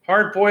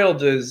 Hard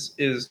Boiled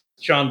is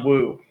John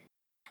Woo.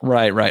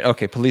 Right.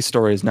 Okay. Police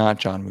Story is not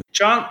John Woo.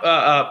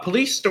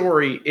 Police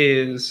Story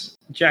is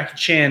Jackie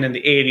Chan in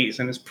the 80s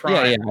and his prime.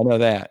 Yeah, I know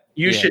that.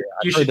 You should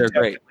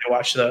definitely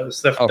watch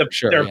those.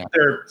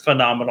 They're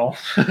phenomenal.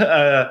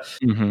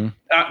 And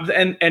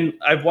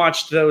I've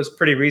watched those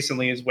pretty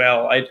recently as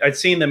well. I'd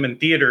seen them in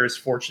theaters.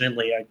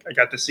 Fortunately, I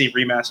got to see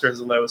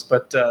remasters of those.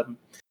 But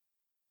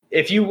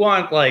if you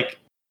want like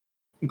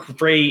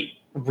great,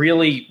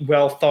 really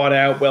well thought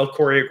out, well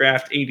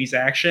choreographed 80s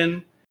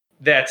action,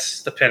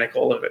 that's the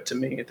pinnacle of it to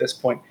me at this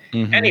point.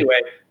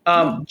 Anyway,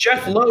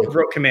 Jeff Loeb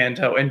wrote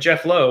Commando, and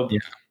Jeff Loeb,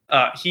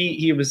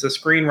 he was a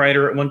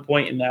screenwriter at one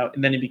point, and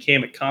then he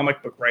became a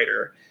comic book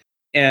writer.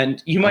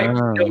 And you might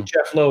know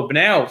Jeff Loeb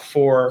now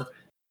for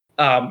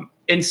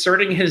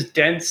inserting his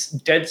dead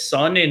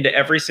son into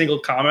every single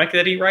comic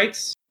that he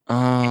writes.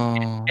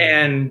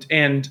 And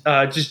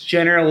just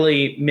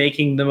generally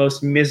making the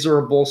most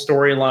miserable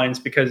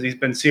storylines because he's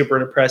been super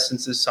depressed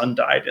since his son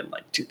died in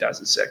like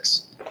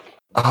 2006.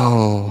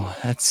 Oh,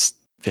 that's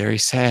very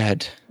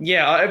sad.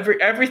 Yeah,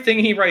 everything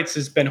he writes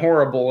has been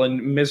horrible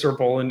and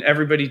miserable, and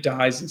everybody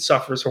dies and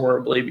suffers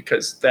horribly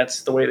because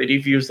that's the way that he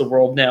views the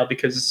world now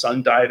because his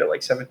son died at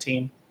like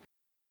 17.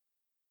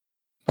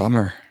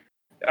 Bummer.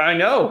 I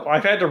know.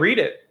 I've had to read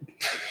it.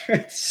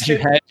 You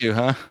had to,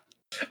 huh?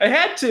 I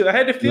had to. I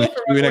had to feel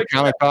for you my in boy a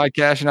comic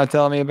podcast you're not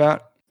telling me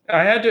about?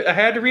 I had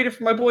to read it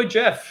for my boy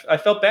Jeff. I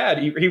felt bad.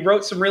 He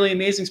wrote some really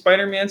amazing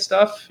Spider-Man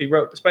stuff. He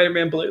wrote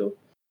Spider-Man Blue.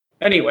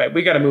 Anyway,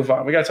 we got to move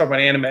on. We got to talk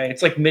about anime.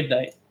 It's like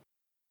midnight.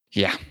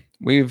 Yeah.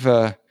 We've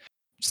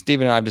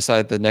Steve and I have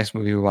decided the next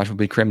movie we watch will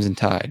be Crimson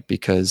Tide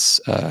because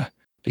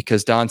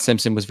Don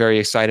Simpson was very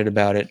excited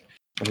about it.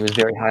 And he was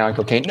very high on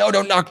cocaine. No,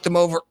 don't knock them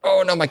over.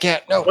 Oh no, my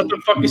cat. No. What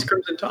the fuck is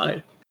Crimson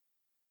Tide?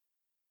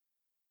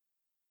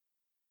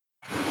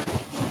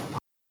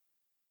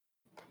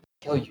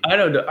 Kill you.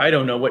 I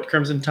don't know what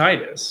Crimson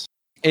Tide is.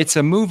 It's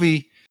a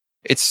movie.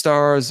 It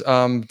stars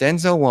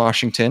Denzel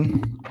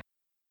Washington.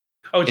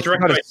 Oh, it's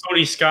directed by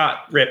Tony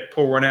Scott. Rip,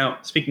 pour one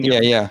out. Speaking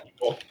of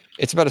people.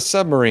 It's about a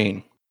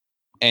submarine.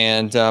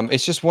 And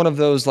it's just one of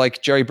those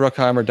like Jerry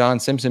Bruckheimer, Don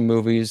Simpson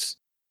movies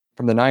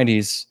from the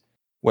 90s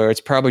where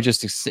it's probably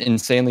just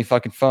insanely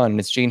fucking fun.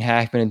 It's Gene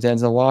Hackman and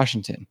Denzel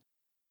Washington.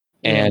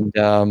 And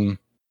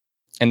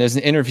there's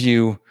an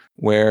interview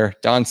where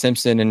Don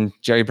Simpson and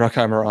Jerry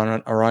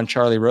Bruckheimer are on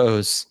Charlie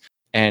Rose,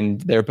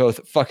 and they're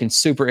both fucking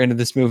super into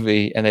this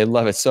movie, and they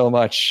love it so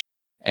much.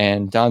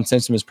 And Don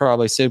Simpson was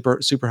probably super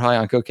high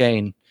on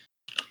cocaine,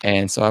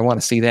 and so I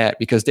want to see that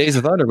because Days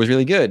of Thunder was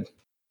really good.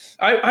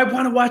 I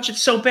want to watch it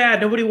so bad.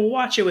 Nobody will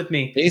watch it with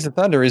me. Days of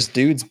Thunder is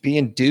dudes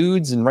being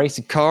dudes and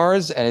racing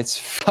cars, and it's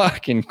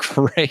fucking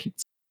great.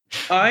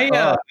 When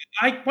are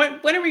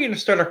we going to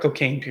start our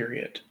cocaine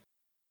period?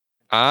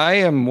 I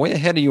am way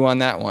ahead of you on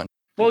that one.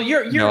 Well,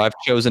 I've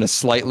chosen a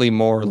slightly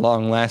more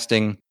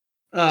long-lasting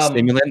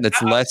stimulant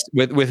that's less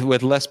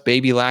with less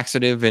baby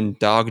laxative and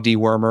dog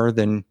dewormer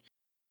than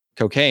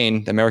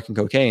cocaine, American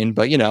cocaine.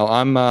 But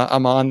I'm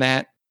on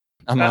that.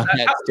 I'm on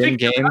that stim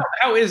game.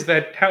 How is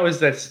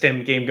that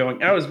stim game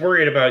going? I was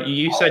worried about you.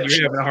 You said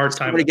you're having a hard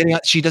time.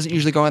 She doesn't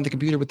usually go on the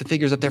computer with the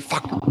figures up there.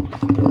 Fuck.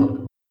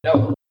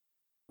 No.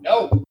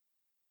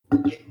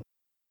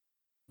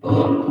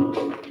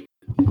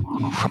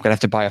 I'm gonna have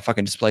to buy a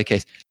fucking display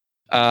case.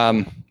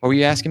 What were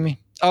you asking me?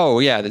 Oh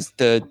yeah,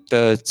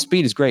 the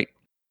speed is great.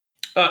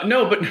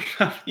 No, but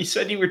you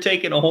said you were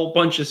taking a whole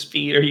bunch of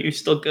speed. Are you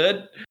still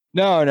good?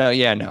 No.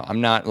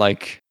 I'm not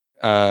like.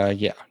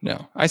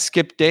 No. I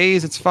skip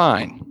days. It's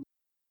fine.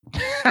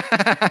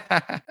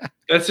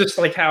 That's just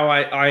like how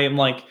I am.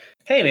 Like,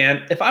 hey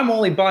man, if I'm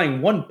only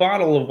buying one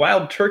bottle of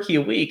Wild Turkey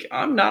a week,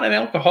 I'm not an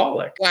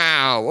alcoholic.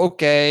 Wow.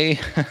 Okay.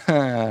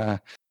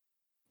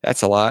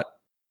 That's a lot.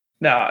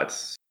 No,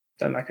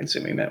 I'm not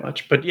consuming that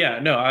much. But yeah,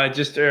 no, I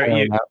just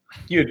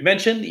you had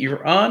mentioned that you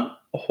were on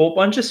a whole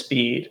bunch of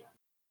speed.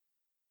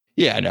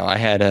 Yeah, no, I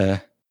had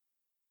a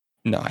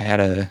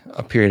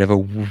period of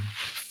a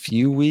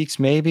few weeks,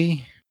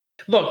 maybe.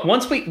 Look,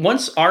 once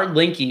our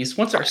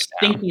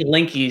stinky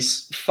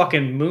linkies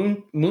fucking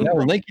moon. No,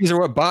 linkies are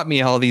what bought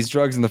me all these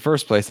drugs in the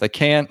first place. I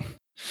can't.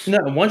 No,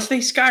 once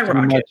they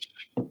skyrocket,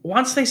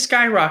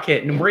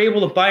 and we're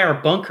able to buy our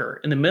bunker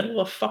in the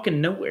middle of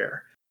fucking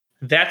nowhere,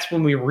 that's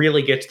when we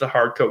really get to the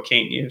hard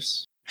cocaine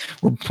use.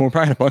 We're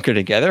buying a bunker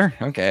together?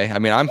 Okay. I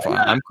mean, I'm fine.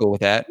 I'm cool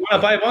with that. You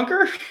want to buy a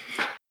bunker?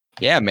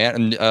 Yeah, man.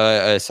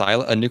 A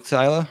nuke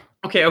silo.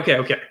 Okay.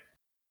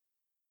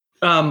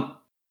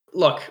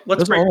 Look,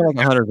 let's break. Those are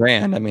like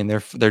 $100,000. I mean,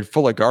 they're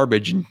full of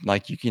garbage, and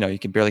like you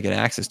can barely get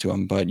access to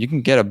them. But you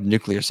can get a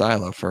nuclear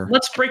silo for.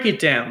 Let's break it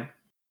down.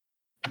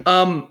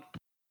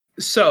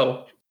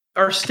 So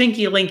our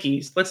stinky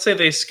linkies, let's say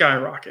they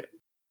skyrocket.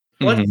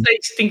 Let's say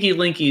stinky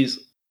linkies.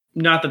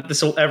 Not that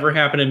this will ever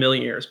happen in a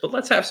million years, but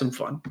let's have some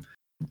fun.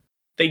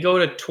 They go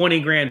to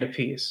 $20,000 a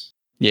piece.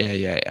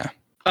 Yeah.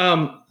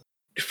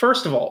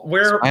 First of all,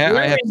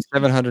 I have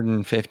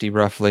 750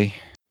 roughly.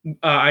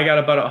 I got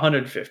about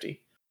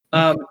 150.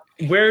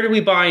 Where do we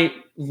buy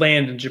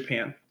land in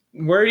Japan?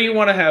 Where do you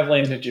want to have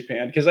land in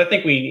Japan? Because I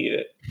think we need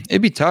it.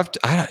 It'd be tough.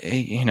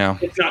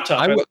 It's not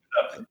tough.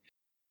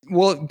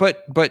 Well,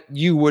 but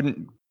you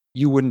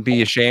wouldn't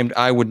be ashamed.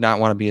 I would not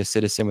want to be a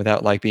citizen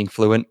without like being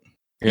fluent.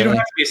 Really? You don't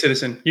have to be a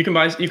citizen. You can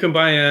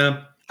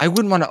buy. I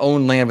wouldn't want to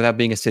own land without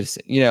being a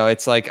citizen.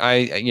 It's like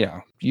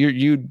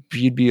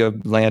you'd be a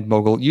land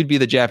mogul. You'd be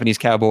the Japanese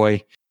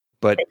cowboy,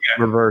 but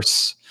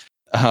reverse.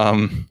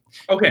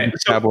 Okay,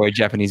 so cowboy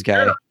Japanese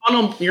guy.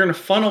 You're gonna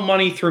funnel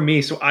money through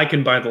me so I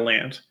can buy the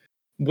land.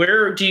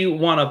 Where do you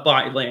want to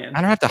buy land?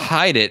 I don't have to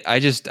hide it.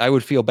 I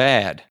would feel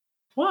bad.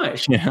 Why?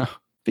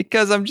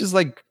 Because I'm just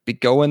like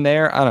going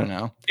there. I don't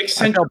know.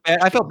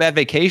 I felt bad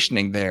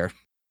vacationing there.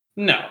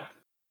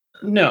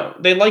 No,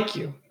 they like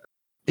you.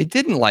 They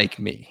didn't like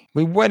me.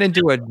 We went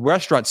into a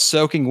restaurant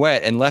soaking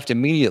wet and left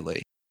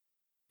immediately.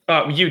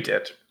 You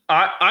did.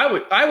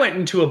 I went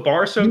into a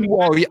bar soaking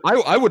wet.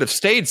 I would have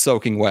stayed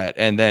soaking wet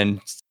and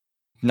then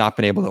not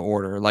been able to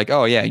order. Like,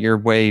 oh yeah,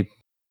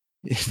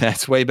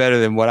 that's way better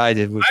than what I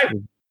did.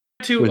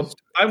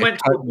 I went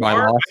to a my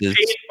bar. I losses.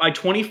 paid my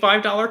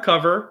 $25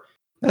 cover.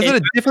 That's at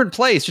a different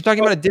place. You're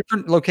talking about a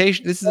different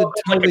location. This is a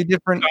totally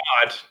different.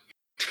 God.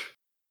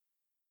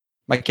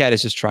 My cat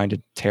is just trying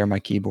to tear my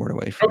keyboard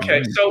away from me.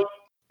 Okay, so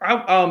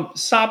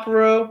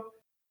Sapporo.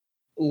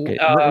 Okay,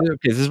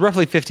 this is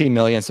roughly 15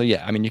 million. So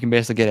yeah, I mean, you can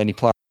basically get any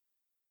plot.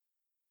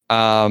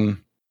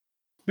 Something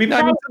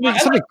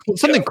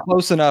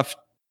close enough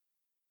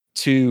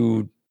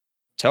to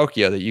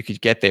Tokyo that you could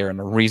get there in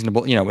a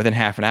reasonable, within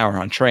half an hour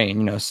on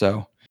train.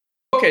 So.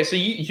 Okay, so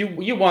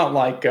you want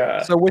like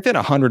so within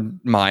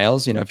 100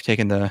 miles, if you're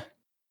taking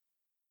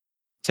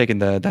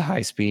the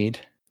high speed.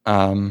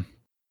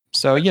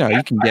 So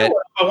you can get.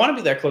 I want to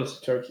be that close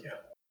to Tokyo.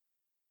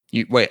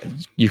 You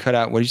cut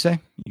out. What did you say?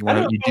 You want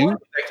to? You do?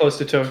 That close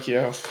to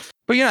Tokyo.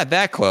 But you're not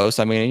that close.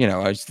 I mean,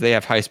 they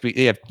have high speed.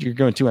 You're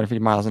going 250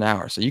 miles an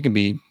hour, so you can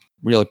be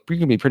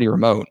pretty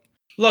remote.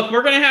 Look,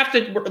 we're gonna have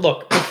to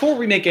before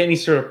we make any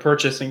sort of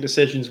purchasing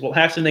decisions. We'll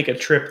have to make a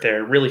trip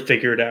there, and really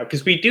figure it out,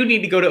 because we do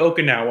need to go to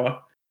Okinawa.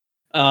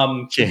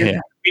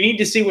 We need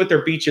to see what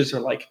their beaches are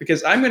like,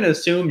 because I'm going to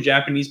assume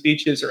Japanese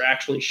beaches are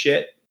actually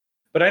shit,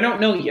 but I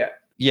don't know yet.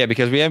 Yeah,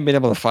 because we haven't been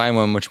able to find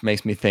one, which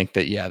makes me think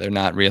that they're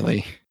not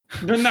really.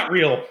 They're not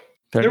real.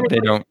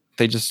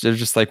 They're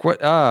just like,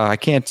 what? I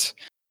can't.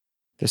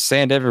 There's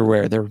sand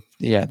everywhere.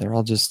 They're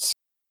all just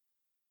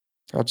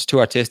too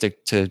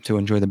artistic to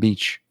enjoy the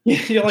beach.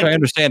 Which I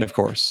understand, of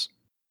course.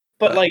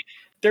 But like,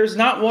 there's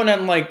not one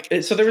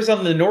on so there was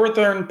on the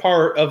northern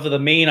part of the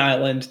main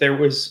island, there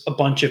was a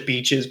bunch of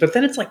beaches, but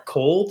then it's like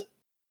cold.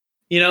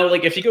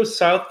 Like if you go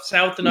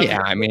south enough.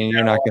 Yeah, I mean,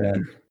 you're not gonna.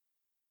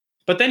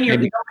 But then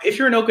if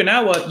you're in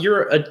Okinawa,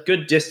 you're a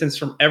good distance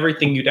from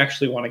everything you'd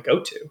actually want to go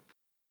to.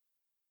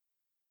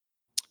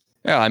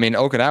 Yeah, I mean,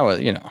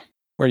 Okinawa,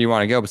 where do you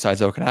want to go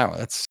besides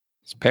Okinawa? It's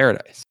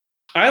paradise.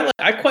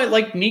 I quite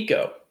like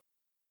Nikko.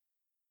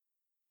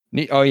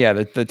 Oh yeah,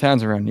 the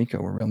towns around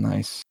Nikko were real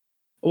nice.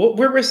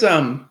 Where was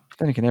Then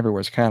again,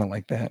 everywhere's kind of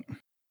like that.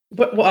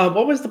 What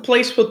was the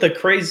place with the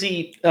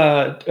crazy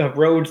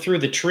road through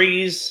the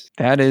trees?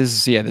 That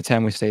is, the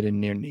town we stayed in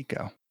near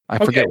Nikko.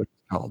 I forget what it's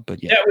called,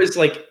 but yeah, that was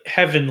like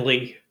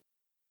heavenly.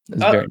 It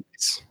was very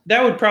nice.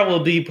 That would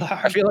probably be.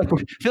 I feel like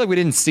we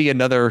didn't see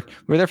another.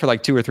 We were there for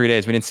like 2 or 3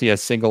 days. We didn't see a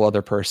single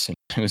other person.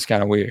 It was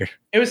kind of weird.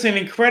 It was an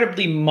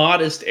incredibly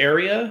modest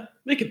area.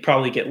 We could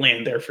probably get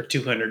land there for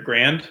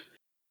 $200,000.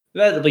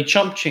 That'd be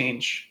chump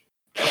change.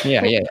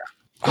 Yeah.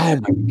 Oh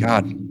my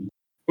god.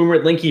 When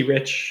we're Linky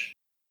Rich.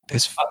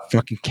 This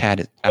fucking cat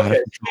is out of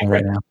control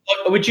right now.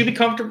 Look, would you be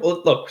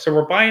comfortable? Look, so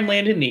we're buying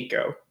land in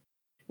Nikko.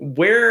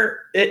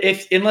 Where,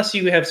 unless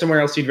you have somewhere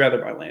else you'd rather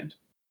buy land?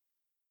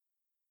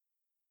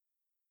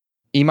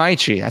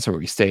 Imaichi, that's where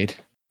we stayed.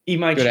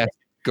 Imaichi.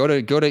 Go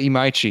to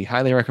Imaichi.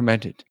 Highly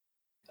recommended.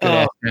 Good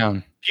ass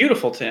town.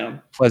 Beautiful town.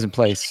 Pleasant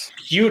place.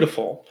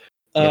 Beautiful.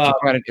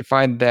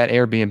 Find that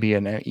Airbnb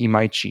in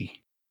Imaichi.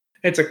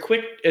 It's a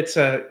pretty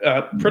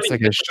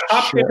like a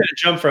hop, skip, and a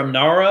jump from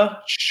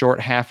Nara. Short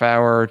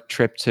half-hour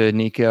trip to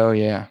Nikko.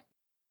 Yeah.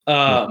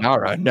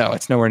 Nara? No,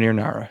 it's nowhere near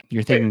Nara.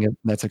 You're thinking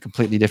that's a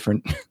completely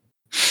different.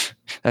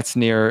 That's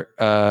near.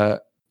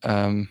 That's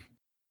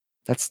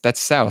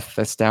south.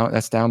 That's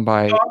down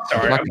by. Oh, I'm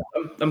sorry,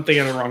 I'm thinking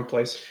of the wrong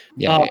place.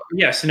 Yeah.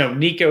 Yes. No.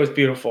 Nikko is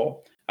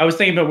beautiful. I was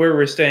thinking about where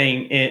we're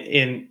staying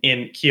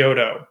in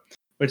Kyoto,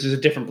 which is a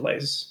different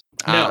place.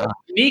 No,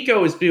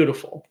 Nikko is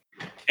beautiful,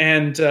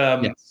 and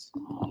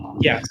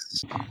yes.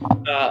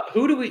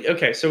 Who do we?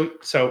 Okay, so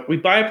we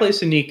buy a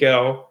place in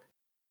Nikko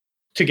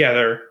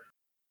together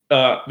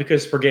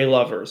because we're gay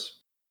lovers,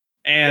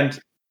 and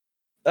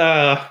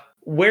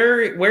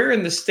where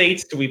in the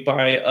States do we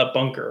buy a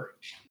bunker?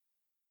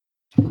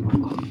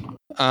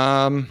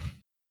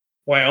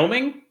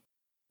 Wyoming.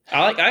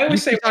 I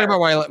always say talking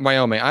about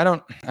Wyoming. I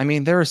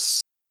mean,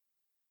 there's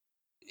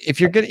if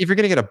you're gonna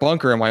get a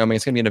bunker in Wyoming,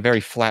 it's gonna be in a very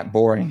flat,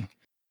 boring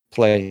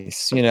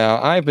place.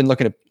 I've been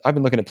looking at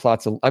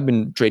plots. I've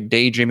been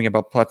daydreaming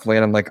about plots of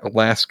land in like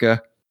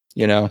Alaska.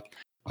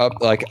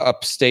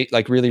 Upstate,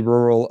 like really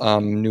rural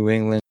New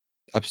England,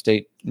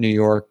 upstate New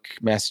York,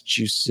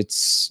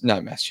 Massachusetts.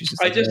 Not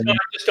Massachusetts. I just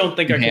don't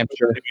think I can live in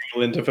New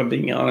England, if I'm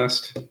being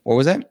honest. What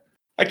was that?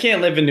 I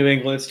can't live in New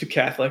England. It's too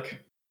Catholic.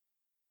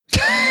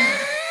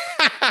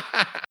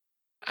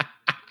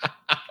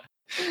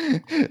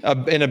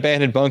 An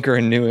abandoned bunker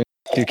in New England,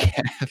 too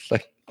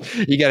Catholic.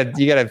 You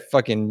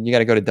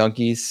gotta go to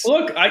Dunkies.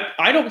 Look,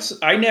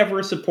 I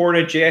never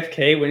supported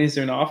JFK when he's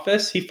in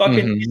office. He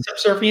fucking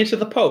subservient to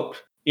the Pope.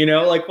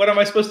 What am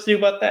I supposed to do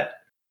about that?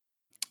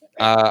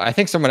 I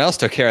think someone else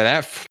took care of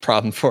that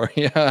problem for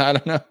you. I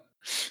don't know.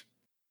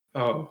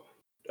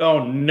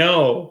 Oh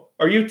no.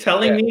 Are you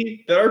telling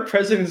me that our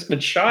president's been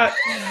shot?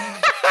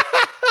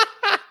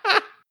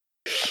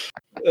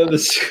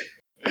 This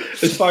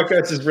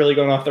podcast is really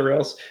going off the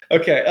rails.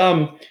 Okay.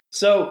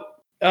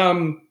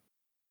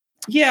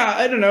 Yeah,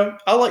 I don't know.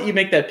 I'll let you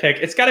make that pick.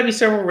 It's got to be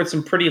somewhere with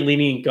some pretty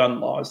lenient gun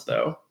laws,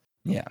 though.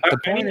 Yeah. The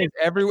point is,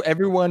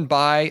 everyone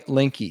buy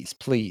Linkies,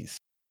 please.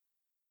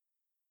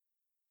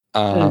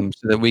 So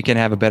that we can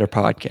have a better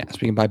podcast.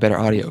 We can buy better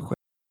audio equipment.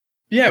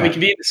 Yeah, we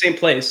can be in the same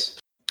place.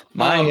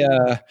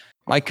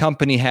 My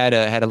company had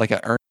a like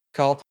a earnings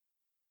call.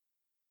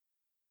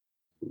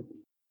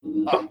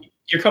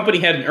 Your company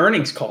had an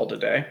earnings call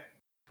today.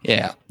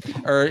 Yeah,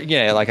 or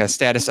like a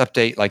status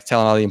update, like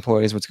telling all the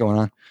employees what's going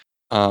on.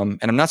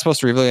 And I'm not supposed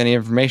to reveal any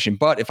information,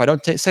 but if I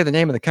don't say the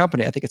name of the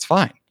company, I think it's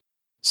fine.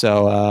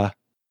 So,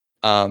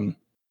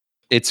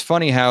 it's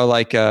funny how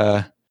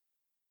the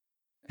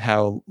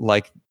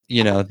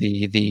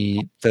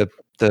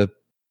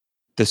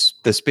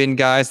spin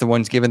guys, the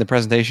ones giving the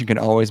presentation, can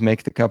always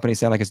make the company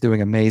sound like it's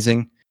doing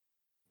amazing.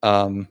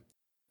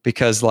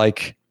 Because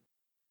like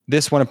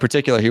this one in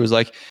particular, he was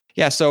like,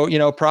 yeah,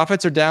 so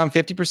profits are down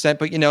 50%,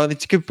 but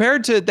it's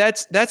compared to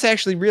that's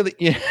actually really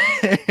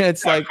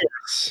it's like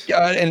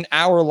an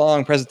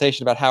hour-long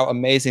presentation about how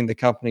amazing the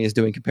company is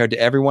doing compared to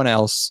everyone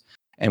else,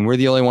 and we're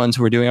the only ones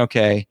who are doing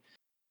okay.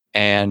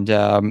 And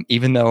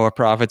even though our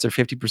profits are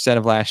 50%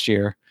 of last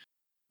year,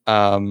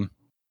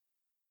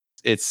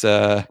 it's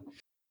and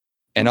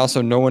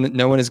also no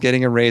one is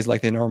getting a raise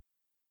like they normally.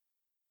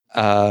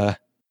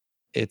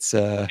 It's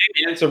a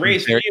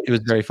raise. It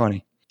was very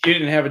funny. You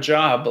didn't have a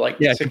job,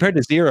 compared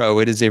to zero,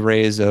 it is a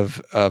raise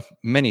of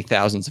many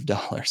thousands of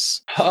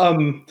dollars.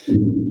 Where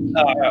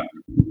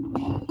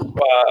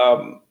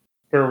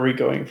are we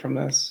going from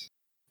this?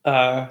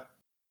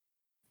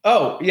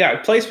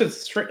 Place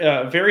with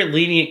very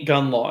lenient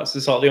gun laws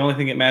is the only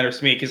thing that matters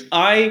to me, because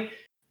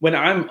when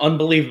I'm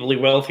unbelievably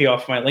wealthy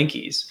off my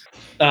linkies,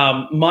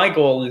 my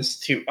goal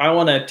is I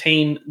want to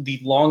attain the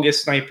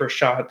longest sniper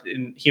shot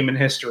in human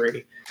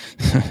history.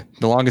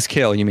 The longest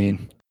kill, you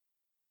mean?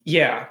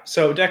 Yeah.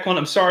 So Declan,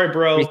 I'm sorry,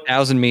 bro.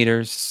 3,000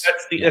 meters.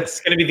 That's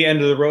going to be the end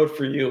of the road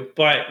for you,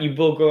 but you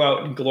will go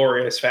out in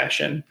glorious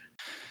fashion.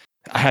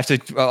 I have to.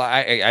 Well,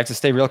 I have to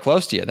stay real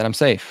close to you. Then I'm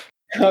safe.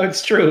 No,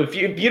 it's true. If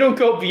you don't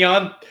go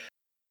beyond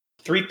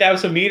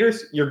 3,000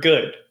 meters, you're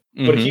good.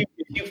 Mm-hmm. But if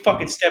you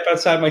fucking step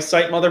outside my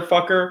sight,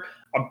 motherfucker,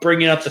 I'm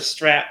bringing up the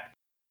strap.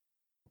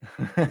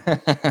 We gotta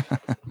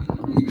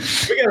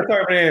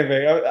talk about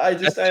anything.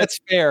 That's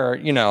fair.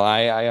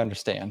 I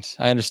understand.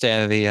 I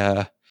understand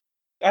the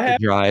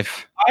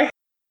drive. I have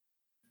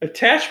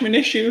attachment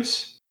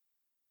issues.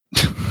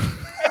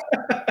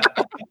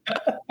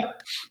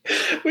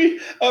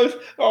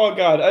 Oh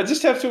god, I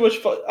just have too much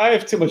fun. I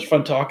have too much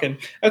fun talking.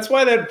 That's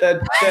why that's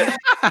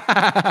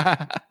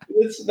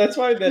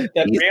why that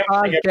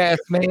podcast,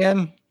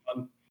 man.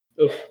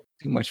 Too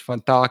much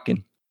fun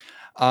talking.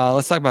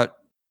 Let's talk about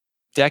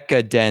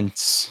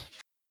Deca-Dence.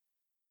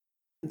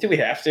 Do we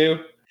have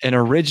to?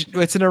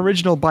 It's an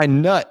original by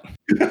Nut.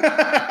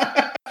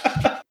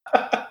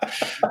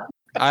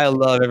 I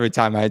love every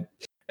time I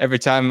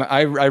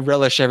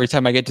relish every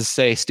time I get to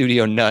say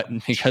Studio Nut,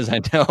 because I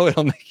know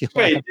it'll make you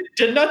laugh. Wait,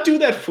 did Nut do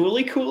that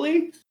Fooly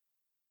Cooly?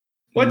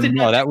 What did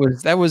Nut do?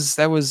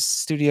 that was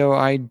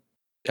Studio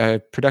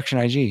Production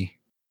IG.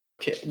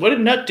 Okay, what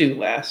did Nut do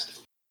last?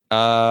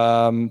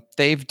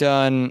 They've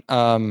done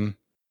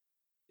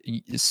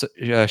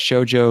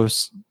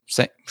Shoujo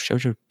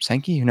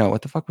Senki? No,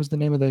 what the fuck was the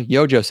name of the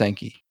Yojo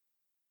Senki?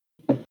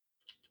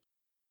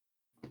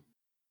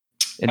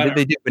 And did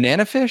they do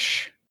Banana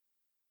Fish?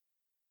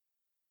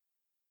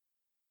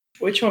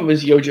 Which one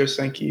was Yojo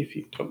Senki, if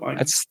you don't mind?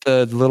 That's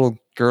the little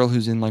girl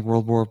who's in like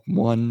World War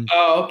I.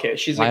 Oh, okay.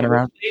 She's like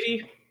a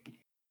lady.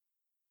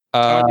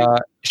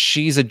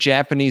 She's a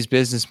Japanese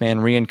businessman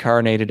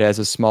reincarnated as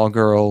a small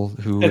girl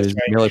who is a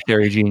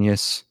military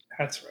genius.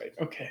 That's right.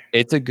 Okay.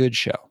 It's a good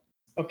show.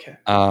 Okay.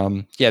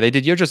 They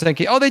did Yojo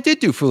Senki. Oh, they did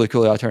do Fooly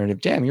Cooly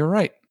Alternative. Damn, you're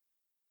right.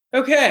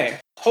 Okay.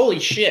 Holy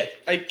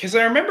shit. Because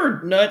I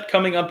remember Nut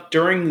coming up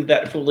during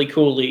that Fooly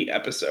Cooly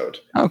episode.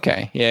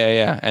 Okay.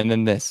 Yeah. And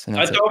then this. And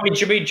I thought we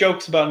made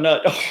jokes about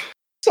Nut.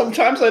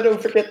 Sometimes I don't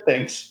forget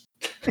things.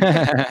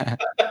 Yeah,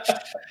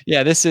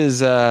 this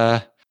is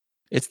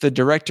it's the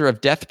director of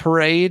Death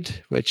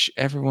Parade, which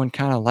everyone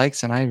kind of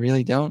likes and I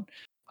really don't.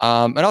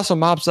 And also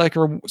Mob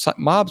Psycho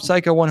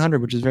 100,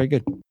 which is very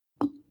good.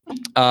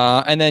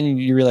 And then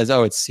you realize,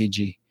 it's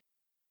CG.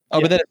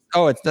 But then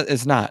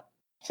it's not.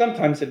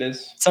 Sometimes it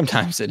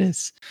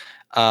is.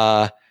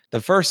 The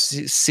first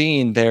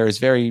scene there is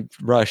very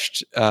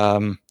rushed.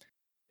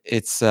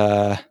 It's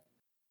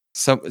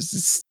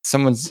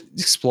someone's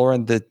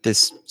exploring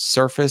this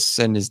surface,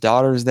 and his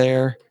daughter's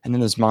there, and then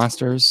there's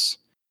monsters,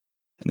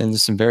 and then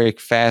there's some very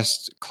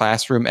fast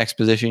classroom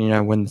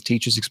exposition. When the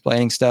teacher's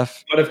explaining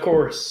stuff. But of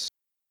course,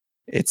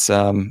 it's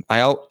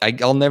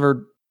I'll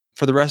never,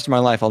 for the rest of my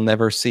life, I'll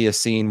never see a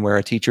scene where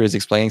a teacher is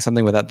explaining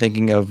something without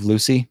thinking of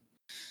Lucy.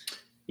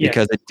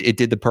 Because it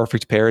did the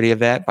perfect parody of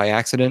that by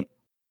accident,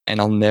 and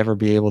I'll never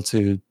be able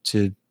to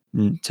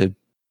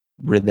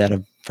rid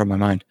that from my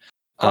mind.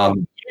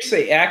 You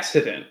say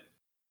accident.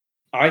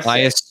 I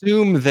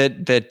assume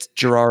that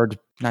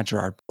not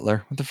Gerard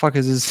Butler. What the fuck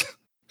is his?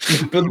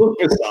 But Luc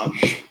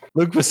Besson.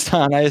 Luc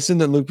Besson. I assume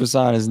that Luc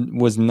Besson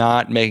was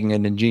not making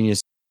an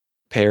ingenious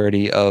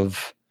parody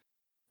of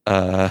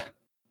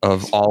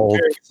all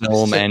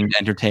film and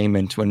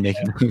entertainment when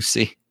making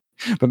Lucy,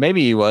 but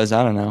maybe he was.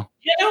 I don't know.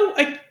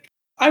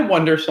 I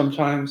wonder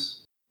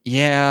sometimes.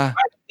 Yeah.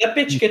 That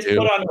bitch gets put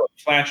onto a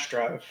flash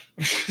drive.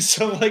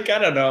 So, like, I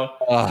don't know.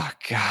 Oh,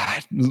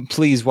 God.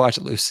 Please watch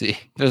Lucy.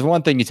 There's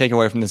one thing you take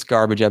away from this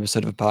garbage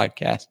episode of a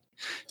podcast.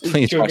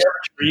 Please watch it.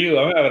 For you,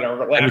 I'm having a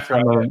laugh.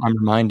 I'm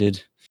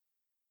reminded.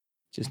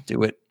 Just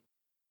do it.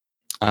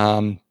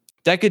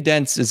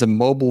 Deca-Dence is a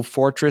mobile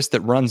fortress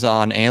that runs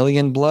on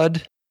alien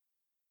blood.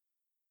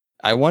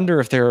 I wonder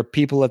if there are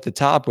people at the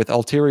top with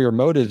ulterior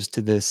motives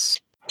to this.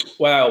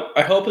 Wow.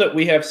 I hope that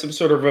we have some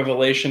sort of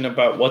revelation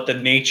about what the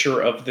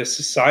nature of this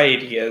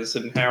society is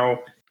and how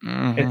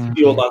it's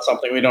fueled on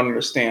something we don't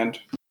understand.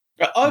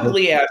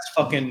 Ugly ass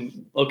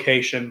fucking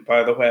location,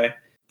 by the way.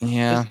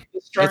 Yeah.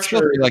 The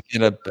structure, it's like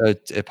an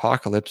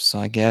apocalypse, so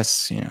I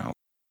guess,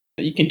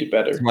 you can do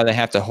better. That's why they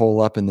have to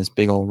hole up in this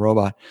big old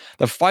robot.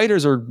 The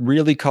fighters are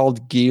really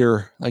called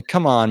gear. Like,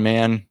 come on,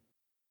 man.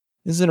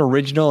 This is an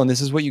original, and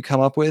this is what you come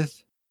up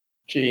with?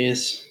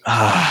 Jeez.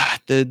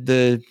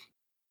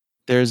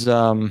 There's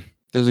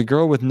a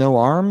girl with no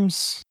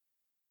arms.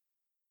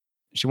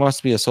 She wants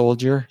to be a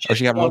soldier.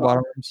 She got robot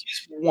arms.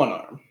 She's one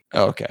arm.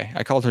 Oh, okay.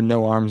 I called her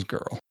no arms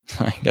girl.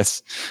 I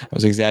guess I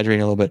was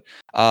exaggerating a little bit.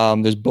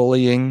 There's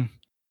bullying.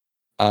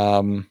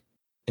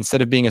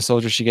 Instead of being a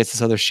soldier, she gets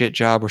this other shit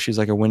job where she's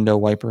like a window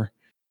wiper.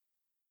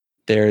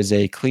 There's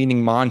a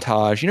cleaning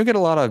montage. You don't get a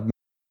lot of.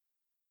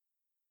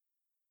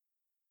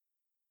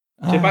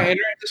 Did my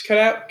internet just cut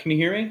out? Can you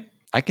hear me?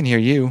 I can hear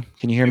you.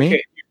 Can you hear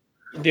me?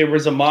 There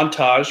was a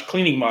montage,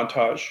 cleaning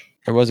montage.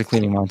 There was a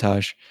cleaning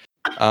montage.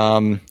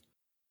 I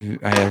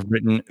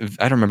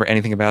don't remember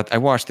anything about. I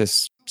watched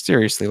this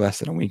seriously less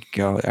than a week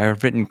ago. I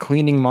have written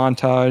cleaning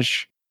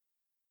montage,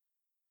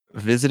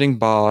 visiting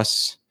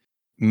boss,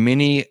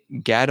 mini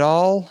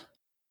Gadol.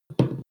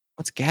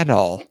 What's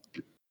Gadol?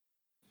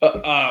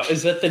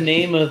 Is that the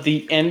name of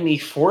the enemy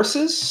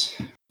forces?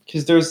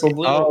 Because there's a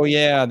little. Oh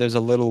yeah, there's a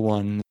little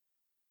one.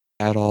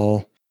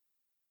 Gadol.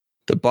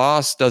 The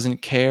boss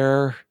doesn't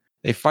care.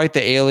 They fight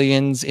the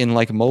aliens in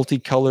like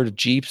multicolored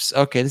jeeps.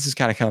 Okay, this is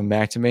kind of coming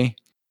back to me.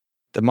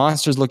 The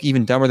monsters look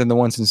even dumber than the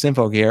ones in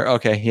Sympho Gear.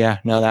 Okay, yeah,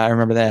 no, I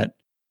remember that.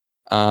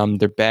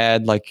 They're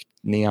bad, like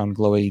neon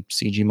glowy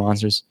CG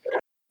monsters.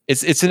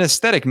 It's an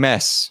aesthetic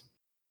mess.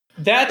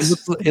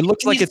 It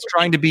looks like it's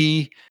trying to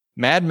be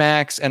Mad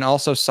Max and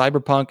also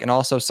cyberpunk and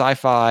also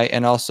sci-fi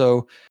and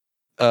also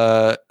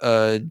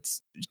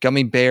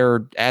gummy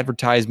bear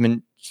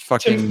advertisement.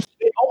 Fucking.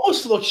 It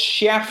almost looks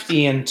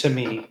Shaftian to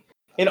me.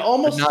 It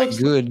almost looks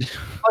good.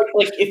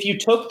 Like if you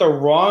took the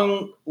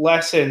wrong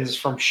lessons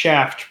from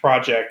Shaft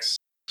projects,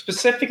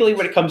 specifically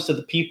when it comes to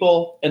the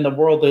people and the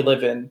world they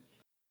live in.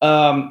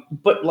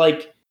 But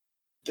like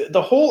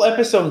the whole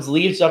episode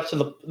leads up to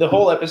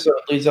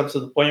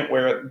the point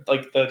where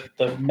like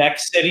the mech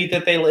city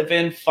that they live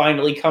in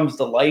finally comes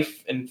to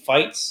life and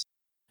fights,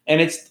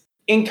 and it's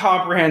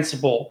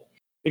incomprehensible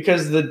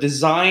because the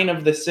design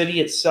of the city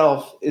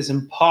itself is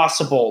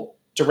impossible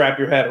to wrap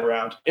your head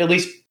around. At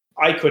least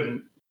I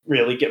couldn't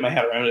really get my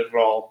head around it at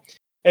all.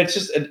 It's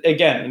just,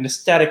 again, an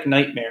aesthetic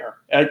nightmare.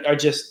 I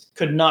just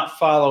could not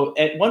follow.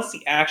 And once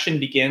the action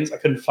begins, I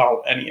couldn't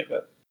follow any of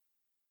it.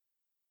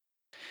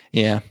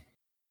 Yeah.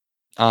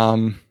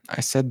 I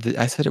said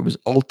it was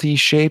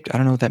ulti-shaped. I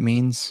don't know what that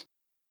means.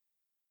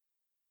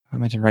 I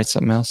meant to write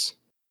something else.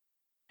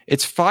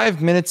 It's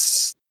 5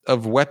 minutes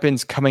of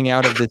weapons coming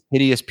out of this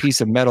hideous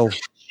piece of metal.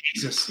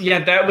 Jesus.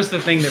 Yeah, that was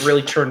the thing that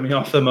really turned me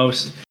off the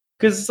most.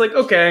 Because it's like,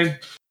 okay,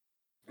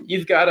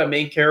 you've got a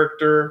main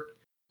character.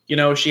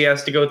 She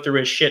has to go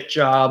through a shit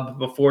job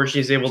before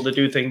she's able to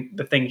do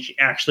the thing she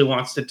actually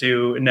wants to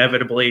do,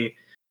 inevitably.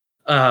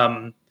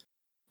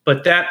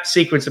 But that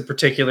sequence in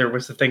particular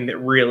was the thing that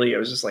really, I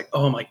was just like,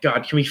 oh my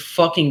God, can we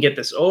fucking get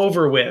this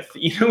over with?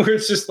 Where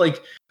it's just like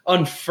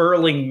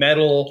unfurling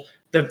metal,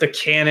 that the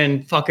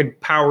cannon fucking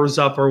powers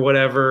up or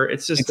whatever.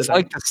 It's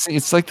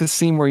like the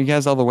scene where he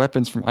has all the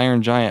weapons from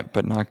Iron Giant,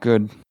 but not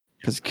good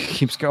because it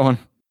keeps going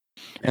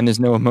and there's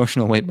no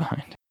emotional weight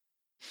behind it.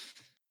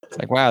 It's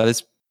like, wow,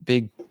 this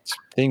big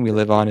thing we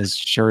live on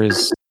is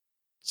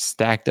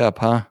stacked up,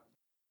 huh?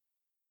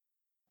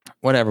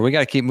 Whatever, we got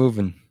to keep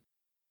moving.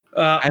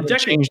 I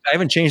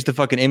haven't changed the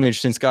fucking image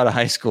since got to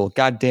high school.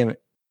 God damn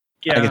it.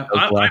 Yeah,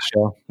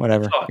 show.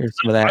 Whatever. Here's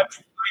some of that.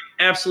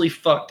 I'm absolutely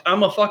fucked.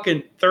 I'm a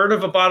fucking third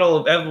of a bottle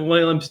of Evan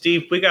Williams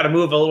deep. We got to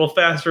move a little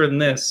faster than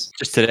this.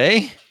 Just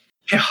today?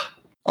 Yeah.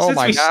 Oh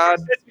my God.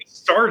 Since we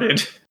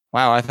started.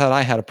 Wow, I thought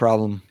I had a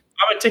problem.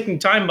 I'm a ticking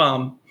time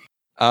bomb.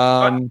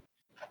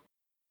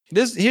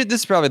 This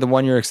is probably the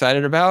one you're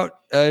excited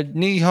about.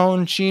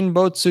 Nihon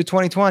Chinbotsu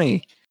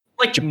 2020.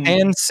 Like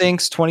Japan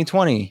Sinks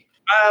 2020.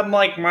 I'm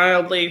like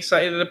mildly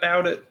excited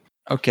about it.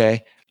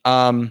 Okay.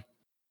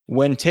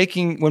 When grabbing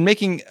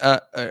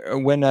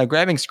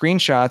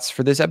screenshots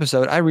for this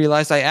episode, I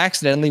realized I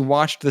accidentally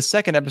watched the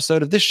second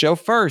episode of this show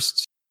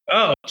first.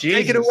 Oh, Jesus.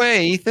 Take it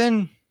away,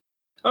 Ethan.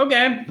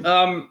 Okay.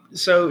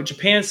 So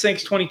Japan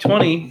Sinks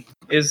 2020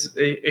 is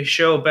a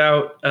show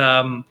about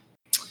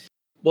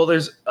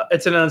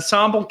it's an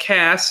ensemble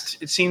cast.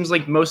 It seems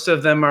like most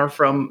of them are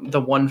from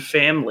the one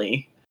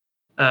family.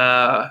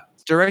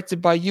 It's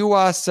directed by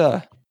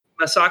Yuasa.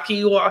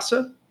 Masaki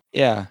Yuasa?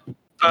 Yeah.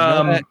 Did you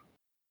know that?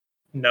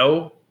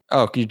 No.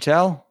 Oh, could you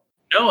tell?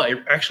 No, I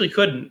actually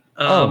couldn't.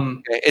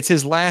 Okay. It's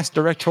his last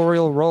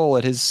directorial role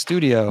at his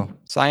studio,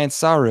 Science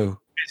Saru.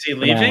 Is he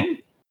leaving?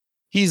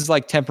 He's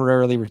like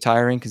temporarily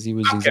retiring because he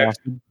was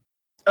exhausted.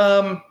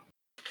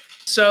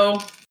 So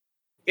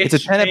it's a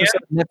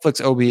 10-episode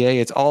Netflix OVA.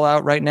 It's all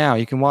out right now.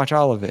 You can watch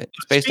all of it.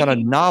 It's based on a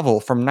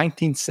novel from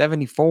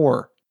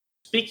 1974.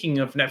 Speaking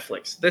of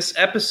Netflix, this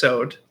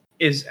episode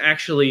is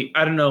actually,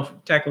 I don't know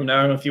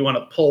if you want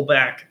to pull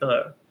back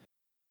the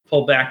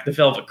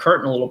velvet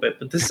curtain a little bit,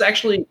 but this is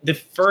actually the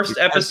first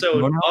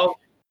episode of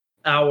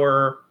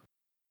our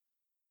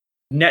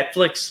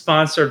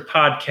Netflix-sponsored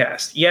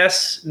podcast.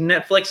 Yes,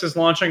 Netflix is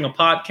launching a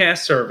podcast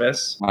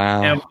service.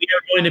 Wow. And we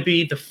are going to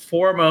be the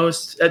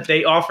foremost.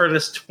 They offered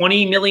us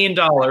 $20 million.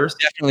 It's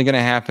definitely going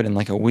to happen in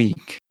like a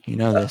week. You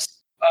know this.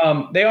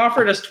 They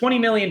offered us $20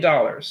 million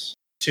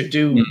to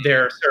do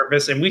their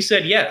service, and we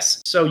said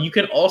yes. So you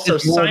can also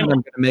I'm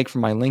going to make for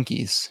my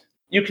Linkies.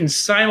 You can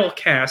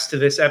simulcast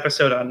this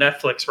episode on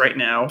Netflix right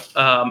now.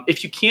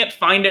 If you can't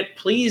find it,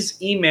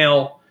 please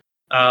email.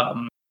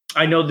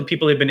 I know that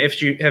people have been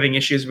having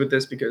issues with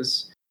this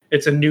because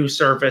it's a new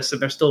service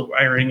and they're still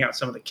ironing out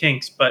some of the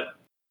kinks. But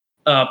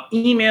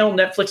email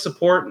Netflix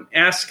support and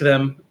ask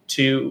them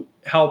to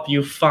help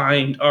you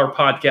find our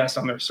podcast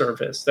on their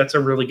service. That's a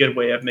really good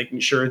way of making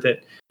sure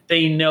that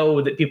they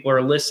know that people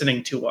are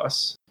listening to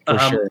us. For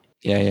sure.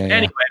 Yeah.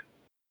 Anyway,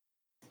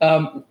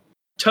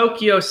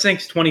 Tokyo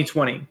sinks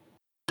 2020.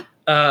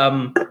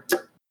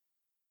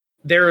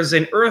 There is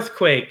an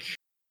earthquake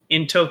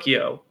in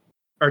Tokyo,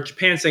 or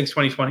Japan sinks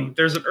 2020.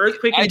 There's an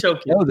earthquake in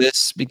Tokyo. I know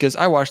this because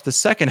I watched the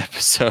second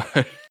episode.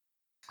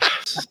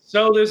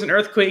 So there's an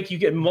earthquake. You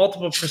get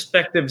multiple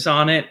perspectives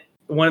on it.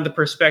 One of the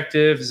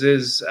perspectives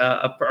is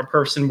a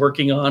person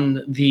working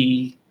on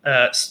the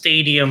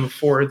stadium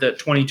for the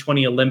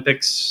 2020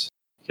 Olympics,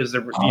 because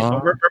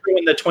remember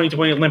when the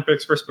 2020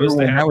 Olympics were supposed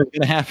to happen? How was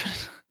going to happen?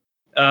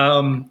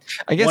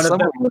 I guess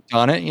someone worked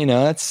on it.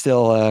 That's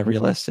still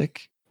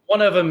realistic.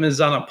 One of them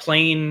is on a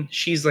plane.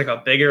 She's like a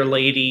bigger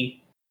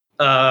lady.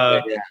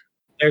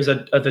 There's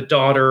the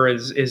daughter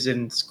is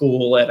in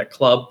school at a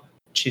club.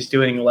 She's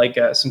doing like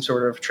some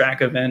sort of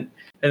track event.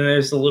 And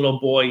there's the little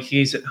boy.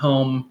 He's at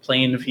home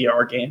playing a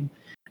VR game.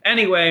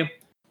 Anyway,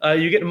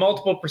 you get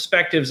multiple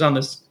perspectives on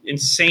this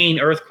insane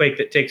earthquake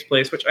that takes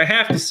place, which I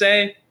have to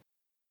say,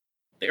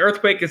 the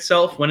earthquake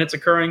itself, when it's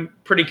occurring,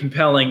 pretty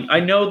compelling. I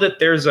know that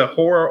there's a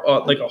horror,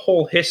 like a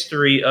whole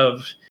history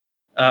of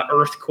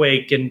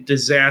earthquake and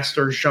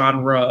disaster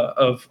genre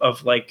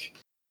of like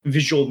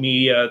visual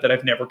media that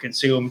I've never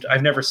consumed.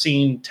 I've never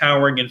seen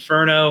Towering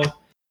Inferno.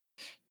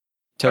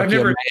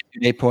 Tokyo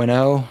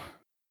 8.0.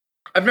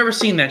 I've never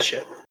seen that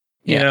shit.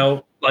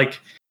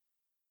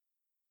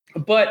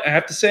 But I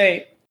have to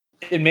say,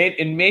 it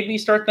made me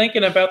start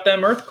thinking about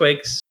them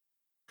earthquakes.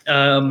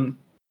 And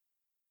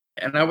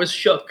I was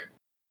shook.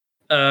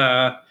 It's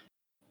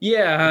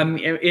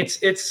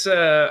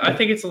I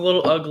think it's a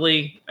little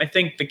ugly. I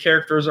think the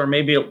characters are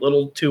maybe a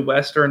little too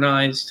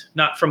westernized,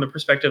 not from the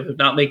perspective of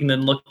not making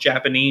them look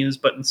Japanese,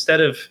 but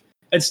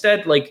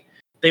instead like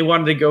they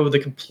wanted to go the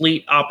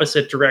complete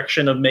opposite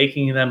direction of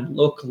making them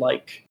look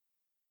like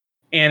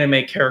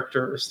anime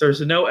characters.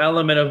 There's no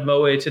element of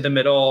moe to them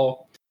at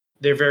all.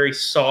 They're very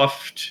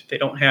soft. They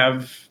don't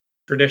have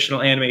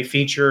traditional anime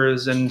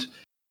features, and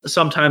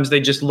sometimes they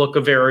just look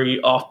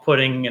very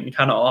off-putting and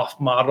kind of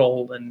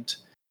off-model. And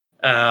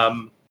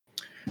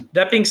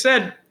that being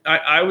said,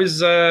 I was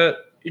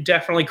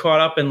definitely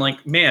caught up in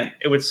like, man,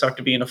 it would suck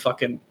to be in a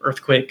fucking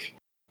earthquake.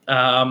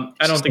 I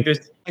don't think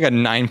there's like a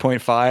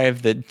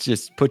 9.5 that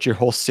just puts your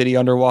whole city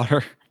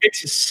underwater.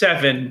 It's a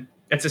 7.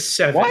 It's a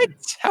 7. What?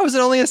 How is it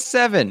only a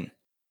 7?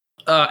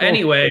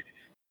 Anyway,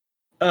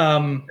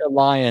 they're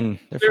lying.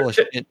 They're full of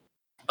shit.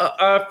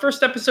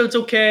 First episode's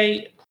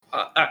okay.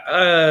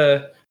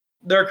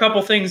 There are a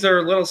couple things that are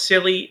a little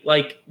silly.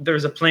 Like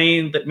there's a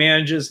plane that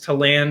manages to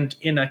land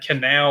in a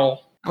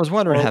canal. I was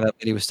wondering how that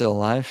lady was still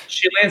alive.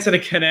 She lands in a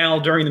canal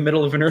during the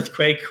middle of an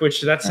earthquake,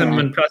 which that's some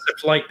impressive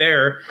flight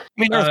there.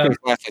 I mean, earthquakes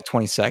last like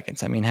 20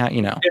 seconds. I mean, how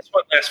This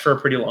one lasts for a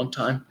pretty long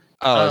time.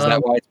 Oh, is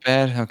that why it's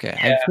bad? Okay.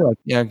 Yeah. I feel like,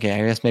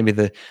 okay. I guess maybe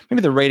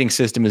the rating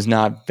system is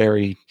not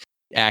very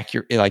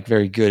accurate, like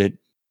very good at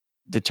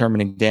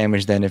determining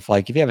damage. Then if you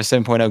have a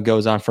 7.0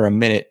 goes on for a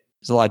minute,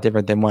 it's a lot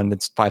different than one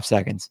that's 5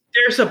 seconds.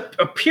 There's a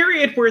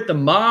period where the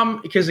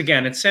mom, because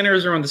again, it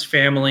centers around this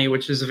family,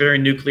 which is a very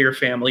nuclear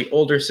family,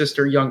 older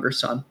sister, younger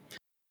son.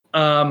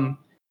 The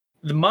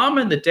mom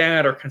and the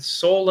dad are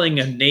consoling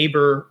a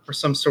neighbor or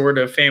some sort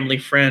of family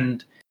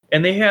friend,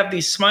 and they have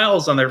these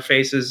smiles on their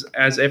faces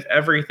as if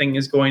everything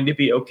is going to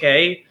be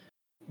okay.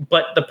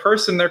 But the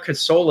person they're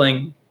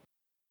consoling,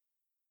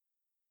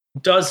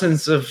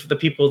 dozens of the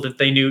people that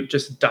they knew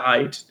just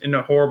died in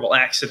a horrible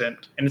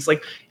accident. And it's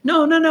like,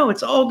 no,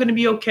 it's all going to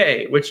be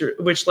okay. Which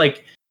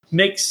like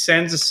makes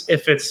sense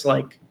if it's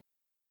like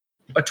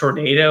a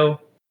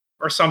tornado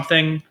or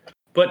something.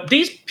 But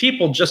these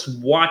people just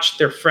watched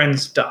their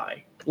friends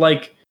die.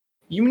 Like,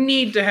 you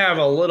need to have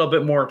a little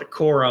bit more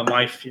decorum,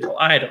 I feel.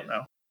 I don't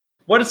know.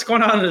 What is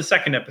going on in the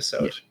second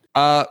episode?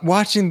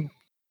 Watching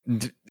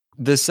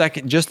the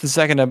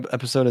second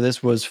episode of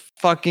this was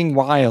fucking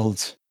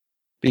wild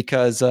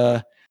because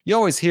you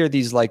always hear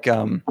these like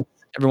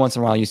every once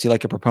in a while you see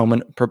like a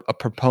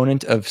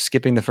proponent of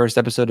skipping the first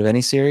episode of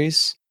any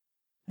series,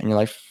 and you're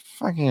like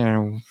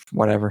fucking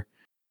whatever.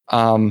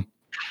 And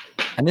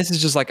this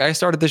is just like I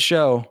started the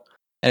show,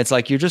 and it's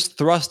like you're just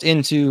thrust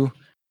into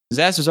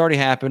disaster's already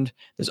happened.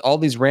 There's all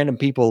these random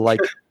people like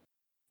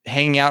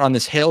hanging out on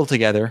this hill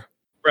together.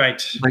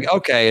 Right. Like,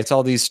 okay, it's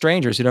all these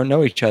strangers who don't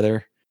know each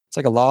other. It's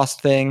like a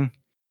Lost thing,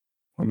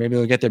 or maybe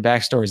we'll get their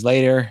backstories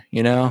later,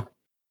 you know?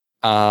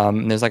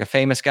 And there's like a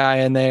famous guy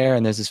in there,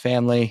 and there's his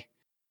family.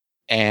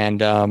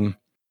 And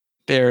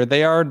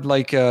they are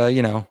like,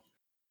 you know,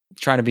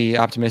 trying to be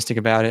optimistic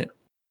about it.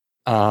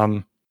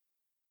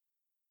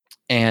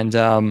 It's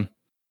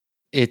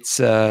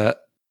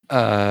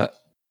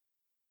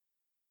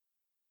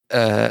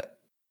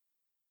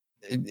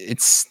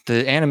it's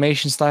the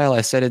animation style.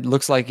 I said it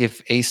looks like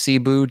if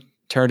Asibu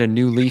turned a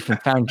new leaf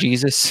and found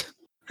Jesus.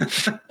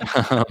 It's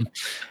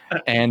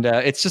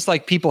just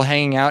like people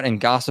hanging out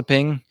and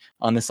gossiping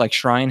on this like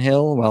shrine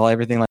hill while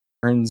everything like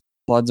burns,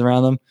 floods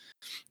around them.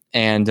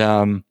 And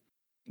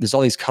there's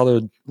all these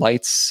colored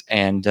lights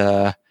and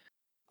a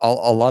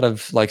lot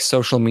of like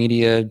social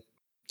media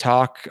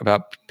talk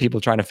about people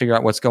trying to figure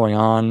out what's going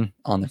on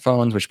their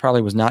phones, which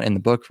probably was not in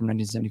the book from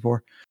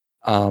 1974.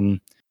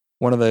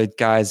 One of the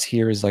guys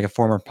here is like a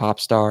former pop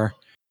star.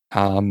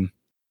 Eventually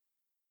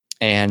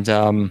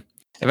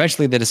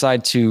they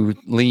decide to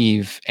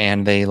leave,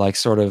 and they like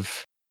sort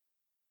of,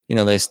 you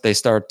know, they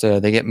start,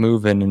 they get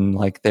moving, and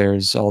like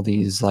there's all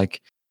these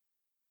like,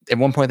 at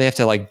one point they have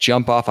to like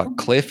jump off a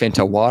cliff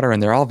into water,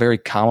 and they're all very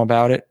calm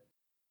about it.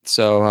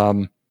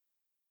 So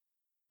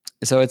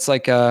it's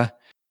like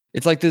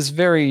this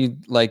very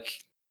like,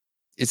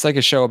 it's like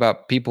a show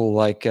about people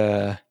like,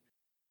 you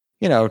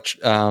know,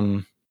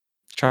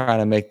 trying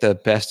to make the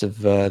best of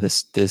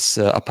this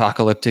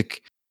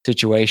apocalyptic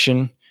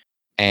situation,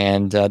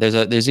 and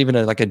there's even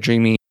a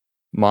dreamy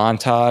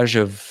montage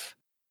of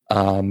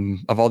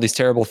all these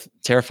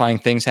terrifying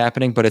things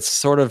happening, but it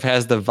sort of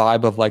has the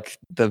vibe of like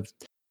the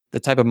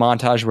type of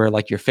montage where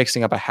like you're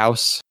fixing up a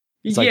house.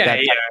 It's like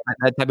that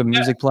type of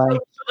music playing.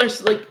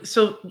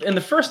 So in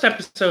the first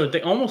episode,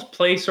 they almost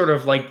play sort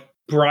of like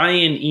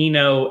Brian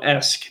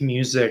Eno-esque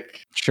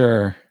music.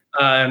 Sure.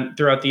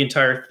 Throughout the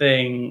entire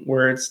thing,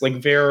 where it's like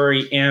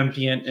very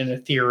ambient and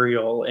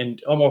ethereal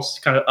and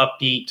almost kind of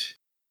upbeat.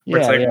 Where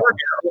it's like, we're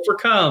gonna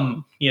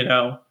overcome, you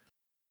know.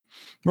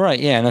 Right,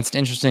 yeah, and that's an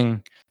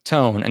interesting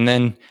tone. And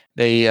then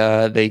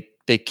they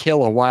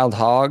kill a wild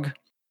hog,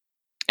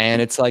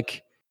 and it's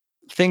like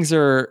things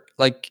are,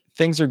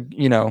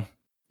 you know,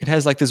 it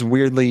has like this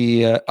weirdly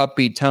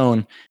upbeat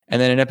tone.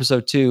 And then in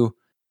episode 2,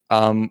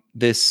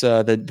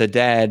 the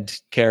dad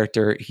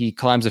character, he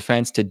climbs a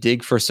fence to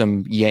dig for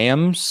some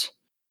yams.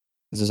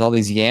 There's all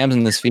these yams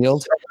in this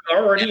field.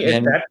 Already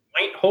at that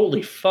point,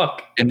 holy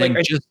fuck! And then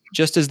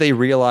just as they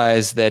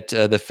realize that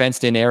the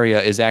fenced-in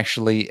area is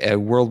actually a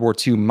World War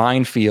II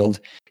minefield,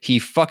 he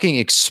fucking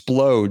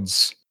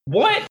explodes.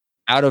 What?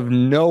 Out of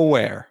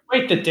nowhere.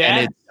 Wait, the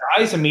dad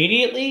dies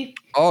immediately?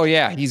 Oh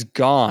yeah, he's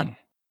gone.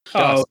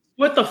 Oh,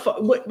 what the fuck?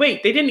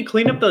 Wait, they didn't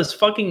clean up those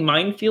fucking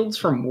minefields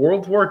from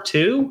World War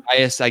II?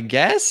 I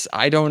guess.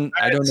 I don't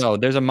know.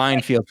 There's a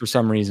minefield for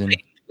some reason.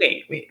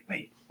 Wait.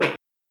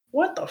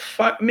 What the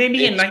fuck?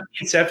 Maybe in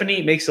 1970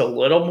 it makes a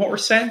little more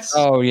sense.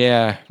 Oh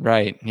yeah,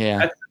 right. Yeah.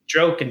 That's a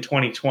joke in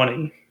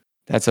 2020.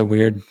 That's a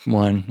weird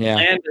one. Yeah.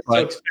 And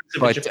it's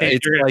so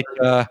expensive in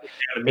Japan.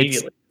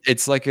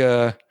 It's like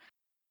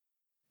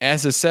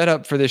as a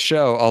setup for this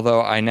show,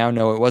 although I now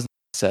know it wasn't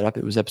a setup,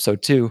 it was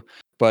episode 2.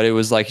 But it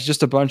was like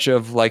just a bunch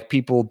of like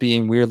people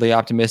being weirdly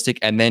optimistic,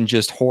 and then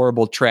just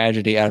horrible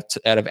tragedy out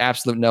of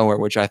absolute nowhere,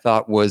 which I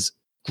thought was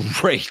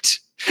great.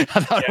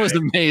 I thought it was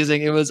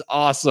amazing. It was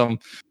awesome.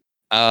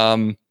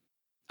 I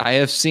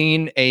have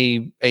seen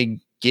a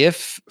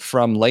GIF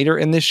from later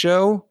in this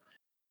show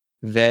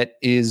that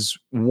is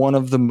one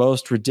of the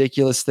most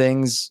ridiculous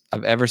things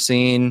I've ever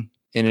seen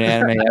in an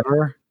anime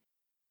ever.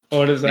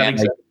 What is that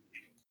exactly?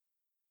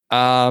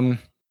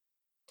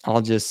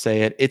 I'll just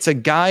say it. It's a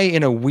guy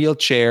in a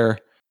wheelchair,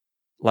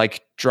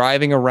 like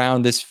driving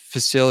around this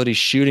facility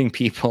shooting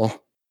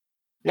people.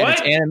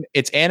 What? And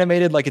it's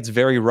animated like it's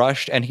very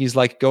rushed, and he's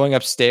like going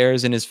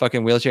upstairs in his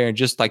fucking wheelchair and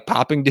just like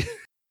popping.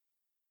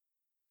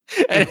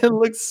 And it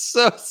looks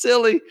so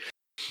silly.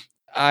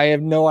 I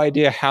have no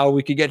idea how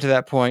we could get to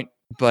that point,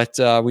 but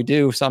we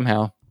do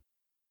somehow.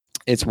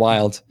 It's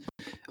wild.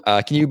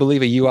 Can you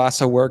believe a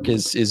Yuasa work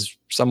is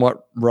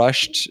somewhat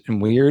rushed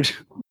and weird?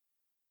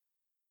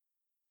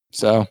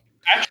 So,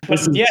 but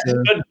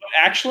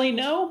actually,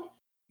 no.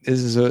 He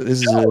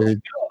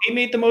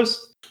made the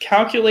most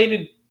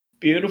calculated,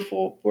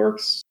 beautiful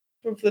works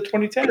of the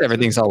 2010s.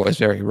 Everything's always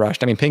very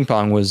rushed. I mean, Ping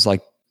Pong was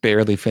like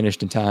barely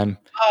finished in time.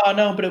 Oh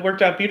no, but it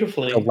worked out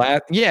beautifully.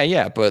 But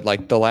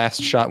like the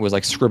last shot was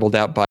like scribbled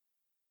out by.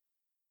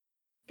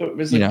 But it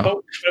was like,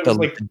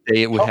 the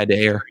day it had to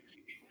air.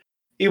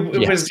 It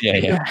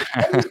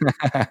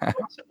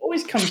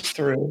always comes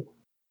through.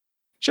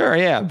 Sure,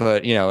 yeah,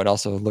 but it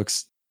also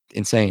looks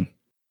insane.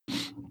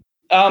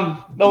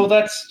 No,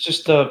 that's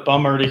just a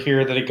bummer to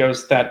hear that it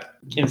goes that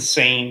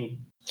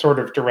insane sort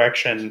of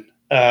direction.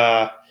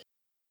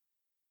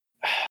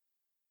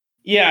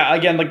 Yeah,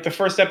 again, like the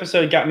first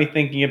episode got me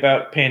thinking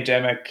about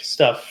pandemic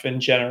stuff in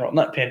general.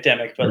 Not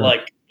pandemic, but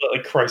like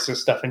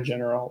crisis stuff in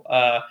general.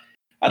 I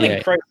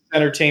think crisis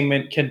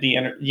entertainment can be,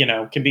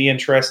 can be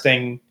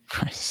interesting.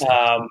 I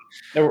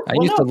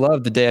used to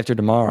love The Day After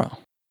Tomorrow.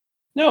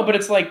 No, but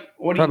it's like,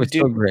 what do you do? Probably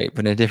still great,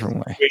 but in a different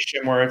way.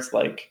 Where it's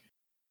like,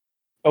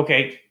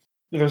 okay,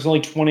 there's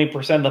only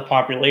 20% of the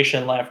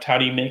population left. How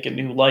do you make a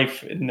new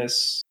life in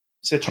this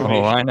situation?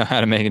 Oh, I know how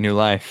to make a new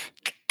life.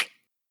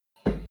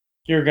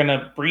 You're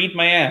gonna breed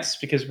my ass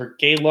because we're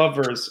gay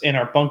lovers in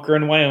our bunker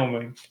in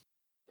Wyoming.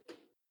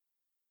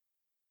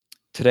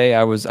 Today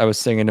I was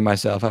singing to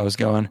myself. I was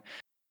going,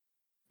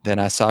 then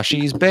I saw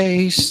she's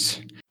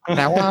based.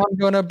 Now I'm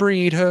gonna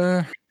breed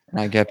her. And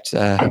I kept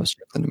I was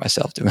struggling to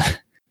myself doing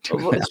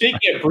well,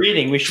 speaking of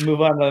breeding, we should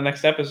move on to the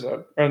next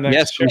episode. Or the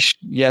next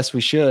yes,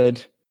 we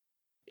should.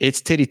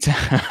 It's titty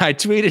time. I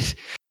tweeted.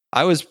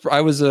 I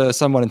was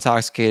somewhat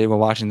intoxicated while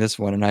watching this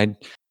one, and I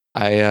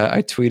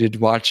tweeted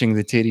watching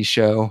the titty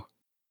show.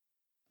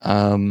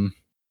 I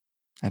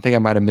think I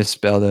might have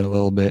misspelled it a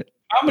little bit.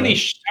 How many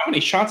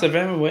shots of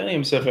Emma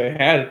Williams have I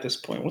had at this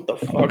point? What the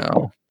fuck?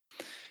 No.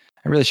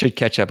 I really should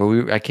catch up,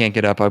 but I can't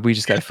get up. We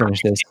just got to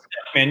finish this.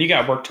 Man, you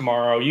got work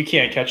tomorrow. You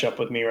can't catch up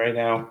with me right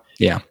now.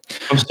 Yeah.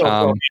 I'm still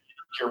going into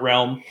your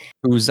realm.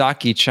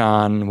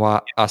 Uzaki-chan wa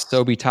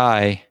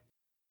Asobitai.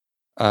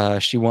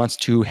 She wants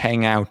to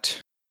hang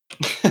out.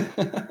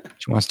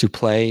 She wants to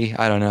play.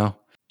 I don't know.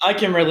 I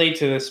can relate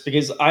to this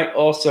because I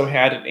also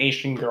had an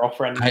Asian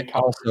girlfriend. I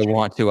also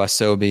want to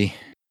Asobi.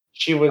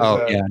 She was.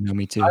 Oh yeah, no,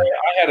 me too. I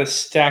had a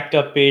stacked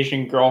up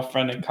Asian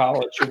girlfriend in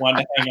college who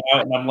wanted to hang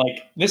out, and I'm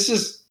like,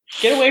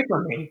 get away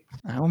from me.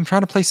 I'm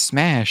trying to play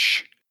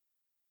Smash.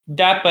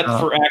 That, but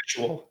for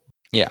actual.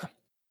 Yeah.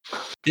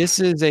 This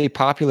is a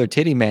popular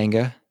titty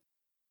manga,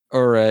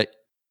 or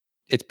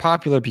it's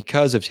popular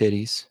because of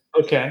titties.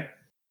 Okay.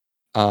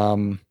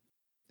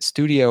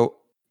 Studio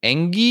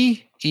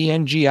Engi,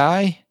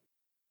 Engi.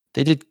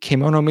 They did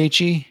Kimono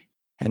Michi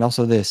and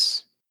also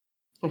this.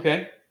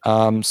 Okay.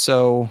 First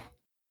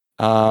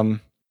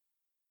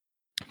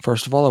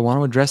of all, I want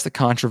to address the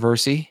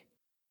controversy.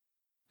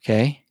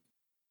 Okay.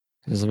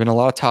 There's been a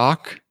lot of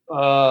talk.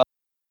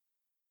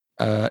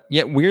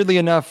 Yet weirdly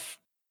enough,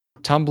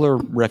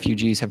 Tumblr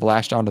refugees have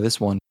latched onto this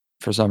one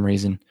for some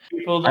reason.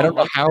 I don't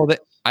know how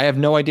I have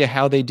no idea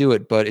how they do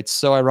it, but it's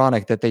so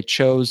ironic that they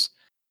chose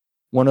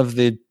one of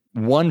the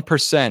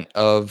 1%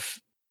 of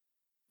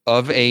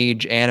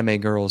age anime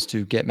girls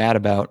to get mad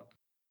about.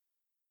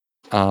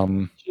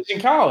 She's in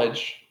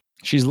college.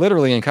 She's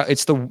literally in college.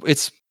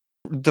 It's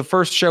the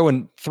first show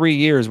in 3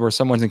 years where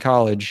someone's in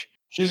college.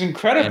 She's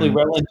incredibly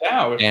well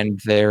endowed, and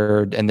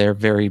they're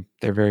very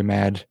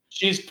mad.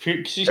 She's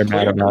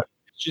mad about.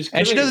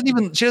 And she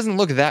doesn't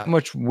look that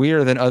much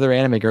weirder than other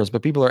anime girls,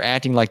 but people are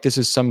acting like this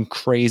is some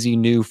crazy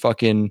new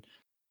fucking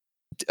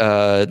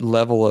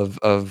level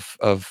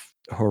of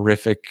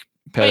horrific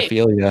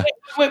pedophilia.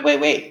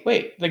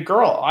 Wait. The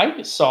girl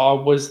I saw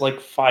was like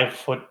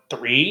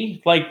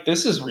 5'3". Like,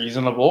 this is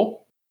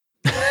reasonable.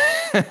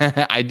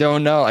 I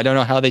don't know. I don't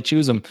know how they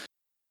choose them.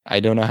 I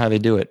don't know how they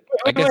do it.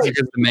 I guess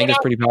because the manga's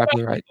pretty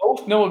popular, right? We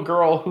both know a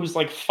girl who's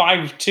like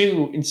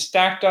 5'2" and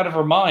stacked out of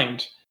her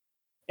mind.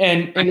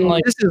 And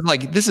like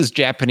this is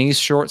Japanese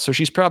short, so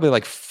she's probably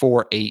like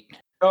 4'8".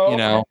 Oh, you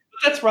know,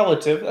 that's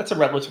relative. That's a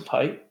relative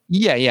height.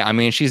 Yeah. I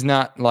mean, she's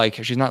not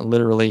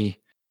literally.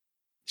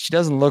 She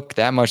doesn't look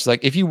that much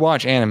like. If you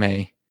watch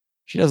anime,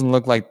 she doesn't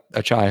look like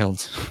a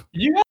child.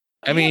 Yeah.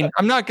 I mean,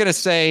 I'm not gonna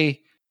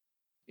say,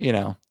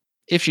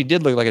 if she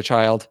did look like a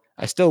child,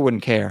 I still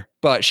wouldn't care.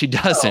 But she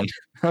doesn't.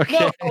 No. Okay.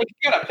 No,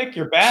 you gotta pick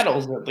your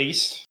battles at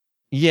least.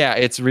 Yeah,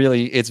 it's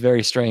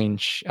very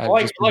strange.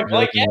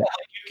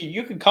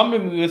 You can come to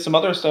me with some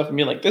other stuff and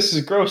be like, "This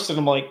is gross," and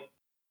I'm like,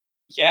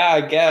 "Yeah,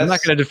 I guess." I'm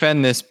not going to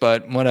defend this,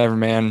 but whatever,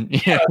 man.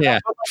 Yeah.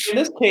 In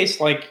this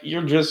case, like,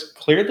 you're just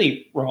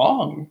clearly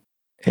wrong.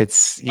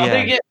 It's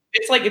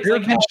it's like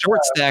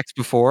short stacks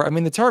before. I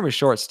mean, the term is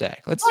short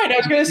stack. Right. I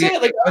was going to say,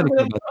 like, I'm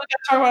going to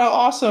talk about how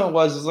awesome it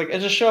was.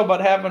 It's a show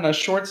about having a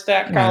short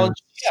stack college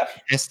chef.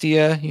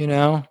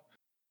 Estia,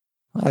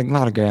 like a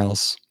lot of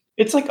gals.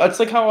 It's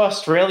like how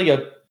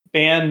Australia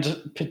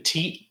banned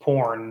petite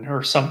porn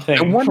or something.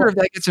 I wonder if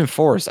that gets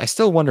enforced. I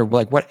still wonder,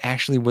 like, what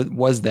actually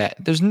was that?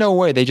 There's no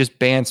way they just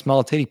banned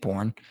small titty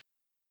porn.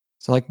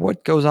 So, like,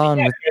 what goes on?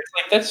 It's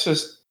like, that's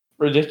just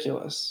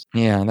ridiculous.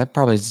 Yeah, that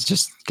probably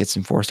just gets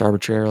enforced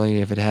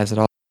arbitrarily if it has it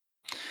all.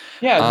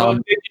 Yeah, well,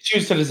 they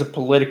choose it as a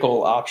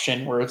political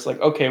option where it's like,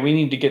 okay, we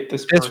need to get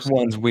this person. This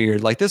one's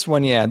weird. Like this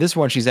one,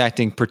 she's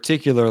acting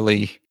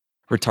particularly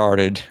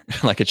retarded,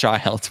 like a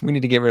child. We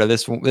need to get rid of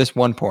this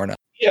one porno.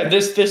 Yeah,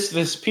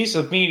 this piece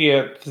of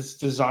media is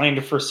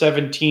designed for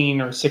 17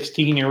 or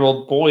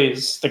 16-year-old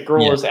boys. The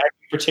girl is acting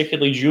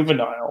particularly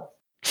juvenile.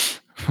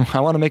 I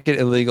want to make it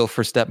illegal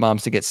for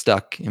stepmoms to get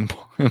stuck in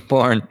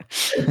porn.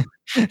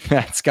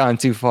 That's gone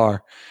too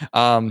far.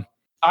 I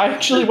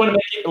actually want to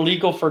make it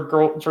illegal for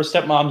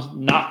stepmoms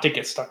not to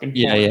get stuck in porn.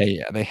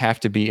 Yeah. They have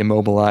to be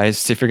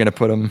immobilized if you're going to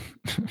put them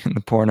in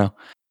the porno.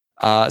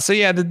 So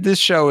yeah, this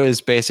show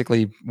is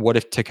basically what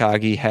if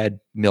Takagi had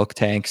milk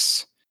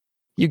tanks.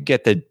 You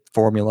get the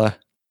formula.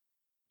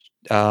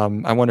 I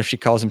wonder if she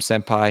calls him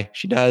senpai.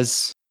 She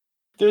does.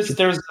 It's just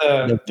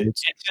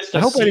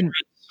a series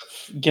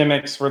of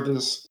gimmicks where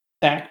this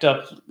stacked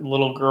up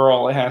little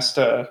girl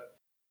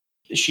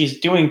she's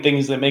doing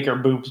things that make her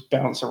boobs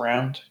bounce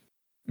around.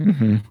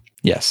 Mm-hmm.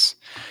 Yes,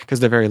 because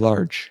they're very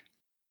large.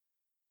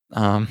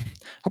 I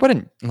hope I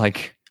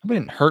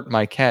didn't hurt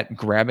my cat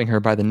grabbing her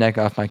by the neck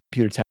off my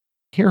computer tab.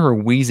 Hear her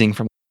wheezing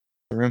from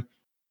the room.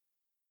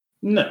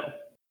 No.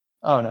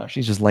 Oh no,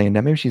 she's just laying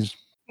down. Maybe she's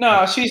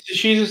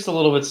just a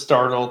little bit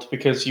startled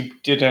because you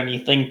did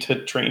anything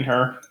to train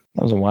her.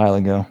 That was a while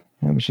ago.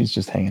 Maybe she's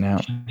just hanging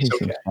out. She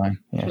seems fine.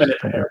 Yeah, maybe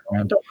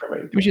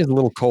she has a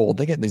little cold.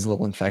 They get these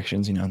little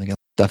infections, they get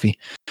stuffy.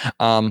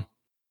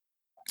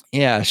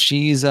 Yeah,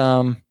 she's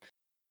there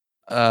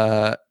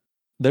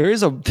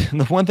is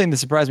the one thing that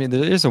surprised me,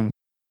 there is a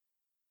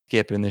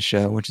skip in this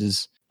show, which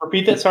is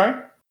repeat that,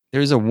 sorry?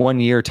 There's a 1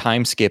 year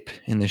time skip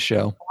in this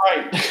show.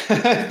 Right.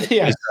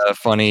 Yeah. It's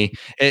funny.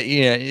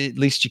 At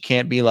least you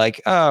can't be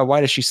like, oh,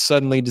 why does she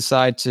suddenly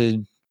decide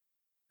to?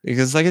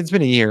 Because it's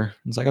been a year.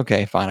 It's like,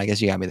 okay, fine. I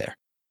guess you got me there.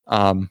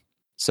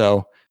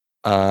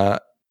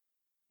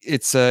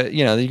 It's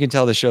you can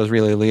tell the show's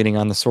really leaning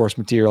on the source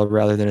material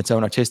rather than its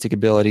own artistic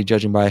ability,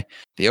 judging by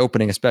the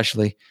opening,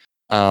 especially.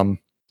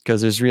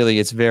 Because it's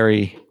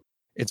very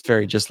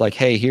just like,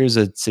 hey, here's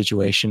a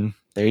situation.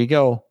 There you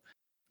go.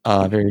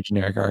 Very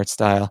generic art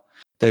style.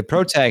 The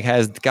protag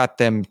has got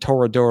them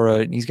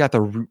Toradora. He's got the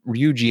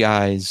Ryuji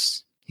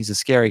eyes. He's a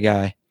scary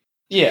guy.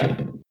 Yeah.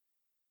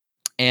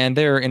 And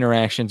their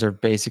interactions are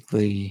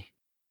basically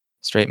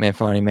straight man,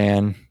 funny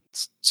man.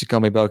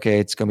 Tsukomi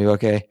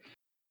Bokeh.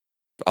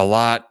 A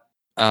lot.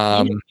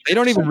 They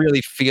don't even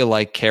really feel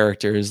like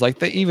characters. Like,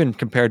 they even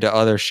compared to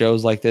other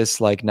shows like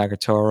this, like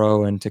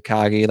Nagatoro and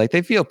Takagi, like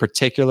they feel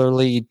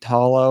particularly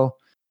hollow.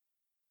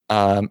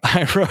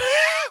 I wrote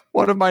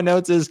one of my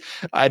notes is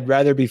I'd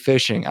rather be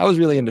fishing. I was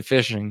really into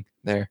fishing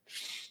there.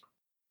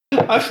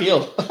 I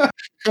feel.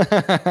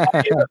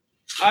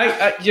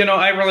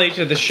 I relate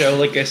to the show.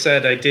 Like I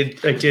said, I did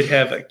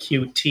have a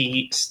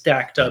QT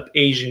stacked up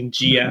Asian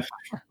GF.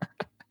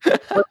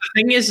 But the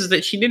thing is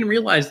that she didn't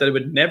realize that I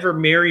would never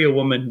marry a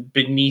woman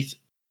beneath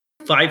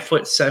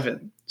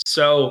 5'7".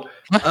 So,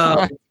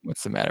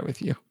 what's the matter with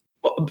you?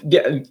 Well,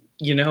 yeah,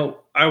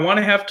 I want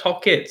to have tall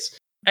kids.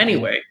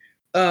 Anyway,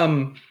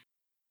 I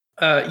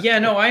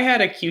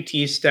had a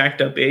QT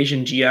stacked up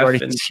Asian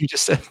GF, and you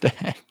just said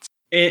that.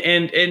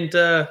 And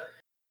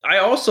I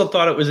also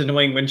thought it was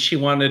annoying when she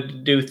wanted to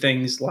do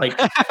things like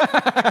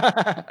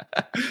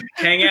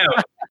hang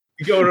out,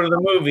 go to the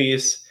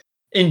movies,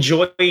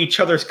 enjoy each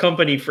other's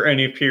company for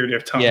any period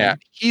of time. Yeah,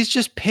 he's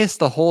just pissed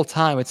the whole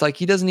time. It's like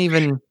he doesn't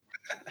even.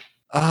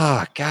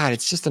 Oh God,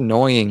 it's just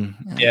annoying.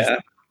 Yeah,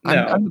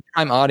 I'm the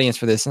prime audience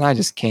for this, and I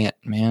just can't,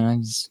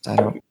 man. I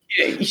don't.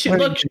 Yeah, you should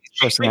look.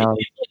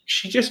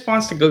 She just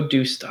wants to go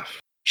do stuff.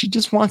 She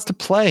just wants to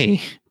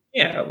play.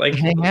 Yeah, like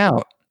hang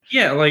out.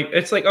 Yeah, like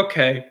it's like,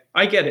 okay,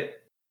 I get it.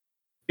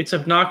 It's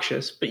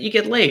obnoxious, but you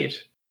get laid.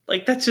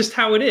 Like, that's just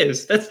how it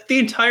is. That's the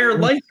entire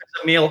life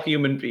as a male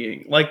human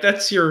being. Like,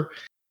 that's your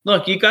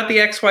look. You got the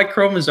XY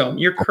chromosome.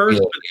 You're cursed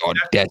with your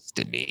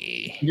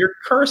destiny. You're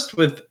cursed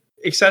with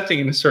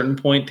accepting at a certain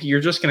point that you're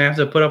just gonna have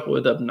to put up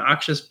with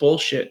obnoxious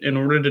bullshit in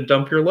order to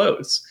dump your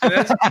loads. And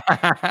that's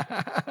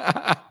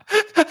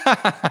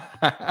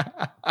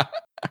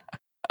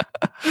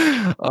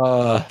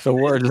the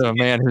words of a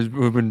man who's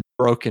been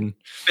broken.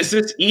 Is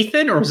this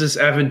Ethan or is this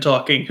Evan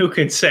talking? Who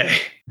can say?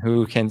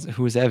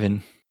 Who's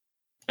Evan?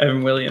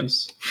 Evan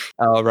Williams.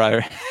 Oh,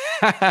 right.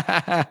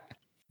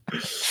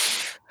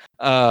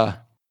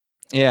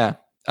 Yeah.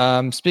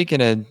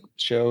 Speaking of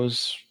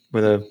shows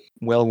with a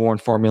well-worn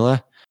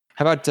formula,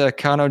 how about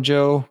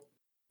Kanojo?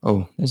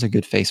 Oh, there's a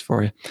good face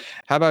for you.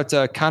 How about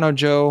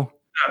Kanojo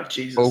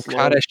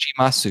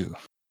Okarishimasu?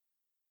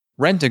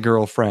 Rent a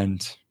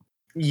Girlfriend.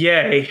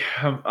 Yay.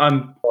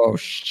 Oh,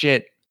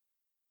 shit.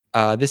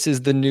 This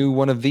is the new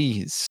one of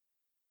these.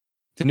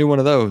 The new one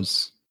of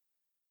those.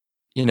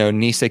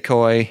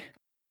 Nisekoi,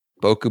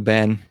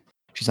 Bokuben.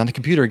 She's on the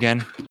computer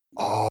again.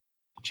 Oh,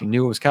 she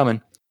knew it was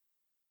coming.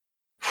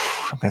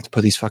 I'm going to have to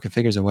put these fucking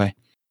figures away.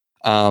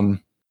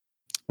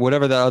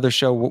 Whatever the other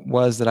show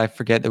was that I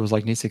forget that was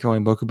like Nisekoi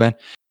and Bokuben.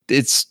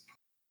 It's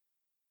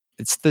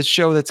the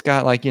show that's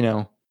got like,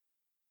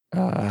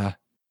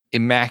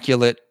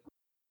 immaculate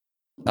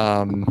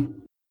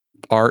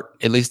art,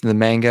 at least in the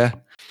manga.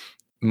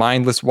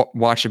 Mindless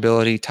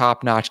watchability,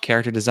 top-notch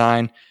character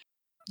design,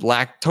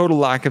 total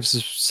lack of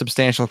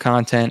substantial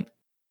content,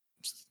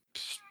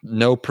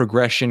 no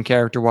progression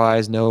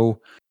character-wise, no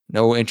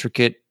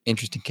intricate,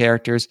 interesting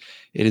characters.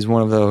 It is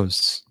one of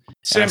those.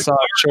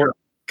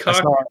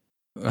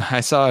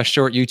 I saw a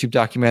short YouTube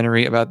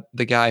documentary about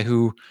the guy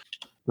who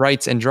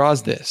writes and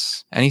draws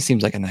this, and he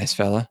seems like a nice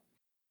fella.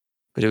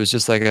 But it was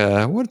just like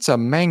what's a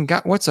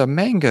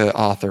manga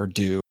author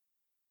do?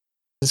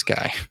 This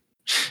guy.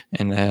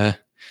 And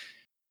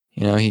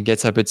he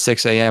gets up at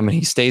 6 a.m. and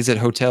he stays at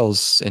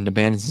hotels and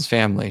abandons his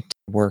family to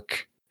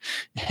work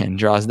and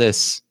draws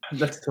this.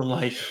 That's the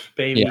life,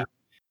 baby.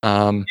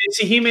 Yeah.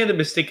 See, he made the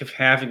mistake of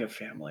having a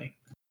family.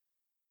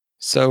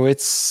 So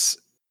it's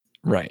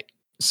right.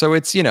 So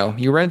it's,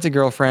 you rent a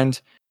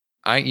girlfriend.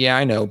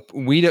 I know.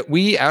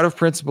 We out of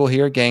principle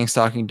here at Gang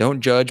Stalking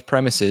don't judge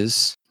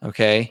premises.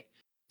 Okay.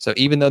 So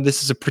even though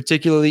this is a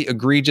particularly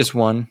egregious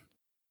one,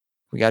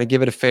 we got to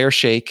give it a fair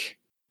shake,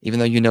 even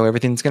though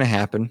everything that's going to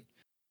happen.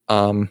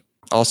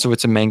 Also,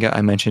 it's a manga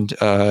I mentioned,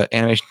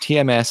 animation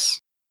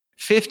TMS,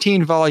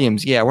 15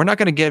 volumes. Yeah, we're not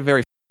going to get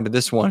very far into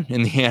this one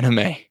in the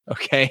anime.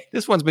 Okay.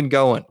 This one's been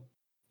going.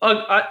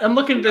 I'm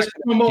looking at this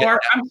promo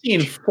art. I'm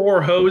seeing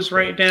 4 hoes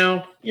right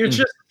now. You're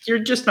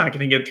just not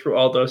going to get through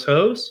all those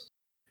hoes.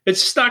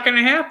 It's just not going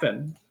to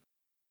happen.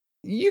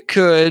 You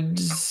could,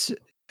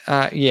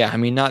 yeah. I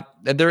mean, not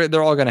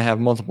they're all going to have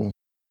multiple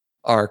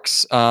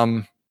arcs.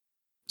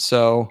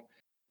 So,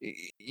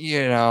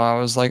 I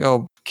was like,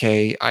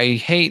 okay, I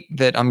hate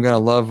that I'm going to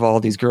love all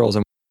these girls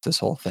and this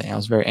whole thing. I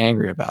was very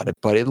angry about it,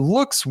 but it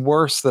looks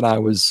worse than I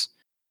was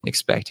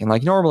expecting.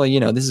 Like normally,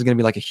 this is going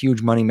to be like a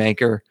huge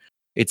moneymaker.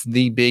 It's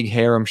the big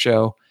harem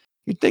show.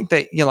 You'd think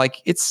that,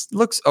 it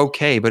looks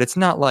okay, but it's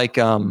not like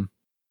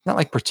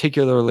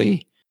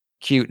particularly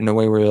cute in a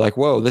way where you're like,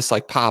 whoa, this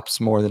like pops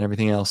more than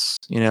everything else.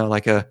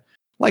 Like a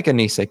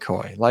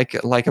Nisekoi, like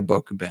a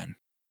Bokuben.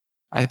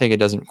 I think it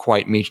doesn't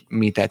quite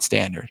meet that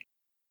standard.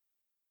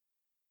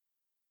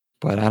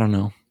 But I don't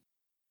know.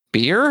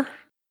 Beer?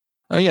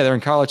 Oh yeah, they're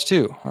in college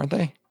too, aren't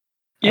they?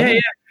 Yeah.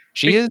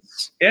 She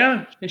is?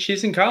 Yeah,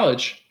 she's in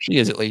college. She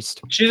is at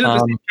least. She's at the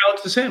same college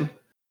as him.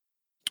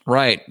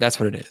 Right, that's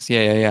what it is.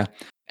 Yeah.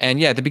 And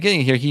yeah, at the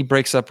beginning here, he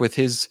breaks up with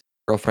his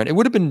girlfriend. It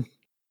would have been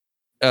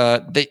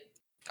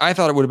I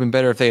thought it would have been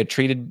better if they had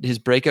treated his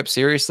breakup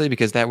seriously,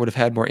 because that would have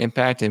had more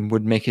impact and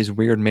would make his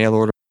weird mail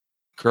order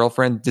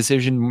girlfriend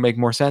decision make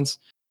more sense.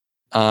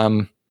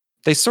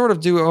 They sort of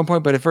do at one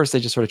point, but at first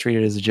they just sort of treat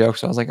it as a joke.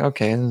 So I was like,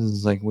 okay, this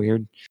is like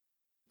weird.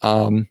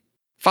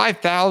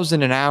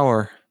 5,000 an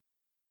hour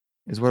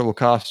is what it will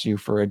cost you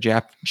for a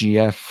Jap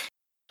GF.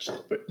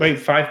 Wait,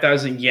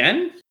 5,000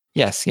 yen?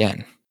 Yes,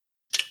 yen.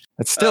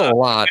 That's still a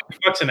lot.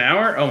 $50 an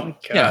hour? Oh my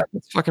god! Yeah,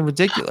 it's fucking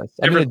ridiculous.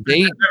 I mean, a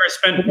date. I've never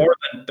spent more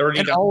than $30.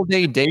 An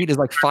all-day date is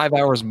like 5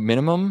 hours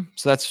minimum,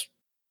 so that's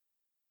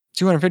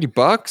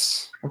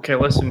 $250. Okay,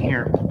 listen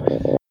here.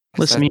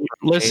 Listen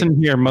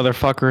here,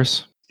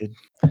 motherfuckers.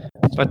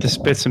 About to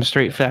spit some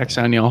straight facts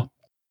on y'all.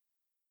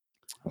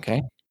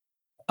 Okay.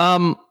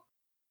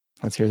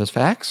 Let's hear those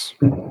facts.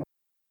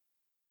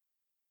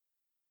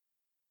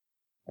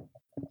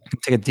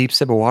 Take a deep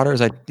sip of water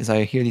as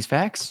I hear these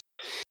facts.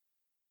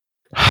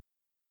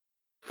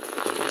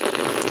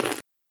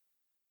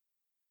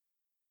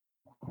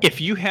 If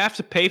you have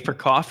to pay for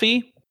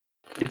coffee,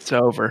 it's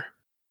over.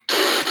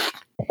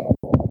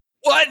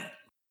 What?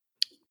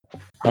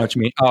 What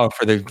you mean? Oh,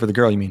 for the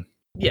girl, you mean?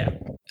 Yeah.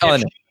 Oh,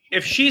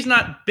 if she's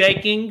not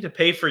begging to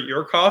pay for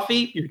your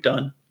coffee, you're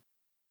done.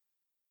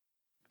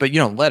 But you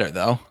don't let her,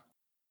 though.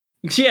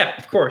 Yeah,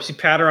 of course. You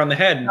pat her on the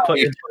head and put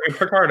your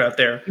card out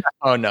there.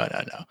 Oh, no.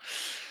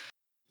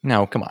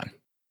 No, come on.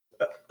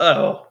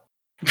 Oh.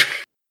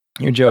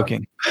 You're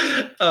joking.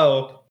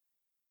 Oh.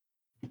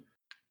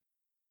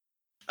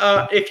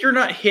 If you're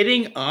not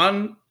hitting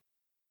on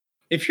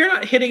the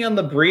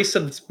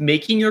barista that's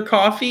making your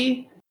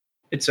coffee,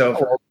 it's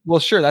over. Oh, well,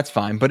 sure, that's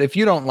fine. But if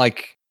you don't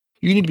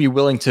you need to be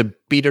willing to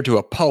beat her to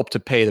a pulp to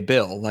pay the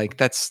bill. Like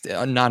that's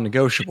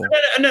non-negotiable.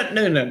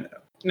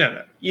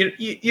 No.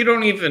 You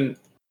don't even.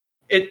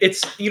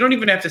 You don't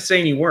even have to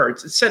say any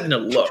words. It's said in a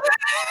look.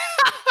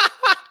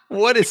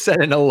 What is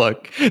said in a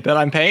look? That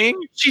I'm paying?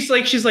 She's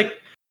like,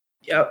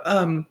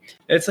 yeah.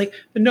 It's like,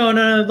 no.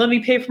 Let me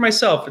pay for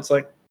myself. It's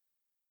like.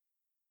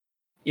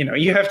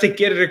 You have to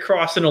get it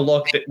across in a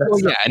look.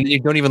 And you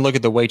don't even look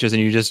at the waitress, and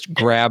you just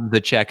grab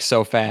the check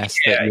so fast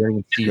that you don't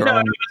even see your own.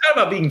 It's not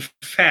about being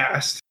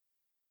fast.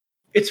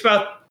 It's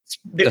about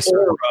the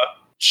aura.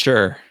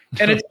 Sure.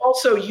 And it's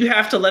also, you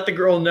have to let the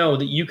girl know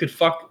that you could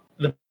fuck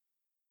the...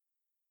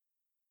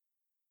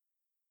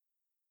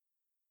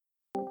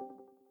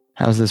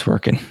 How's this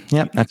working?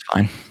 Yep, that's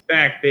fine.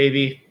 Back,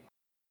 baby.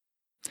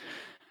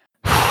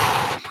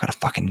 I'm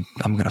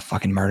gonna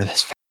fucking murder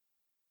this.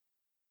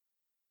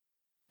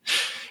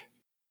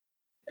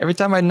 Every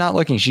time I'm not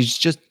looking, she's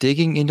just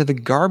digging into the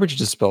garbage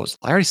disposal.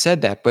 I already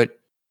said that, but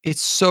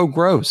it's so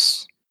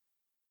gross.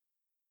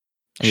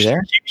 Are you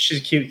there? She's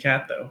a cute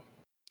cat, though.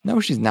 No,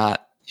 she's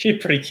not.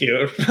 She's pretty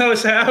cute. I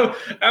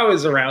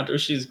was around her.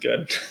 She's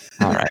good.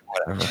 All right,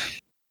 whatever.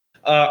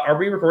 Are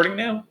we recording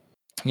now?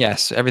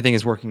 Yes, everything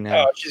is working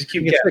now. Oh, she's a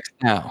cute cat.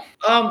 Now.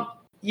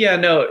 Yeah,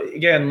 no.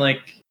 Again,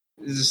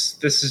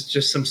 this is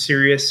just some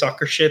serious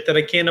sucker shit that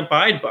I can't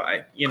abide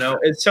by. You know,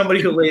 as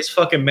somebody who lays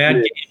fucking mad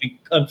game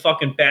and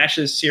fucking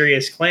bashes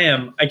serious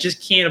clam, I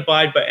just can't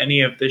abide by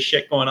any of this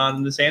shit going on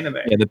in this anime.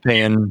 Yeah, the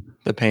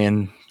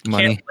paying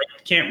money.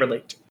 Can't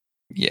relate.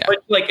 Yeah.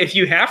 But like, if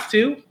you have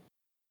to,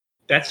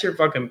 that's your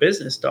fucking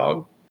business,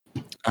 dog.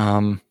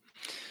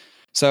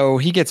 So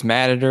he gets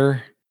mad at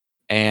her,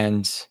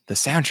 and the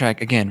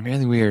soundtrack, again,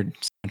 really weird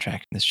soundtrack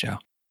in this show.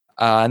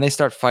 And they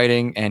start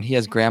fighting, and he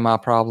has grandma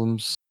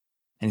problems,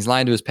 and he's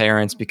lying to his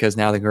parents because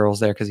now the girl's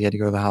there because he had to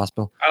go to the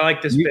hospital. I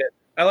like this bit.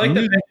 I like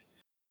the bit.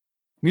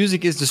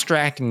 Music is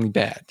distractingly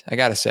bad, I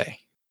gotta say.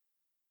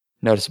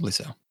 Noticeably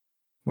so.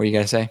 What do you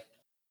gotta say?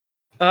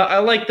 I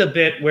like the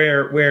bit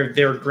where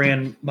their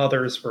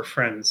grandmothers were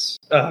friends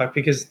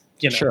because,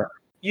 you know, Sure.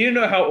 You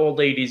know how old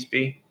ladies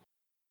be.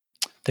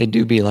 They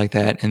do be like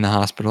that in the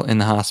hospital, in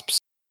the hospice.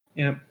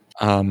 Yeah.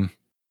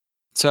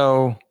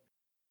 So,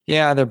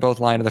 yeah, they're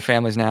both lying to their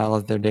families now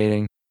that they're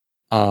dating.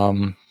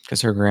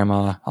 Because her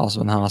grandma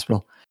also in the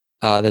hospital.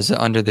 There's an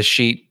under the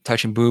sheet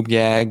touching boob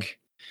gag.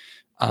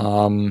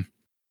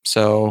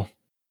 So,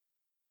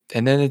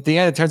 and then at the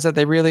end, it turns out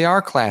they really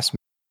are classmates.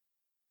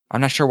 I'm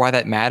not sure why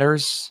that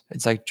matters.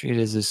 It's like treated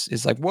as this.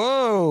 It's like,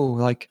 whoa,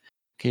 like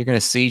okay, you're gonna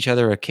see each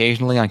other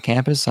occasionally on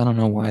campus. I don't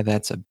know why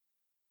that's a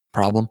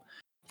problem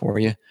for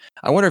you.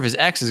 I wonder if his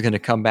ex is gonna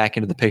come back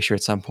into the picture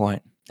at some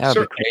point. That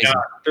would be crazy.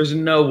 Not. There's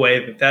no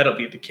way that'll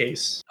be the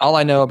case. All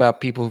I know about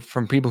people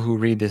who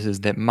read this is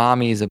that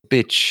mommy is a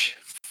bitch.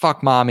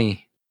 Fuck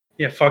mommy.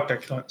 Yeah, fuck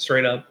that cunt.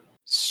 Straight up.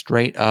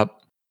 Straight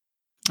up.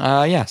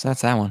 Yes,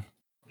 that's that one.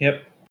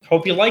 Yep.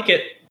 Hope you like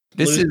it.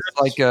 This Losers. is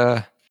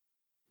like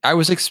I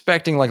was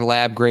expecting like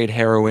lab grade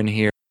heroin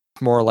here.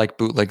 It's more like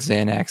bootleg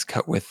Xanax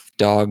cut with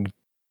dog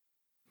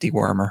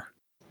dewormer.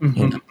 Mm-hmm.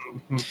 You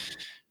know?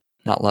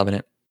 Not loving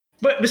it.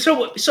 But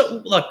so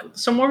look,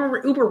 when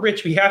we're uber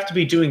rich, we have to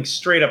be doing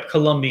straight up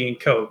Colombian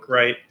coke,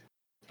 right?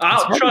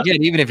 It's hard to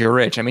get, even if you're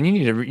rich. I mean, you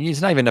need to. It's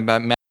not even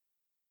about,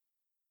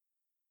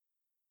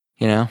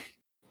 you know.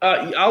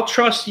 I'll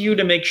trust you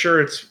to make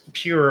sure it's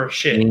pure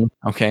shit.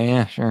 Okay,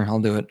 yeah, sure, I'll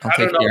do it. I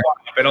don't know why,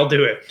 but I'll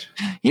do it.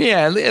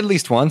 Yeah, at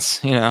least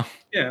once, you know.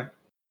 Yeah.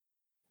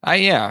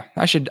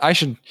 I should.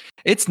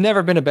 It's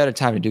never been a better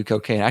time to do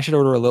cocaine. I should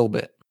order a little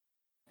bit.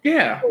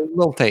 Yeah. A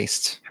little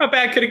taste. How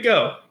bad could it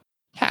go?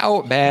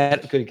 How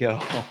bad could it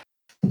go?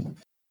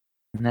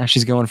 Now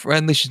she's going for.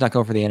 At least she's not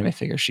going for the anime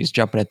figure. She's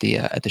jumping at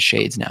the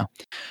shades now.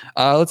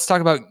 Let's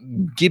talk about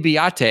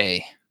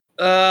Gibiate.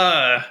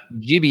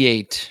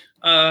 Gibiate.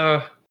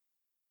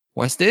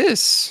 What's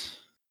this?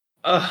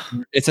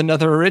 It's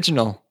another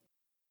original.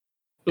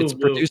 It's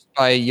produced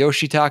by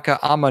Yoshitaka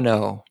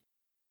Amano.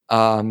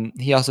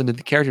 He also did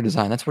the character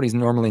design. That's what he's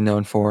normally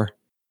known for.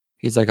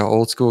 He's like an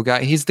old school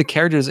guy. He's the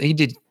characters. He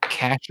did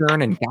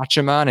Catchern and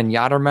Gatchaman and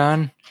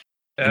Yatterman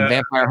and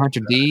Vampire Hunter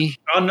D.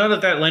 Oh, none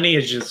of that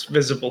lineage is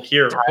visible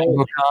here.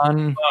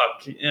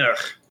 Fuck.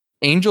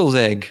 Angel's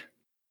Egg.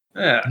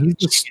 Yeah.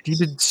 He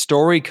did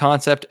story,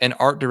 concept, and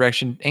art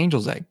direction.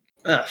 Angel's Egg.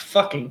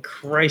 Fucking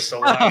Christ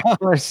alive.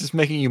 It's just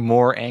making you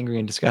more angry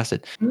and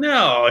disgusted.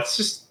 No, it's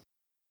just.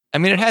 I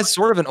mean, it has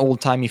sort of an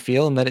old timey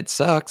feel in that it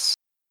sucks.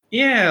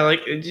 Yeah,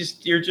 like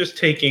you're just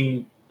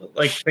taking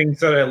like things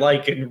that I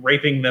like and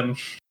raping them.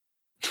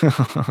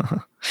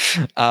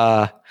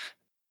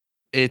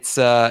 It's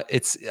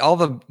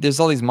all there's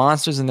all these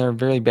monsters and they're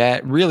really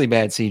bad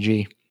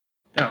CG.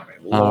 Oh my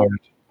lord.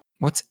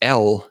 What's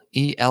Elle?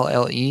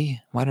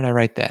 Why did I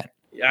write that?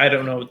 I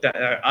don't know what that.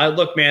 I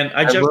look, man.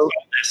 I just wrote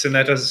this, and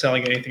that doesn't sound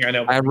like anything I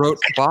know. I wrote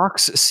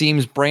box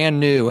seems brand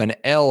new, and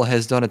L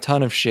has done a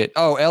ton of shit.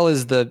 Oh, L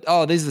is these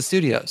are the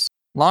studios.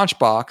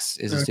 Launchbox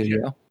is a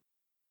studio,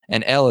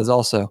 and L is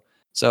also.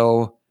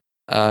 So,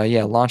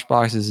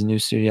 Launchbox is a new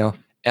studio.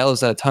 L has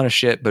done a ton of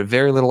shit, but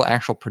very little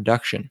actual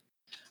production.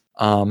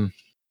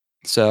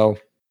 So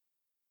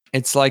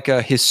it's like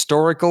a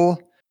historical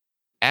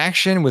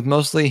action with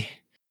mostly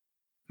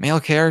male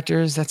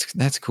characters.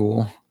 That's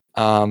cool.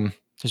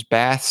 There's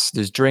baths,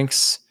 there's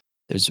drinks,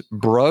 there's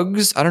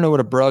brugs. I don't know what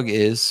a brug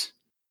is.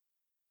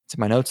 It's in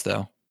my notes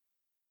though.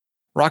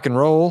 Rock and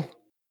roll.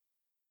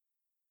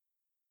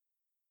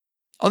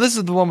 Oh, this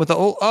is the one with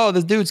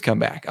the dudes come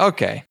back.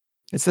 Okay.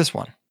 It's this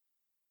one.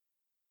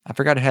 I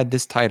forgot it had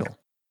this title.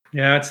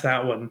 Yeah, it's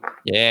that one.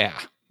 Yeah.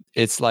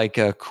 It's like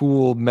a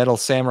cool metal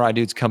samurai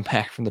dudes come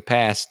back from the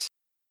past.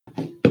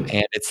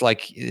 And it's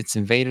like it's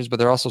invaders, but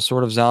they're also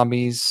sort of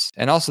zombies.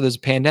 And also there's a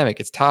pandemic.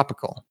 It's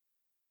topical.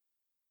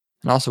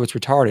 And also it's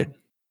retarded.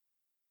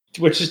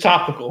 Which is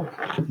topical.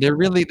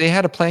 They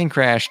had a plane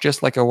crash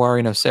just like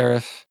Owari no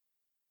Seraph.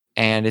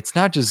 And it's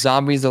not just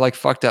zombies, they're like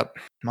fucked up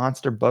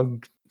monster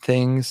bug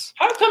things.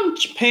 How come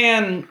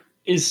Japan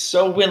is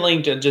so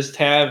willing to just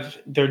have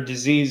their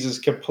diseases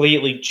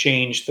completely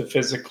change the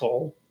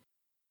physical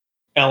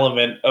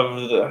element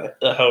of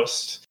the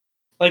host?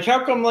 Like,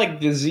 how come like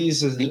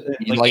diseases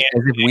like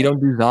as if we don't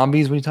do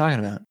zombies? What are you talking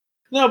about?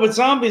 No, but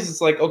zombies, it's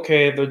like,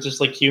 okay, they're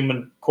just like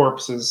human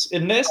corpses.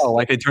 In this,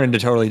 like they turn into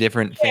totally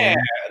different things.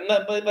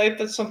 Yeah, but like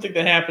that's something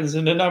that happens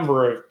in a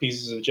number of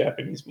pieces of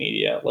Japanese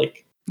media.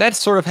 Like That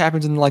sort of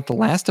happens in like The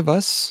Last of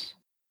Us,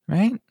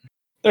 right?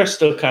 They're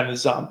still kind of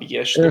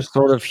zombie-ish. They're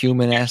sort of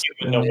human-esque.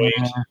 Humanoid.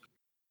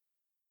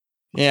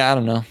 Yeah, I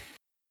don't know.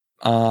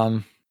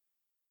 I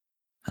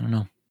don't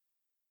know.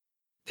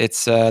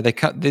 It's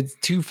the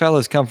two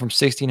fellas come from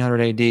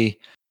 1600 AD,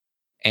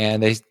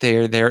 and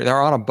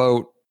they're on a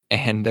boat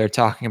and they're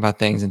talking about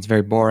things, and it's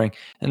very boring.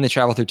 And they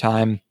travel through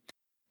time,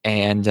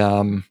 and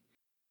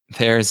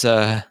there's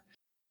a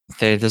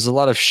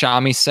lot of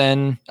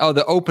shamisen. Oh,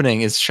 the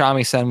opening is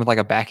shamisen with like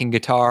a backing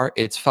guitar.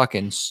 It's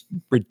fucking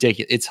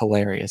ridiculous. It's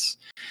hilarious,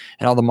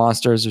 and all the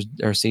monsters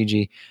are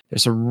CG.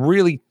 There's some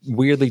really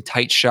weirdly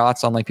tight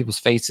shots on like people's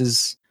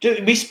faces.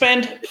 We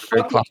spend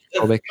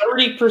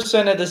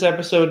 30% of this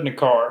episode in a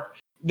car.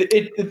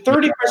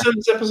 30% of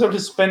this episode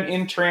is spent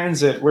in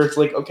transit, where it's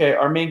like, okay,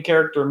 our main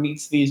character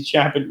meets these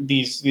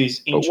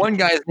these But one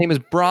guy's name is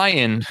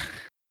Brian.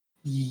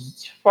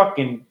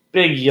 Fucking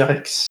big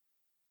yikes.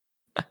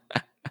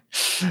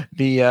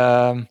 They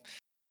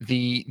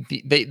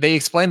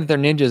explain that they're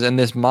ninjas, and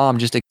this mom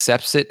just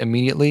accepts it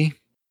immediately,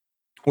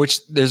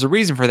 which there's a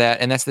reason for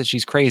that, and that's that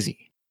she's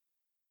crazy.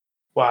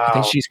 Wow. I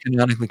think she's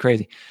canonically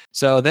crazy.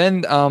 So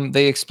then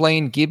they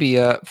explain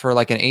Gibiate for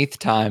like an 8th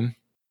time.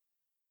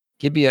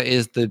 Gibiate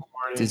is the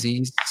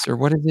disease, or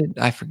what is it?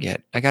 I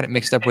forget. I got it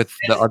mixed up with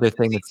the other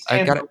thing.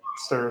 I got it.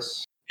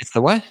 Monsters. It's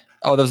the what?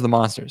 Oh, those are the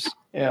monsters.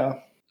 Yeah.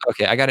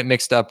 Okay, I got it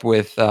mixed up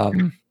with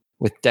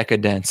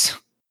Deca-Dence.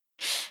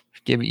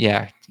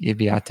 Gibiate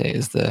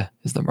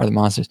are the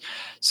monsters.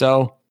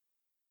 So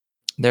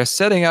they're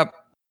setting up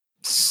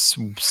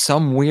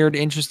some weird,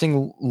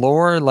 interesting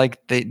lore. Like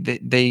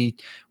they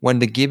when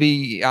the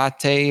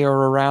Gibiate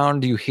are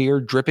around, you hear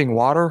dripping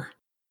water.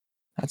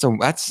 That's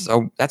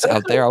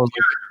out there. I was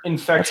like,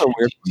 infection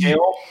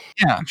detail.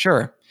 Yeah, I'm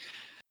sure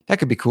that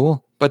could be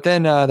cool. But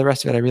then the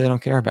rest of it, I really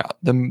don't care about.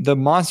 The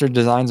monster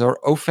designs are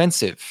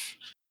offensive.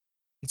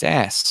 It's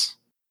ass.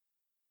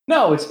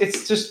 No,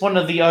 it's just one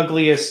of the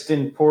ugliest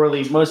and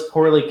most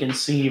poorly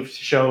conceived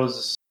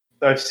shows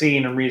I've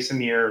seen in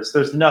recent years.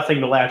 There's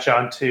nothing to latch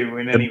onto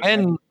in any way. The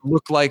men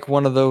look like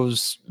one of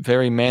those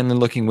very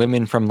manly-looking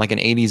women from like an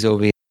 '80s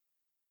OV,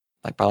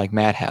 like by like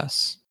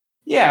Madhouse.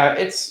 Yeah,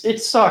 it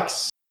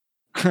sucks.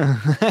 Yeah,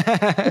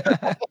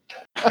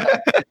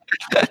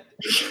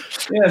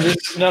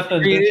 there's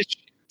nothing.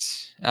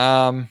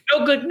 No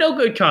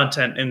good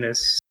content in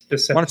this.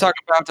 I want to talk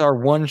about our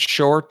one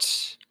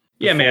short.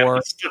 Yeah, man.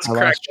 Let's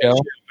crack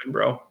that shit,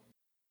 bro.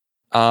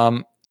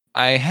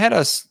 I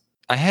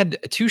had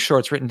 2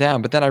 shorts written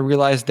down, but then I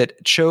realized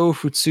that Cho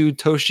Futsu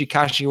Toshi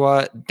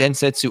Kashiwa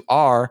Densetsu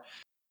R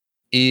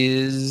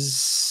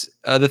is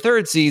the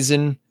 3rd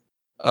season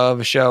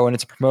of a show, and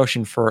it's a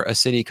promotion for a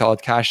city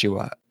called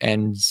Kashiwa.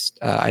 And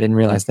I didn't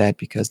realize that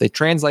because they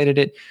translated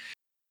it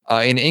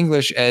in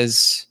English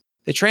as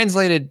they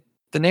translated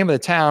the name of the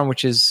town,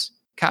 which is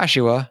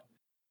Kashiwa.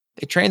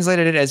 They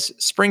translated it as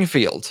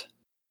Springfield.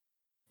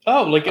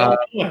 Oh, like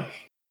Illinois.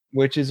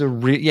 Which is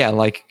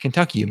like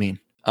Kentucky, you mean.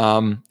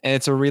 And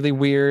it's a really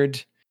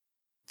weird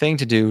thing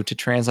to do, to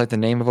translate the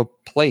name of a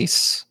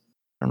place.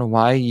 I don't know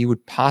why you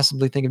would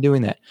possibly think of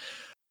doing that.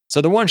 So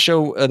the one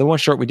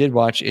short we did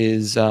watch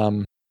is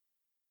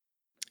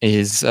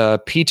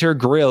Peter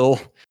Grill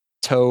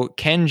to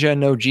Kenja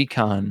no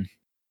Jikan.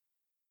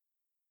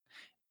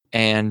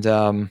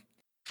 And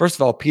first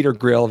of all, Peter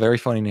Grill, very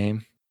funny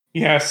name.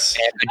 Yes.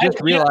 And I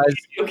just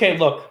realized. Okay,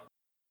 look.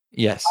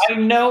 Yes. I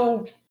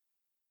know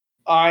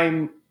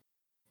I'm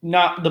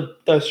not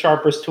the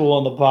sharpest tool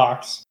in the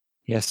box.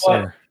 Yes,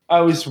 sir. I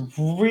was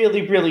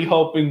really, really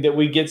hoping that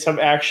we get some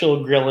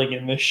actual grilling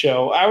in this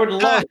show. I would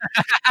love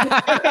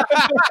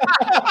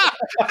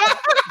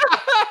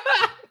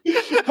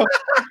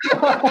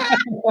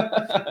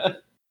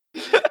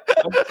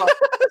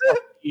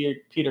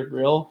Peter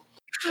Grill.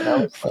 I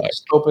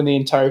was scoping the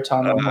entire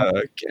time.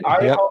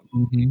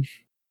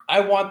 I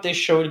want this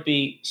show to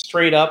be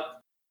straight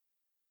up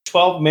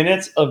 12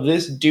 minutes of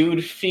this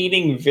dude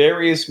feeding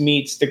various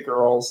meats to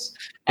girls.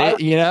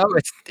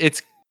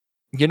 It's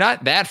you're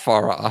not that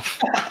far off.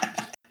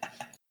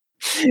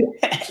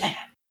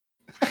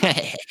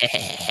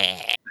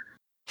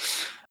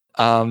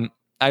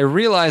 I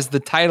realized the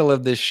title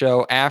of this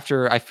show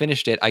after I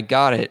finished it. I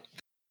got it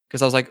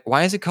because I was like,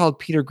 why is it called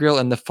Peter Grill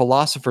and the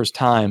Philosopher's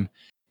Time?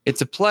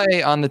 It's a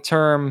play on the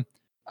term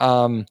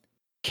Kenja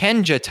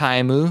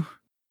Taimu,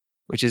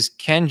 which is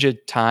Kenja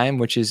time,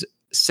 which is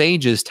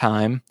sage's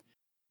time,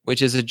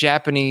 which is a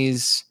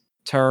Japanese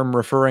term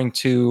referring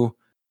to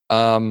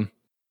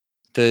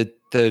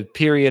the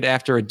period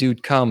after a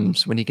dude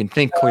comes when he can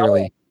think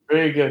clearly.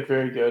 Very good,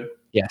 very good.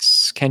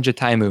 Yes, Kenja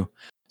Taimu.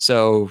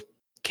 So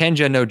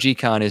Kenja no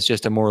Jikan is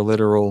just a more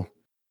literal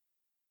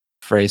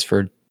phrase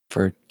for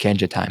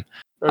Kenja time.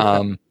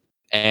 Okay.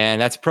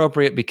 And that's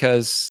appropriate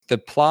because the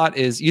plot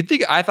is,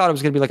 I thought it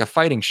was going to be like a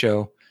fighting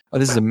show. Oh,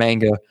 this is a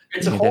manga.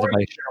 It's a horror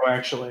show,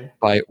 actually.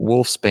 By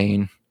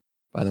Wolfsbane,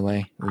 by the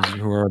way,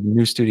 who are a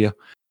new studio,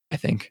 I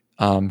think.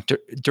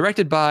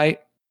 Directed by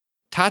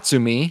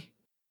Tatsumi.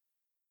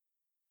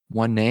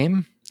 One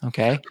name.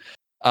 Okay.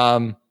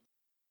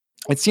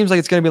 it seems like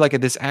it's going to be like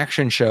this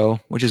action show,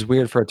 which is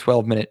weird for a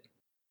 12-minute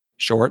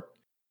short.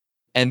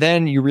 And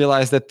then you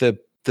realize that the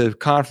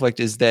conflict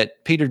is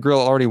that Peter Grill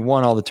already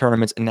won all the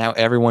tournaments, and now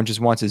everyone just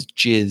wants his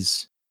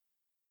jizz.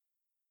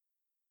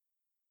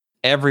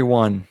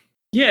 Everyone.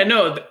 Yeah,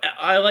 no,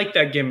 I like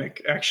that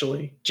gimmick,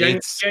 actually.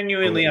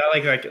 Genuinely, I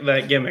like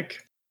that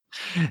gimmick.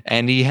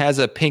 And he has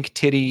a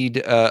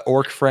pink-tittied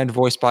orc friend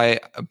voiced by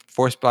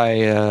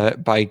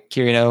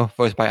Kirino,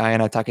 voiced by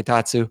Ayana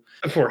Taketatsu.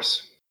 Of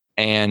course.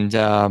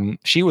 And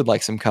she would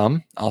like some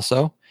cum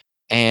also.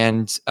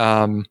 And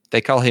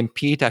they call him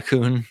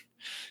Pita-kun.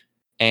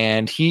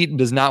 And he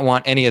does not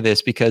want any of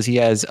this because he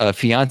has a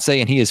fiance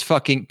and he is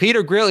fucking...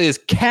 Peter Grill is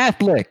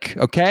Catholic,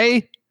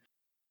 okay?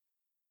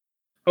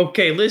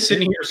 Okay,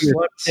 listen here,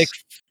 sluts.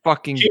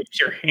 Fucking keep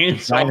your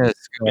hands off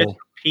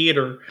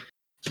Peter,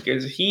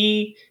 because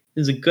he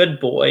is a good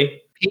boy.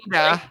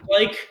 Peter.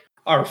 Like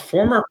our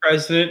former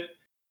president,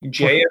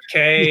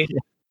 JFK,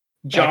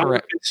 John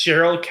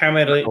Fitzgerald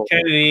Kennedy.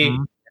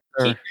 Mm-hmm.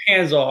 Keep your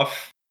hands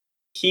off.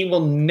 He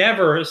will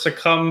never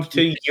succumb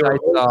to your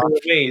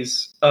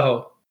ways.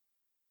 Oh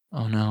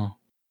no.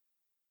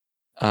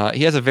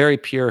 He has a very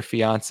pure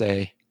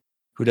fiance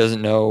who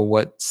doesn't know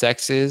what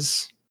sex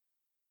is.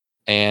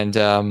 And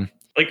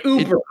like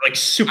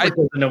super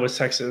doesn't know what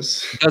sex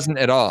is. Doesn't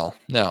at all.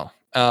 No.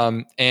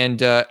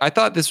 And I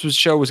thought this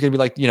show was going to be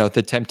like,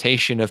 the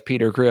temptation of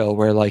Peter Grill,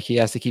 where like he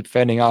has to keep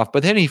fending off,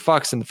 but then he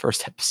fucks in the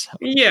first episode.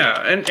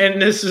 Yeah,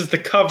 and this is the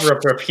cover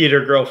up of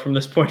Peter Grill from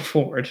this point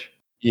forward.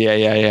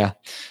 Yeah.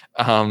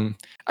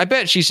 I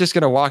bet she's just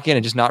gonna walk in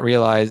and just not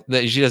realize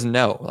that she doesn't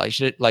know. Like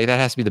that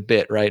has to be the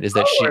bit, right? Is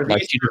that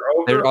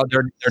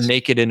they're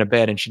naked in a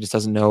bed and she just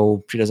doesn't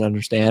know. She doesn't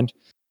understand.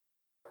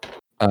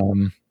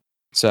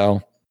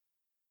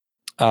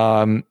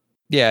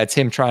 Yeah, it's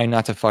him trying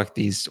not to fuck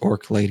these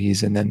orc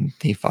ladies, and then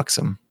he fucks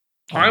them.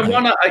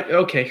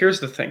 Okay, here's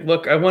the thing.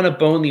 Look, I want to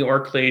bone the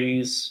orc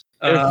ladies.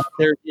 They're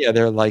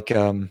like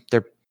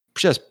they're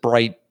just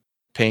bright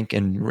pink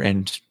and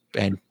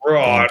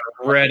raw,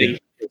 ready,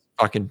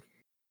 fucking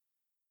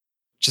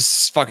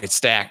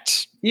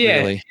stacked. Yeah,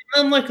 really.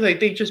 And like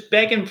they just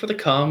begging for the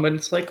cum, and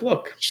it's like,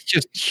 look, it's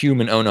just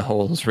human owner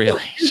holes,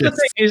 really. The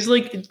thing is,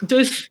 like,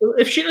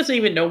 if she doesn't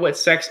even know what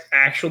sex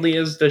actually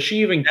is, does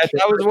she even? I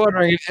was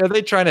wondering, are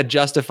they trying to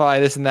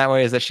justify this in that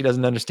way? Is that she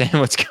doesn't understand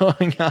what's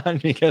going on?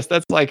 Because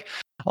that's like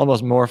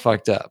almost more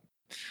fucked up.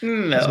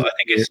 No, I think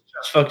it's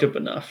just fucked up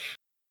enough.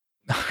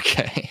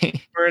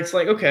 Okay, where it's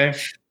like, okay,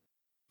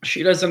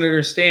 she doesn't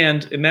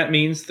understand, and that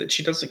means that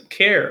she doesn't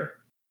care.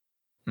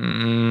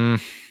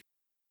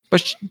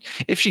 But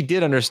if she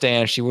did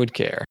understand, she would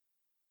care.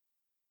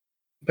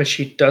 But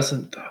she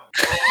doesn't, though.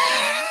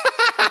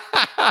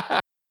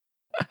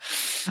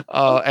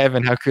 Oh,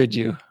 Evan, how could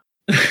you?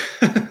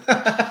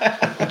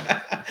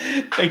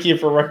 Thank you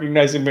for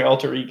recognizing my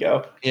alter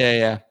ego.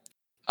 Yeah.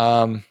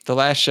 The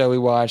last show we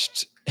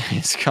watched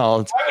is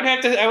called...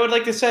 I would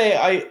like to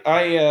say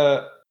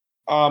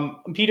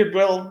Peter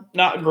Grill,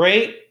 not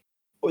great.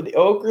 The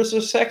ogres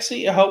are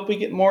sexy. I hope we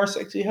get more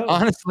sexy hoes.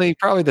 Honestly,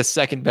 probably the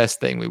second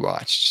best thing we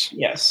watched.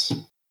 Yes.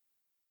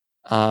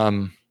 I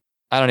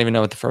don't even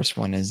know what the first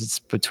one is. It's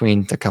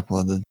between a couple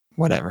of the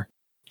whatever.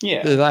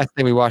 Yeah. The last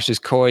thing we watched is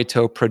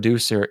Koito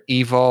producer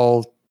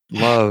EVOL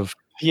Love.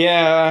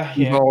 Yeah.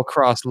 EVOL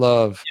cross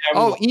love.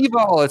 Yeah,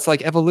 EVOL. It's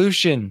like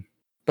evolution,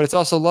 but it's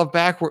also love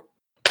backward.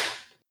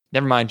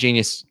 Never mind.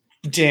 Genius.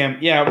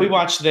 Damn. Yeah, we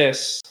watched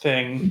this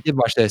thing. We did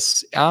watch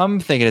this. I'm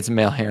thinking it's a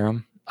male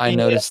harem. I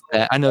noticed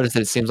that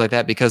it seems like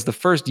that because the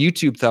first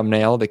YouTube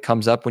thumbnail that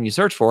comes up when you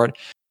search for it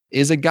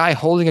is a guy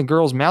holding a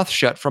girl's mouth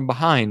shut from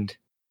behind.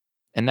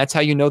 And that's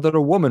how you know that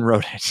a woman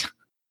wrote it.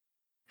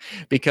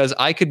 Because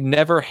I could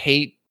never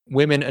hate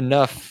women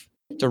enough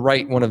to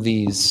write one of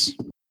these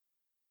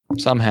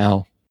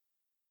somehow,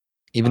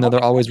 even though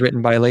they're always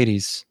written by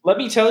ladies. Let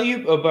me tell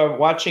you about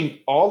watching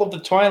all of the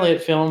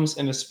Twilight films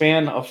in a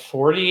span of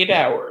 48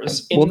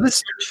 hours in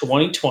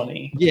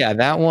 2020. Yeah,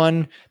 that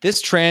one.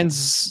 This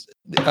transitions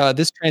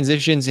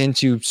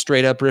into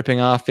straight up ripping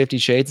off 50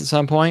 Shades at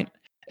some point,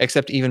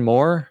 except even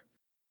more.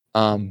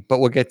 But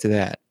we'll get to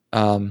that.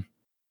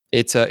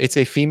 It's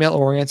a female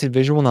oriented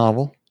visual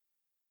novel,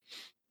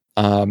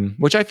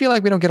 which I feel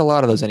like we don't get a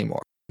lot of those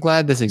anymore. I'm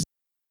glad this exists.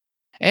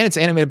 And it's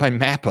animated by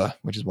Mappa,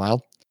 which is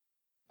wild.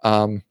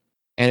 And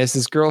it's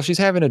this girl, she's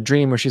having a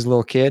dream where she's a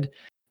little kid,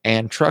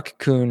 and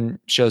Truck-kun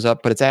shows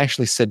up, but it's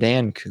actually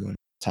Sedan-kun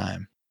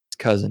time, his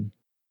cousin,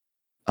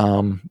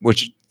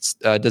 which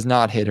does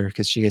not hit her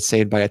because she gets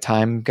saved by a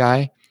time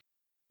guy,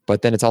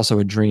 but then it's also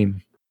a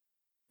dream.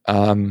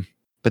 But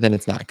then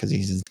it's not because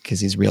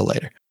he's real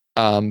later.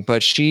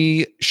 But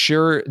she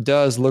sure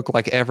does look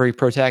like every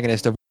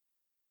protagonist of,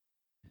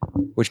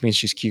 which means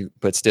she's cute,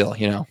 but still,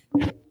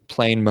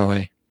 plain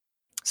moe.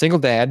 Single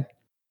dad.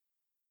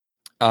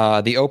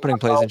 The opening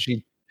plays,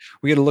 and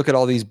we get to look at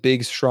all these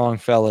big, strong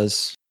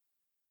fellas.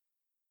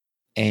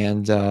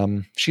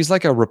 And she's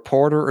like a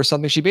reporter or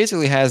something. She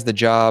basically has the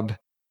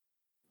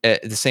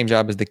same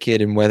job as the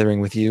kid in Weathering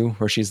with You,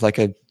 where she's like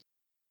a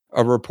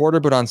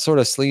reporter, but on sort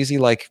of sleazy,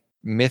 like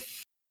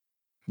myth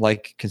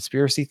like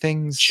conspiracy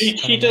things.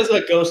 She does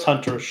a ghost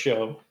hunter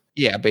show.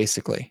 Yeah,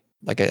 basically.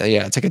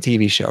 It's like a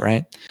TV show,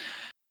 right?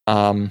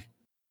 All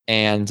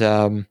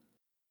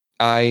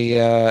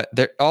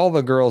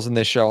the girls in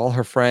this show, all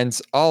her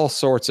friends, all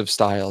sorts of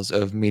styles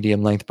of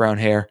medium length brown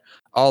hair,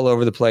 all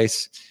over the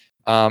place.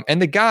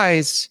 And the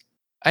guys,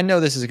 I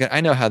know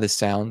how this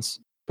sounds,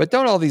 but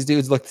don't all these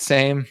dudes look the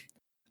same?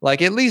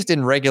 Like at least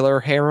in regular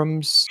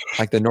harems,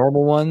 like the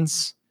normal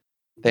ones,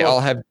 they all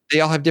have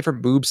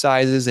different boob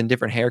sizes and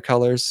different hair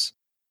colors.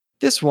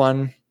 This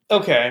one,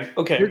 okay.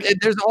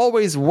 There's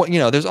always one,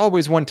 there's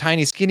always one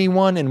tiny skinny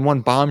one and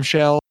one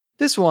bombshell.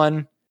 This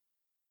one,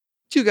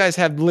 two guys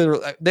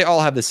they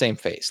all have the same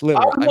face.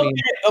 Literally,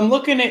 I'm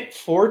looking at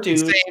 4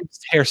 dudes, same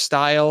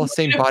hairstyle,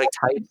 same body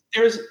type.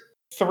 There's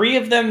 3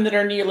 of them that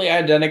are nearly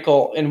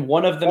identical, and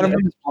one of them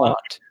is blonde.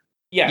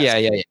 Yes.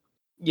 Yeah.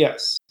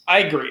 Yes, I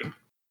agree.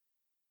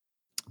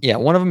 Yeah,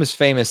 one of them is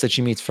famous that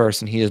she meets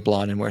first, and he is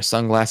blonde and wears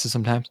sunglasses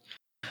sometimes.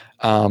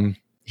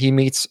 She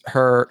meets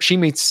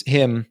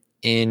him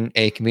in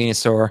a convenience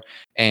store,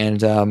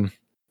 and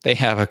they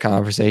have a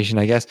conversation,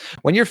 I guess.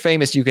 When you're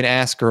famous, you can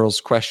ask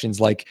girls questions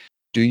like,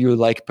 do you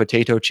like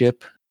potato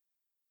chip?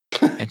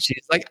 And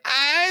she's like,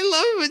 I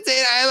love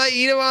potato. I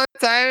eat them all the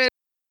time.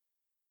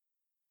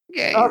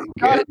 Okay, I've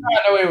gotten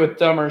away with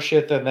dumber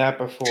shit than that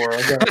before.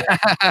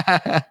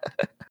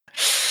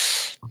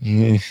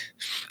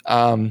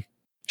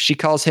 She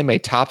calls him a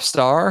top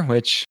star,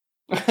 which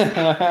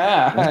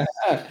I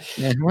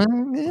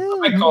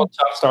called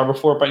top star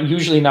before, but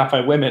usually not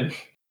by women.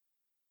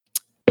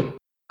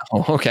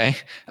 Oh, okay.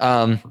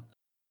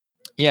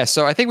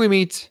 So I think we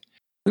meet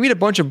a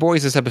bunch of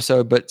boys this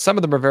episode, but some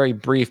of them are very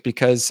brief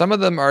because some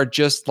of them are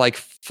just like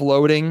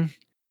floating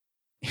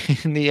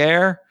in the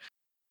air.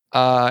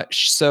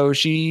 So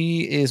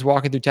she is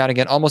walking through town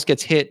again, almost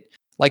gets hit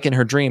like in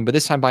her dream, but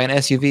this time by an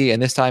SUV,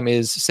 and this time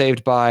is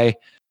saved by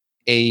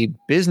a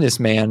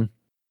businessman.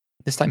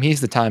 This time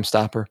he's the time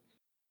stopper,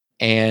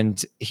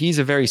 and he's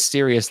a very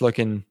serious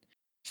looking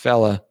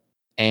fella,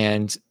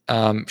 and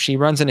she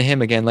runs into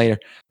him again later.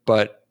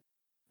 But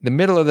the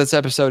middle of this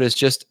episode is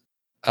just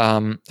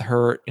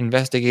her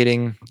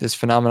investigating this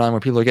phenomenon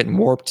where people are getting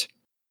warped,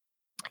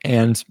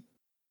 and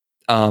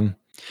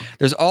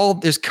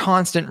there's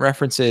constant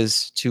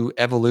references to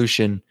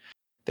evolution.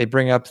 They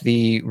bring up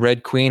the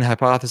Red Queen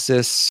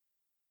hypothesis,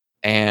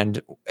 and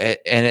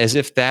as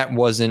if that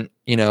wasn't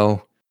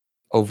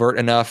overt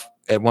enough,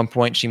 at one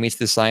point she meets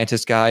this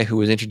scientist guy who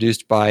was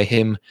introduced by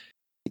him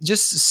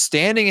just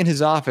standing in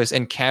his office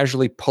and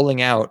casually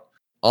pulling out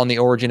on the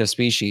origin of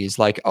species,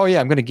 like, oh yeah,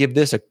 I'm going to give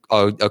this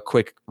a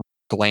quick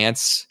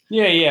glance.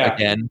 Yeah.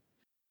 Again,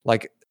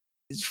 like,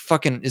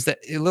 fucking, is that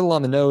a little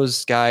on the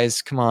nose,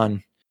 guys? Come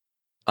on.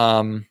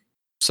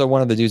 So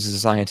one of the dudes is a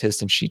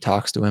scientist, and she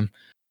talks to him.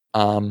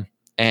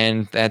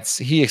 And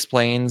he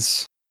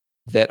explains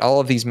that all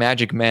of these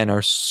magic men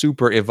are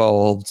super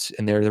evolved,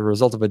 and they're the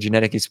result of a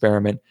genetic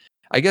experiment.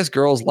 I guess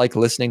girls like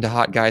listening to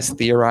hot guys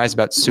theorize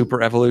about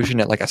super evolution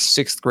at like a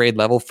 6th grade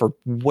level for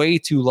way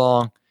too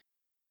long.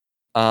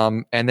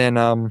 And then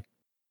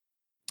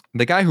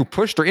the guy who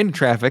pushed her into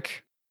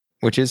traffic,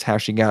 which is how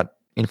she got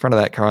in front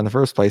of that car in the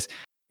first place,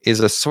 is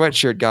a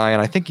sweatshirt guy,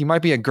 and I think he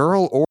might be a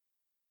girl, or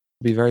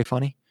be very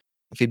funny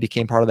if he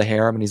became part of the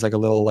harem and he's like a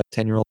little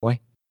 10-year-old boy.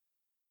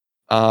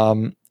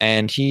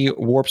 And he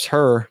warps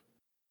her,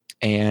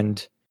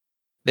 and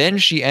then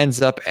she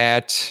ends up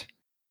at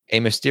a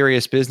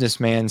mysterious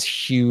businessman's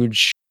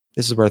huge,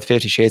 this is where the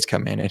 50 Shades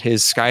come in, at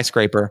his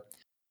skyscraper,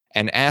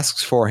 and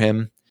asks for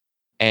him.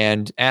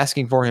 And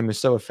asking for him is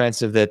so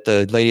offensive that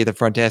the lady at the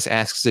front desk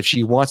asks if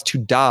she wants to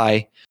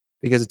die,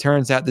 because it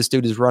turns out this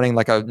dude is running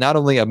like not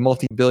only a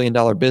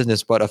multi-billion-dollar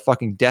business, but a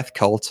fucking death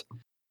cult.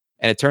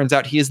 And it turns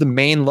out he is the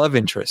main love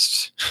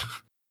interest.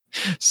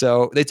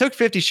 So they took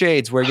 50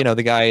 Shades, where,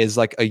 the guy is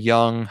like a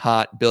young,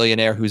 hot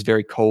billionaire who's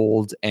very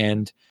cold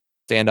and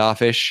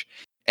standoffish.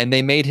 And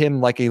they made him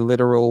like a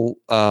literal,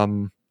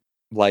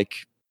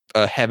 like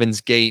a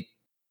Heaven's Gate,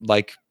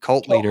 like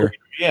cult leader,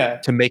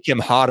 to make him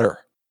hotter.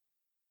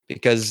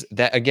 Because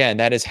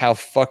that is how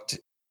fucked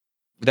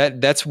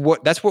that's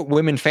what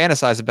women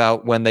fantasize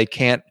about when they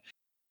can't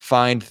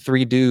find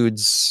 3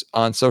 dudes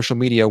on social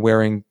media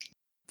wearing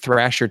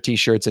Thrasher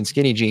t-shirts and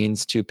skinny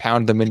jeans to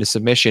pound them into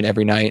submission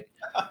every night.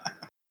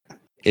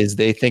 Is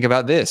they think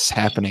about this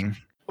happening.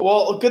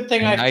 Well, a good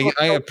thing I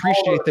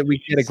appreciate that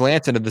we get a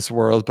glance into this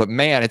world, but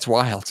man, it's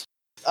wild.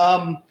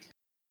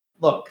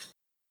 Look,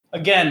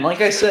 again,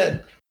 like I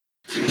said,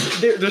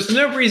 there's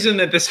no reason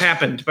that this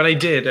happened, but I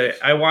did.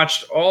 I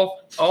watched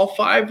all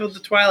 5 of the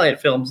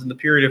Twilight films in the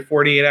period of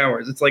 48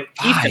 hours. It's like,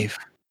 5.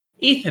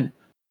 Ethan.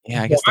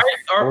 Yeah, I guess.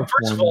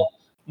 First of all,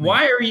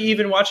 why are you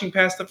even watching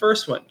past the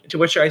first one? To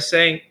which I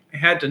say, I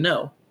had to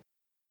know.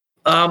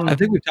 I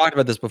think we've talked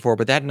about this before,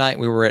 but that night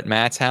we were at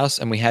Matt's house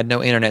and we had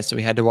no internet, so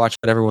we had to watch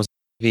whatever was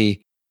on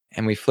TV,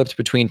 and we flipped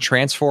between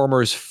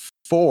Transformers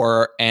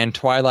 4 and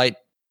Twilight,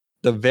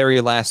 the very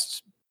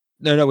last.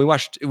 No, we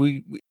watched.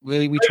 We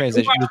transitioned.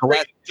 It was the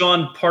last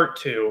John Part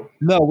 2.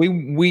 No,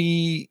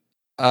 we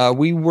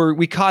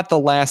caught the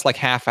last like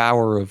half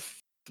hour of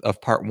of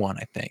part 1,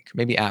 I think.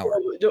 Maybe hour.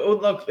 Oh,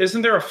 look,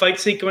 isn't there a fight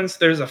sequence?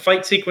 There's a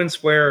fight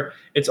sequence where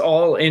it's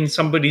all in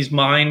somebody's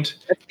mind.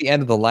 That's the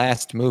end of the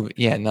last movie.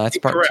 Yeah, no, that's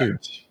part 2.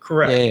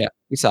 Correct. Yeah.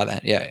 We saw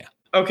that. Yeah.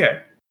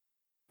 Okay.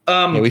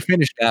 Yeah, we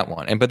finished that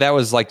one, but that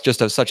was like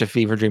just such a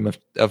fever dream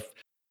of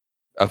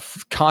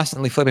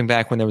constantly flipping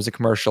back when there was a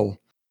commercial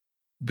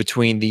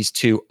between these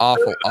two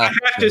awful. I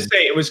have to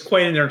say, it was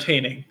quite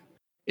entertaining.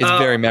 It's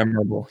very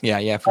memorable.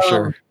 Yeah, for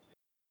sure.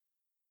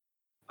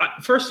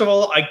 First of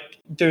all, I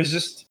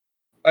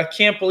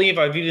can't believe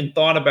I've even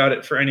thought about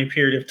it for any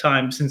period of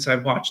time since I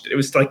watched it. It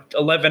was like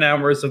 11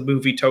 hours of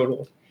movie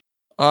total.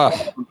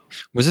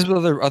 Was this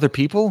with other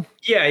people?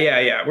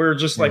 Yeah. We were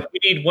just like, we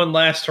need one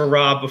last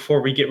hurrah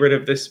before we get rid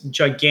of this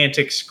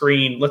gigantic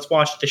screen. Let's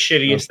watch the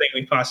shittiest thing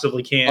we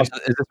possibly can. Is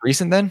this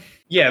recent then?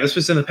 Yeah, this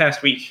was in the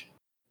past week.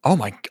 Oh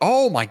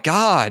my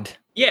God.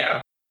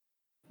 Yeah.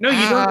 No,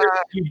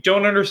 you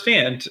don't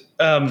understand.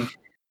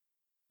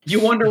 You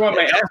wonder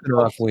why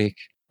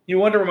You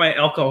wonder why my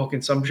alcohol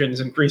consumption has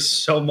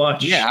increased so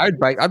much. Yeah, I'd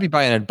be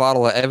buying a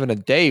bottle of Evan a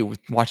day with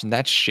watching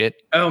that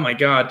shit. Oh my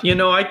God.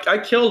 I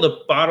killed a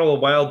bottle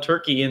of wild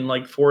turkey in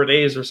like 4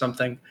 days or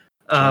something.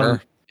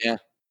 Sure. Yeah.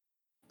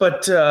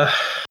 But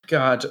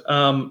God.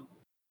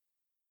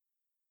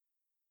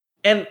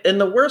 And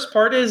the worst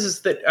part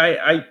is that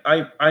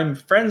I'm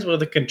friends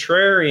with a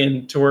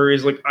contrarian to where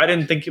he's like, I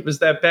didn't think it was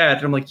that bad.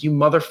 And I'm like, you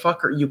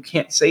motherfucker, you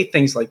can't say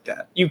things like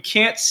that. You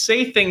can't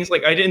say things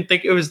like, I didn't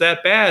think it was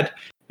that bad.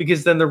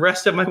 Because then the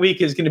rest of my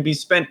week is going to be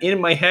spent in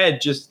my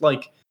head just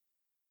like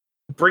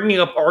bringing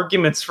up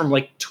arguments from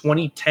like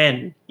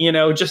 2010,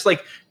 just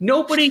like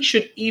nobody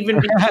should even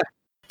be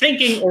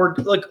thinking or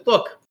like,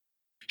 look.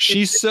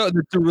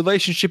 The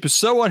relationship is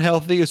so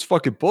unhealthy. It's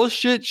fucking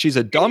bullshit. She's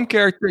a dumb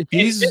character. At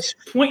this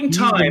point in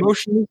time,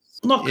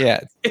 look,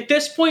 at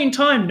this point in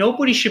time,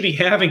 nobody should be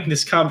having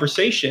this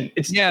conversation.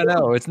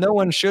 No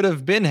one should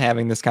have been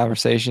having this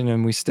conversation,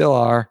 and we still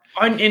are.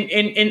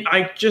 And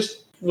I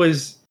just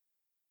was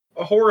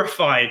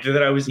horrified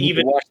that I was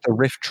even watch the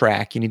riff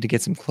track. You need to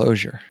get some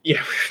closure.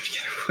 Yeah.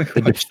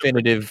 The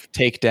definitive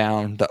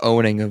takedown, the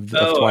owning of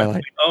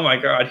Twilight. Oh my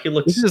God, he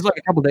looks. This is like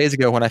a couple days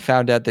ago when I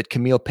found out that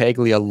Camille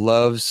Paglia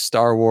loves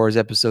Star Wars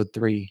Episode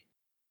 3.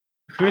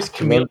 Who's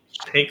Camille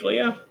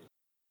Paglia?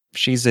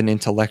 She's an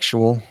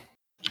intellectual.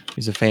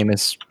 She's a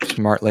famous,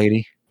 smart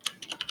lady.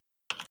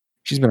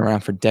 She's been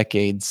around for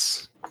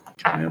decades.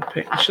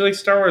 She likes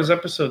Star Wars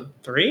Episode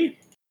 3?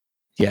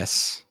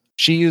 Yes,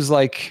 she was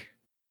like.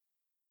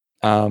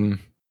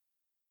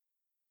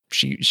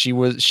 She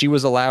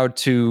was allowed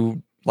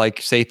to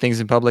like say things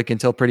in public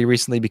until pretty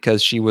recently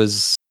because she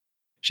was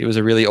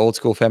a really old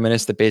school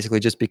feminist that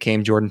basically just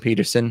became Jordan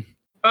Peterson.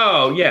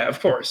 Oh yeah, of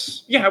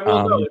course. Yeah,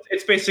 well, no,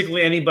 it's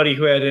basically anybody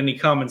who had any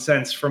common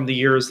sense from the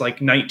years like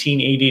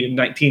 1980 to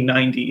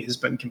 1990 has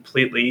been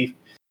completely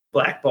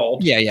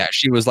blackballed. Yeah.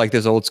 She was like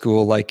this old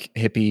school like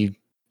hippie,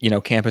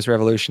 campus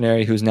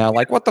revolutionary who's now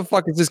like, what the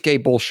fuck is this gay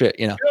bullshit?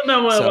 It's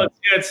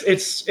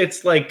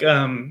like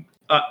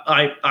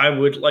I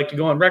would like to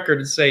go on record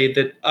and say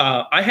that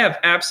I have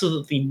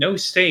absolutely no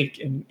stake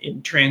in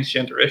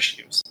transgender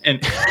issues.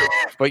 And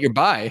but you're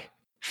bi.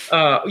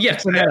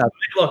 Yes.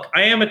 Look,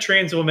 I am a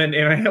trans woman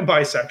and I am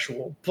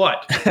bisexual,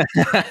 but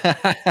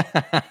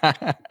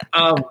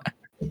I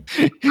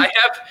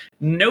have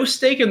no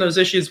stake in those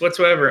issues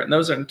whatsoever. And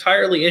those are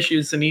entirely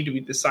issues that need to be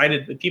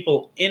decided by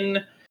people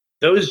in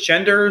those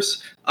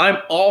genders. I'm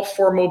all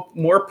for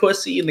more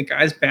pussy in the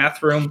guy's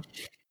bathroom.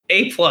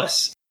 A+.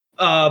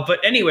 But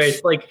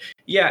anyways, like,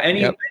 yeah,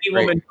 any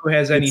woman who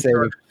has any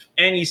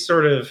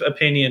sort of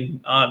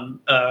opinion on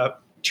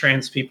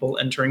trans people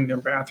entering their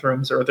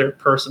bathrooms or their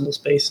personal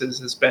spaces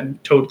has been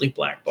totally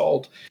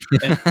blackballed.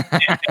 And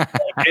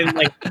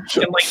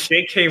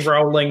J.K.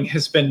 Rowling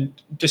has been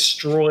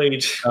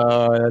destroyed.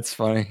 Oh, that's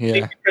funny.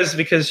 Yeah,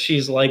 because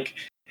she's like,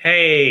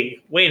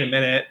 hey, wait a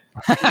minute.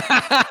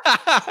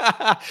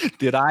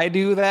 Did I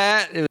do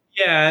that?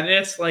 Yeah, and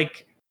it's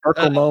like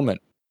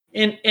moment.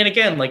 And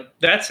again, like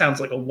that sounds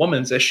like a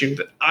woman's issue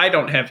that I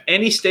don't have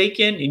any stake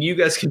in, and you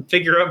guys can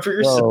figure out for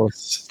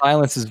yourselves.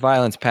 Silence is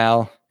violence,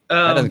 pal.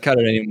 That doesn't cut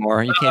it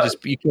anymore. You can't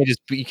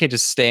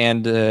just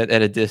stand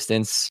at a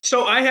distance.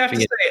 So I have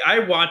to say, I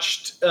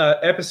watched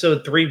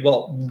episode 3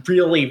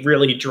 really,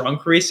 really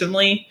drunk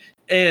recently,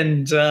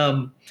 and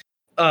there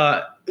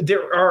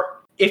are.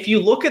 If you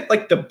look at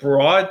like the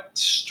broad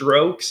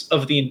strokes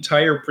of the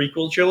entire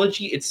prequel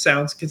trilogy, it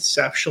sounds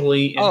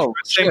conceptually interesting. Oh,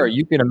 sure.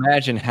 You can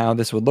imagine how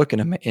this would look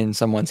in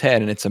someone's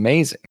head, and it's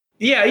amazing.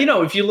 Yeah,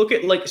 if you look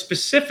at like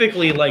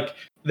specifically like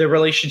the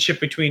relationship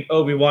between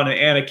Obi-Wan and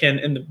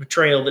Anakin and the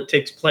betrayal that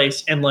takes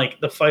place and like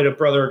the fight of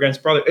brother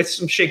against brother, it's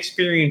some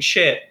Shakespearean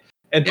shit.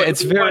 And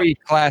it's very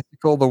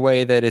classical the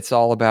way that it's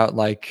all about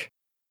like,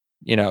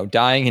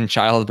 dying in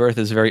childbirth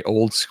is very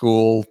old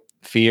school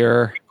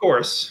fear. Of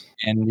course.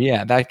 And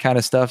yeah, that kind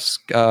of stuff's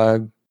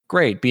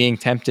great. Being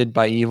tempted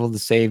by evil to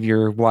save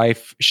your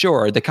wife.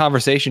 Sure, the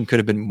conversation could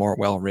have been more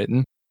well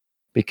written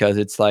because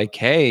it's like,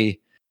 hey,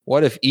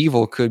 what if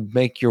evil could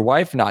make your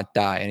wife not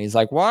die? And he's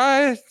like,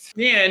 what?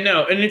 Yeah,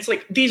 no, and it's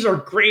like these are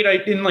great.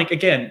 And like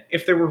again,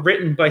 if they were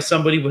written by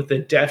somebody with the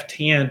deft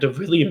hand of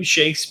William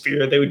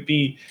Shakespeare, they would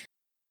be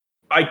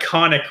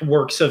iconic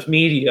works of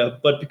media.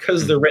 But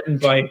because they're written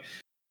by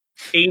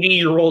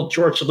 80-year-old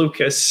George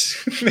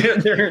Lucas,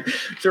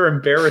 they're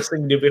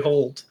embarrassing to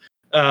behold.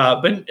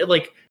 But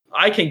like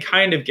I can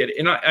kind of get it,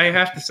 and I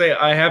have to say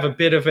I have a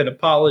bit of an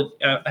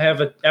I have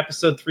an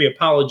episode 3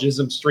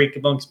 apologism streak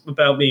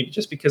about me,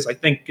 just because I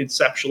think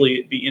conceptually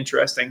it'd be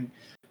interesting.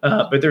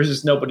 But there's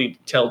just nobody to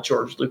tell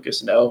George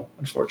Lucas no,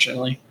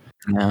 unfortunately.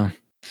 No.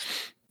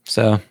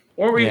 So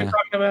what were you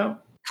talking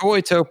about?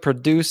 Koito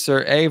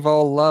producer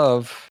EVOL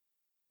Love.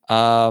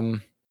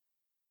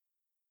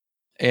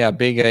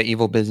 Big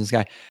evil business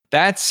guy.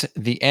 That's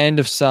the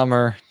end of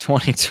summer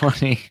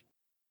 2020.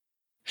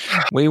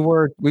 We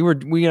were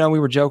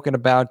joking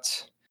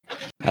about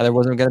how there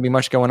wasn't going to be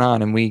much going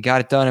on, and we got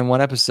it done in one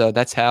episode.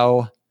 That's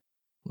how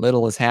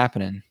little is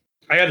happening.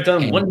 I got it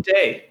done in one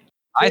day.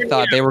 I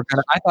thought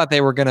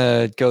they were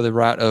gonna go the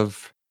route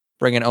of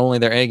bringing only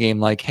their A game.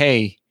 Like,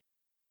 hey,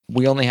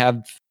 we only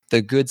have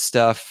the good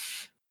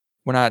stuff.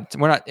 We're not.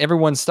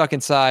 Everyone's stuck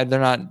inside. They're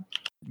not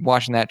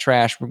washing that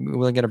trash. We're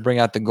going to bring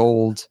out the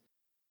gold.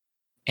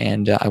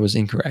 And I was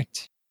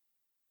incorrect.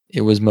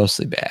 It was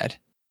mostly bad.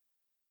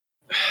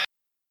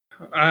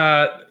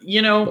 Hey,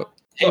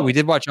 we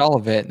did watch all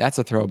of it. That's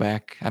a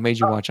throwback. I made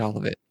you watch all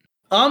of it.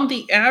 On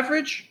the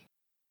average,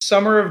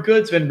 Summer of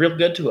Good's been real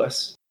good to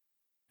us.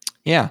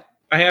 Yeah.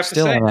 I have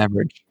still to say, on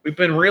average. We've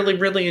been really,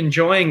 really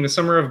enjoying the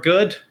Summer of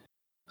Good.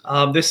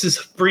 This is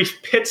a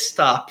brief pit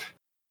stop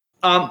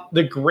on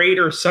the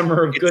greater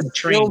Summer of Good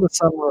train. Still the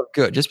Summer of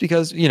Good. Just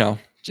because,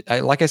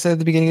 like I said at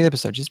the beginning of the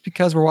episode, just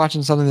because we're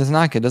watching something that's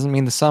not good doesn't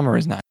mean the summer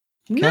is not.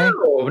 Okay?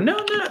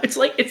 No. It's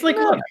like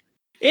look,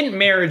 in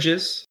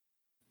marriages,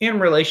 in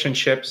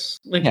relationships,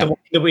 like the one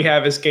that we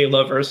have as gay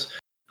lovers,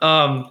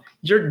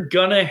 you're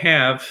gonna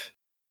have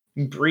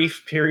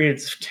brief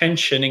periods of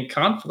tension and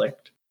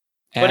conflict.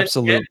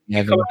 Absolutely. But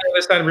you come on the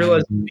other side and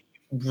realize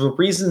the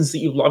reasons that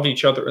you love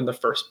each other in the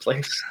first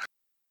place.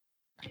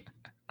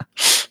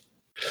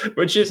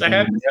 Which is, I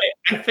have to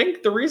say, I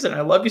think the reason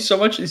I love you so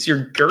much is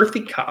your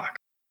girthy cock.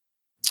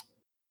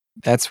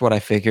 That's what I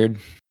figured.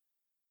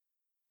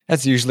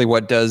 That's usually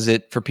what does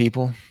it for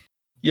people.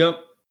 Yep.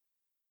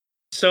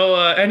 So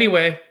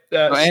anyway.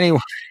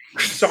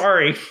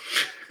 Sorry.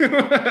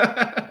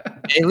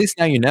 At least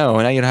now you know.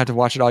 Now you don't have to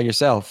watch it all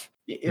yourself.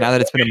 Now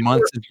that it's been a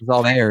month since it's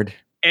all aired.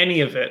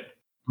 Any of it.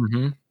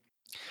 Mm-hmm.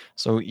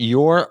 So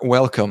you're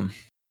welcome.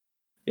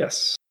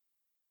 Yes.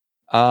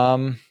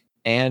 And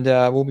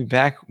we'll be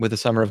back with the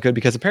Summer of Good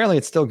because apparently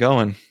it's still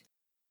going.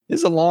 This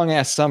is a long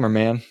ass summer,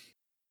 man.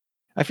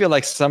 I feel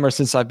like summer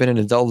since I've been an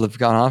adult have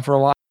gone on for a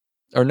while.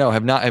 Or no,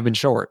 have been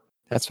short.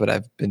 That's what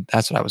I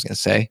was gonna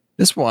say.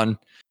 This one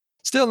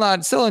still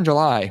in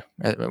July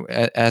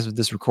as of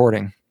this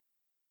recording.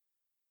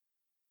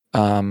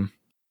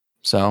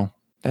 So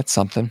that's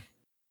something.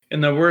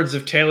 In the words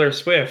of Taylor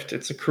Swift,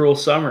 it's a cruel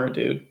summer,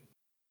 dude.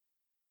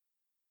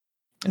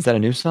 Is that a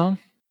new song?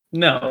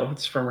 No,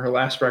 it's from her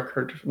last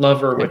record,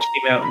 Lover, which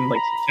came out in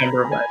like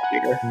September of last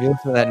year. Have you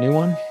listened to that new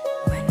one?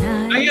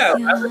 Yeah,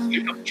 I've listened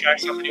to a couple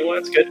tracks on the new one.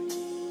 It's good.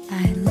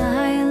 I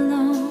lie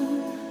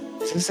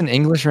alone. Is this an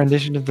English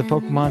rendition of the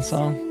Pokemon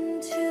song?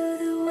 Is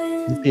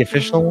this the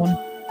official one?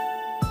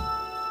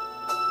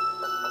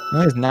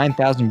 It has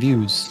 9,000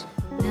 views.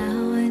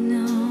 Now I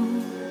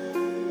know.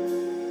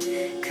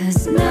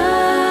 'Cause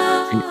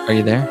now Are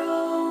you there?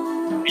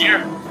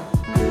 Yeah.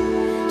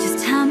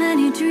 just how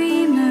many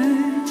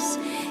dreamers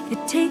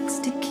it takes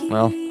to keep.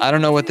 Well, I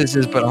don't know what this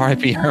is, but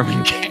R.I.P.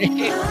 Herman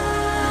K.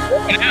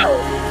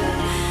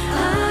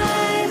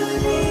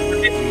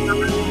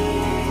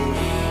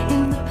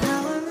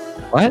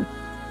 What?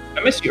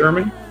 I miss you,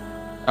 Herman.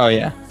 Oh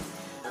yeah,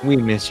 we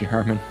miss you,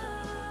 Herman.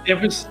 It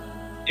was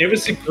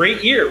a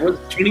great year. Was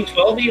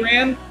 2012 he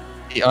ran?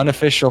 The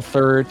unofficial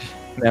third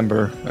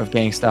member of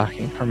Gang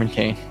Stalking, Herman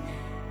Cain.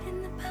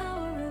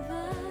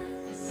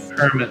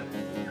 Herman,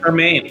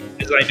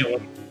 as I know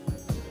him.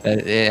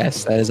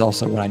 Yes, that is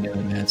also what I know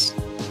him as.